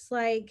looks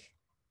like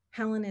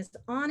Helen is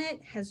on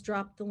it, has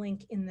dropped the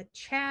link in the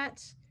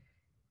chat.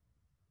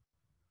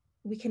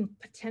 We can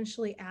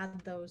potentially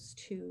add those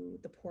to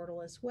the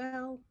portal as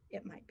well.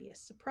 It might be a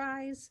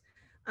surprise,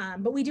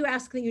 but we do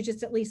ask that you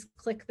just at least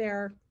click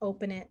there,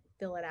 open it,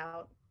 fill it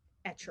out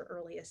at your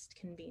earliest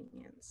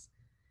convenience.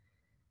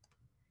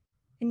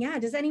 And yeah,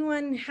 does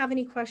anyone have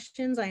any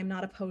questions? I am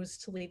not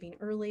opposed to leaving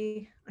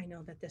early. I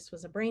know that this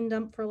was a brain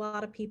dump for a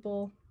lot of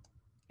people.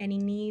 Any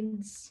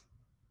needs?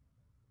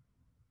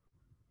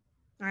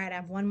 All right, I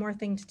have one more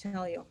thing to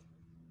tell you.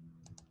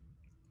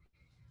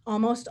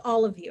 Almost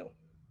all of you,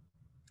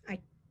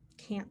 I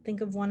can't think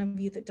of one of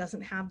you that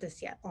doesn't have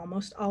this yet.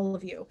 Almost all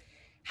of you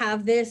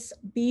have this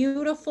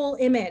beautiful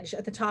image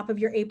at the top of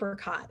your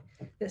Apricot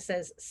that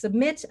says,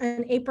 submit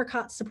an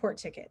Apricot support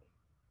ticket.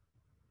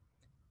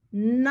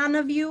 None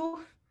of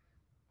you,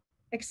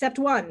 except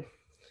one,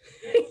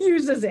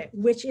 uses it,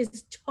 which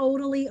is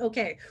totally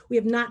okay. We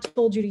have not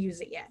told you to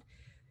use it yet.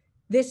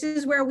 This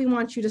is where we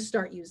want you to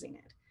start using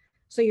it.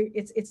 So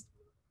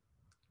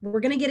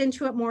we're going to get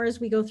into it more as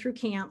we go through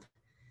camp.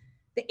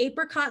 The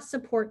Apricot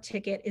support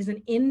ticket is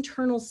an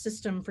internal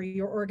system for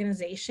your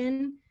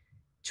organization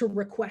to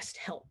request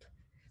help.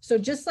 So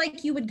just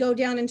like you would go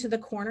down into the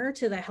corner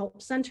to the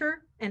help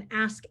center and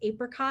ask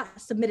Apricot,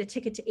 submit a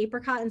ticket to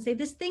Apricot and say,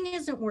 this thing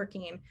isn't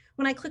working.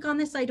 When I click on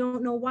this, I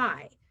don't know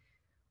why.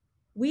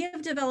 We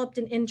have developed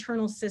an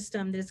internal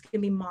system that is going to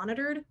be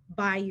monitored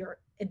by your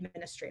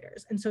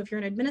administrators. And so if you're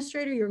an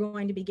administrator, you're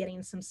going to be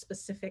getting some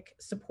specific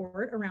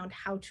support around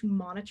how to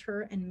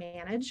monitor and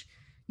manage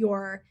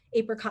your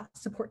Apricot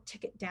support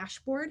ticket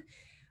dashboard.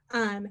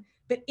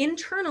 But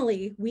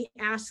internally, we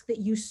ask that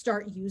you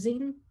start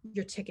using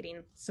your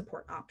ticketing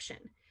support option.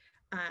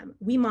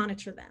 We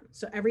monitor them.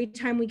 So every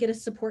time we get a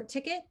support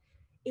ticket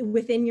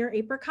within your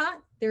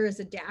Apricot, there is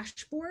a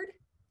dashboard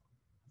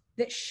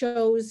that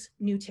shows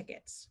new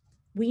tickets.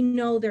 We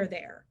know they're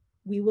there.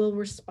 We will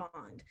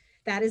respond.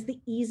 That is the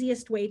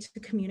easiest way to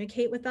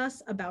communicate with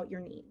us about your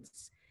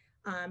needs.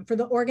 For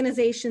the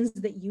organizations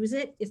that use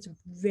it, it's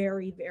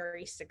very,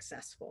 very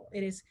successful.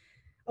 It is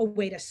a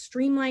way to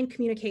streamline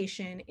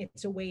communication.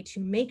 It's a way to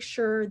make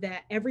sure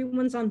that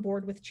everyone's on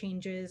board with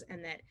changes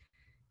and that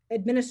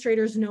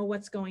administrators know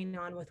what's going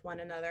on with one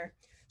another.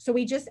 So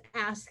we just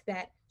ask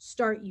that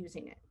start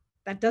using it.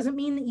 That doesn't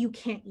mean that you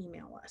can't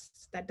email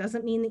us. That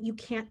doesn't mean that you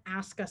can't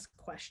ask us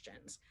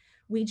questions.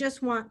 We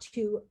just want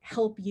to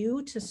help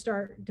you to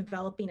start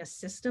developing a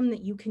system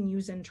that you can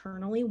use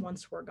internally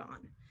once we're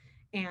gone.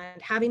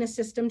 And having a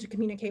system to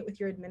communicate with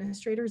your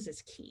administrators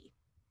is key,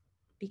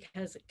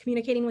 because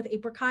communicating with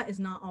Apricot is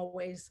not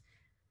always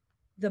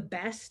the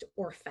best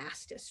or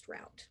fastest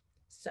route.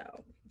 So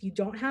if you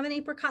don't have an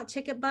Apricot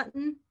ticket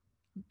button,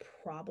 you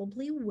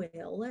probably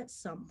will at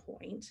some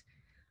point.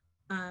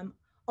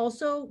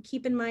 Also,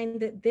 keep in mind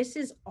that this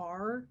is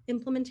our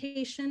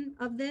implementation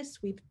of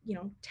this. We've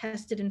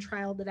tested and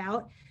trialed it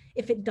out.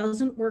 If it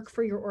doesn't work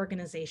for your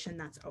organization,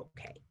 that's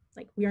okay.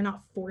 Like, we are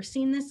not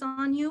forcing this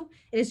on you.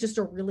 It is just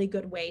a really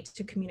good way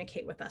to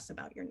communicate with us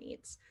about your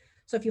needs.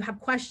 So if you have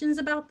questions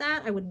about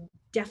that, I would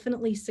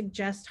definitely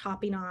suggest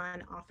hopping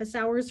on office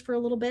hours for a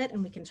little bit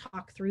and we can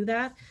talk through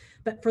that.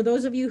 But for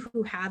those of you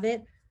who have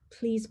it,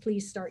 please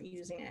start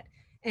using it.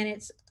 And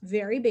it's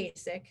very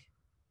basic.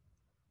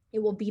 It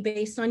will be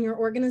based on your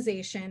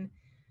organization.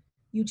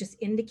 You just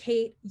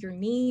indicate your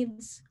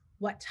needs,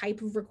 what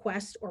type of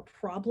request or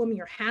problem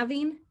you're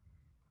having,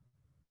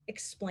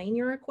 explain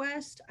your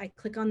request. I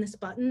click on this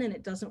button and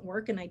it doesn't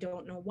work and I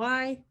don't know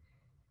why.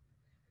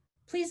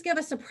 Please give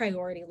us a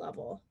priority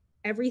level.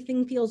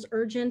 Everything feels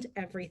urgent,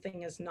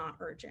 everything is not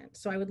urgent.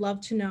 So I would love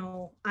to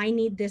know, I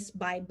need this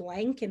by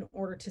blank in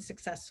order to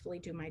successfully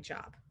do my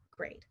job.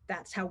 Great,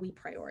 that's how we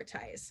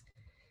prioritize.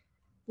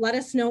 Let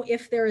us know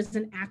if there is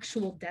an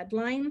actual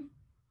deadline.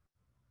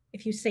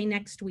 If you say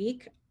next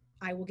week,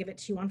 I will give it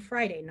to you on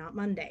Friday, not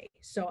Monday.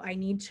 So I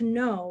need to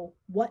know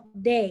what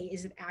day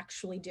is it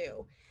actually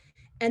due.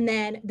 And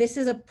then this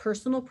is a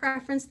personal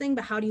preference thing,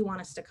 but how do you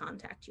want us to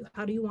contact you?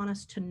 How do you want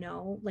us to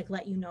know, like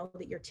let you know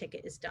that your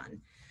ticket is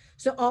done?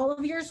 So all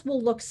of yours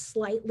will look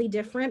slightly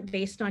different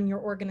based on your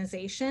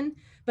organization,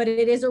 but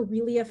it is a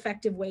really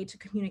effective way to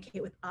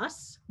communicate with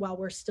us while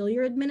we're still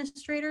your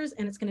administrators.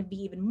 And it's going to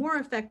be even more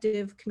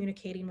effective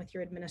communicating with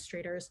your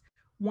administrators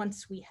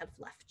once we have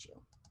left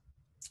you.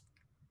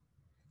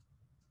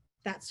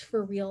 That's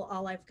for real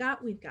all I've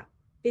got. We've got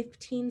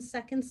 15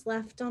 seconds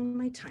left on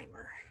my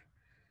timer.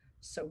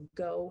 So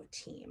go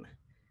team.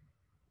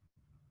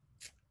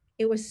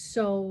 It was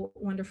so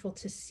wonderful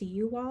to see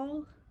you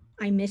all.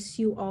 I miss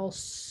you all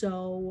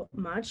so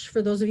much.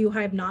 For those of you who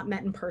I have not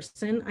met in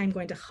person, I'm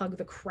going to hug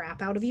the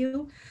crap out of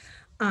you.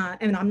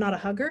 And I'm not a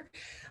hugger.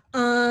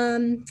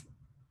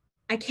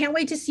 I can't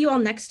wait to see you all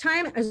next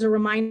time. As a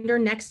reminder,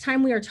 next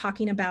time we are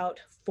talking about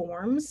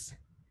forms.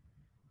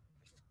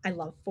 I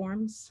love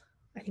forms.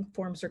 I think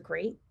forms are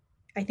great.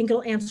 I think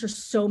it'll answer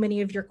so many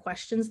of your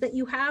questions that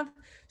you have.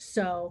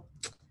 So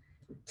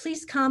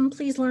please come,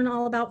 please learn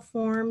all about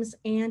forms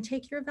and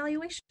take your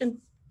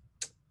evaluation.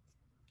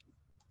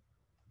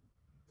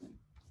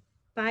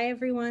 Bye,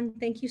 everyone.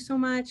 Thank you so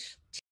much.